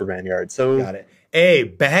launch for Vanguard. So got it. Hey,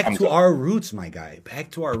 back to our roots, my guy.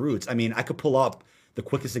 Back to our roots. I mean, I could pull up the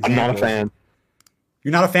quickest example. I'm not a fan.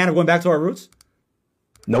 You're not a fan of going back to our roots?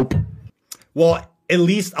 Nope. Well, at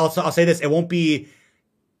least I'll say this: it won't be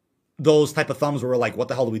those type of thumbs where we're like, "What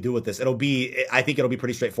the hell do we do with this?" I think it'll be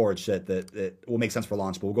pretty straightforward shit that will make sense for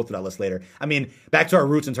launch. But we'll go through that list later. I mean, back to our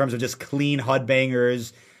roots in terms of just clean HUD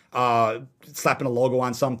bangers, slapping a logo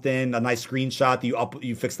on something, a nice screenshot that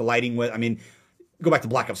you fix the lighting with. I mean, go back to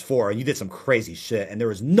Black Ops 4, and you did some crazy shit, and there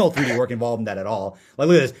was no 3D work involved in that at all. Like,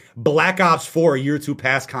 look at this. Black Ops 4, year 2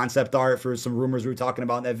 past concept art for some rumors we were talking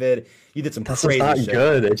about in that vid. You did some crazy shit. That's not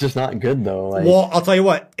good. It's just not good, though. Like... Well, I'll tell you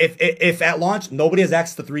what. If at launch nobody has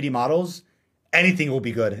access to 3D models, anything will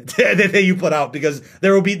be good that you put out, because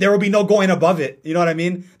there will be no going above it. You know what I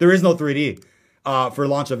mean? There is no 3D for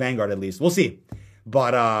launch of Vanguard, at least. We'll see.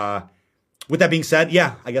 But with that being said,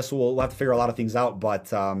 yeah, I guess we'll have to figure a lot of things out.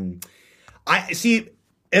 But I see.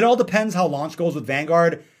 It all depends how launch goes with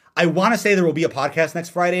Vanguard. I want to say there will be a podcast next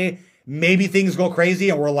Friday. Maybe things go crazy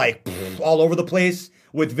and we're like all over the place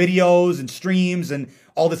with videos and streams and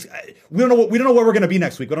all this. We don't know where we're going to be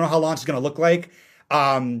next week. We don't know how launch is going to look like.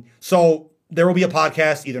 So there will be a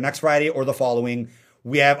podcast either next Friday or the following.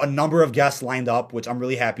 We have a number of guests lined up, which I'm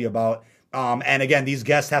really happy about. And again, these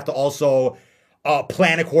guests have to also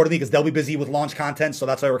plan accordingly, because they'll be busy with launch content. So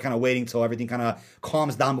that's why we're kind of waiting till everything kind of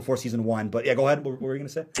calms down before season 1. But yeah, go ahead. What were you going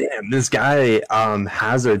to say? Damn, this guy,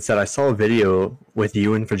 Hazard, said, I saw a video with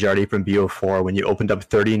you and Fajardi from BO4 when you opened up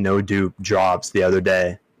 30 no-dupe drops the other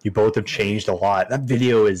day. You both have changed a lot. That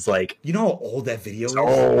video is like... You know how old that video is?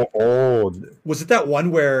 So old. Was it that one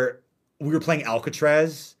where we were playing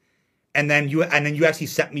Alcatraz, and then you actually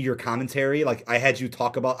sent me your commentary? Like, I had you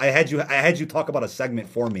talk about a segment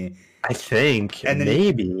for me. I think, and then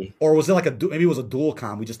maybe, or was it like maybe it was a dual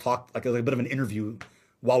com? We just talked like a bit of an interview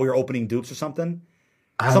while we were opening dupes or something.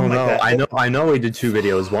 I don't know. Like I know we did 2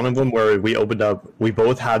 videos. One of them where we opened up, we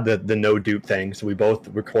both had the no dupe thing, so we both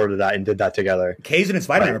recorded that and did that together. Kazan and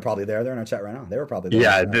Spider-Man are probably there. They're in our chat right now. They were probably there.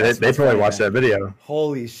 Yeah, they probably watched that video.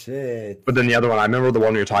 Holy shit! But then the other one, I remember the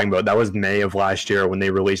one we were talking about. That was May of last year when they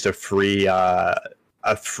released a free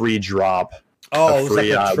drop. Oh, it was like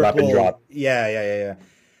a triple weapon drop. Yeah.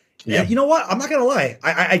 Yeah, you know what? I'm not gonna lie.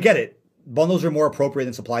 I get it. Bundles are more appropriate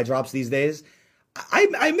than supply drops these days.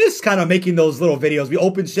 I miss kind of making those little videos. We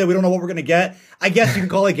open shit. We don't know what we're gonna get. I guess you can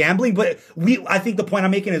call it gambling, but I think the point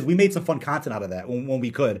I'm making is we made some fun content out of that when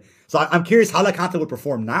we could. So I'm curious how that content would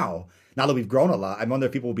perform now. now that we've grown a lot. I wonder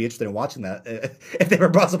if people will be interested in watching that. If they ever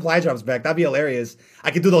brought supply drops back, that'd be hilarious.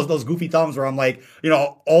 I could do those goofy thumbs where I'm like,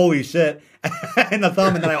 holy shit, and the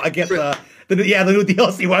thumb, and then I get the new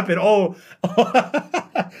DLC weapon.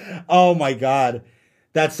 Oh my god,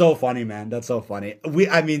 that's so funny, man. That's so funny.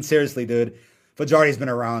 Seriously, dude, Fajarty's been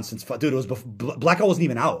around since, dude. It was Blackout wasn't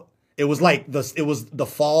even out. It was like it was the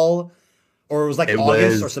fall, or it was like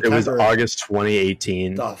August or September. It was August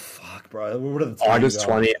 2018. The fuck, bro? What are the August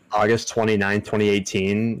 29th,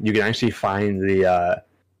 2018. You can actually find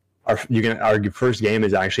our first game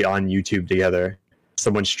is actually on YouTube together.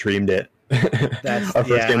 Someone streamed it. That's our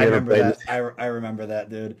first game I remember that. I remember that,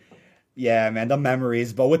 dude. Yeah, man, the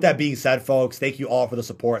memories. But with that being said, folks, thank you all for the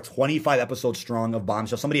support. 25 episodes strong of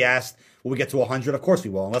Bombshell. Somebody asked, will we get to 100? Of course we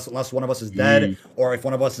will, unless one of us is dead, or if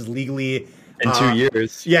one of us is legally... In 2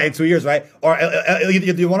 years. Yeah, in 2 years, right? Or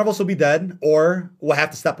either one of us will be dead, or we'll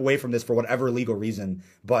have to step away from this for whatever legal reason.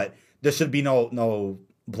 But there should be no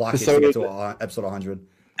blockage to get to episode 100.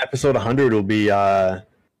 Episode 100 will be COD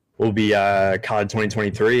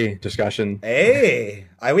 2023 discussion. Hey,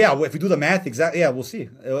 if we do the math exactly, we'll see.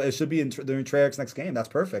 It should be during Treyarch's next game. That's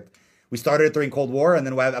perfect. We started it during Cold War, and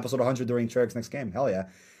then we'll have episode 100 during Treyarch's next game. Hell yeah.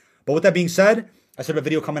 But with that being said, I should have a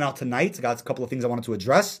video coming out tonight. I got a couple of things I wanted to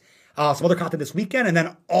address. Some other content this weekend, and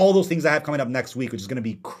then all those things I have coming up next week, which is going to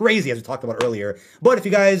be crazy, as we talked about earlier. But if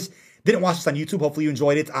you guys didn't watch this on YouTube, hopefully you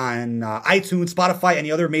enjoyed it on iTunes, Spotify,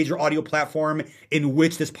 any other major audio platform in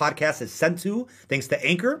which this podcast is sent to, thanks to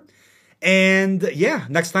Anchor. And yeah,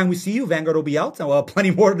 next time we see you, Vanguard will be out, and we'll have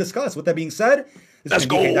plenty more to discuss. With that being said, this is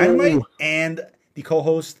DK Dynamite and the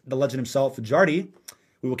co-host, the legend himself, Fajarty.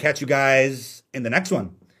 We will catch you guys in the next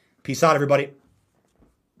one. Peace out, everybody.